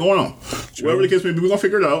 Everybody got shit going on. True. Whatever the case may be, we're gonna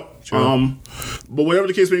figure it out. True. But whatever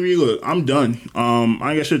the case may be, look, I'm done. I ain't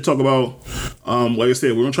got shit to talk about. Like I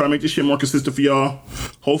said, we're gonna try to make this shit more consistent for y'all.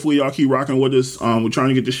 Hopefully, y'all keep rocking with us. We're trying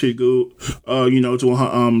to get this shit good. You know, to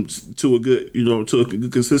a good, you know, to a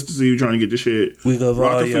good consistency. We're trying to get this shit. We love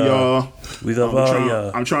all y'all. We love all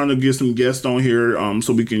y'all. I'm trying to get some guests on here,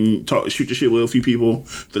 so we can shoot the shit with a few people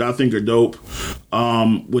that I think are dope.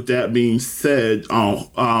 With that being said, I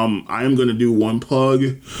am gonna do one plug.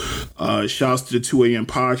 Shouts to the 2 a.m.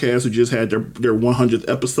 podcast who just had their 100th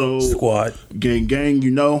episode. Squad. Gang,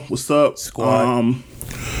 you know what's up. Squad.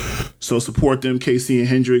 So support them, Casey and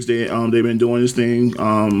Hendrix. They've been doing this thing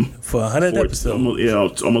for 100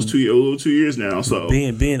 episodes. Almost 2 years now. So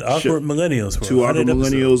being awkward millennials. For 2 awkward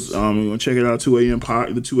millennials. We're gonna check it out. The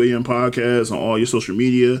 2 a.m. podcast on all your social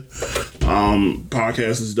media.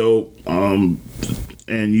 Podcast is dope.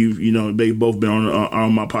 And you know they both been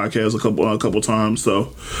on my podcast a couple times,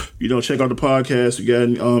 so you know check out the podcast. You got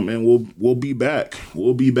and we'll be back.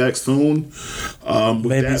 We'll be back soon.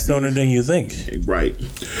 Maybe sooner than you think. Right.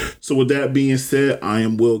 So with that being said, I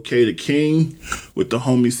am Will K the King with the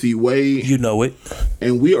homie C Wade. You know it.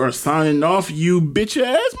 And we are signing off. You bitch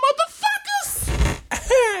ass motherfucker.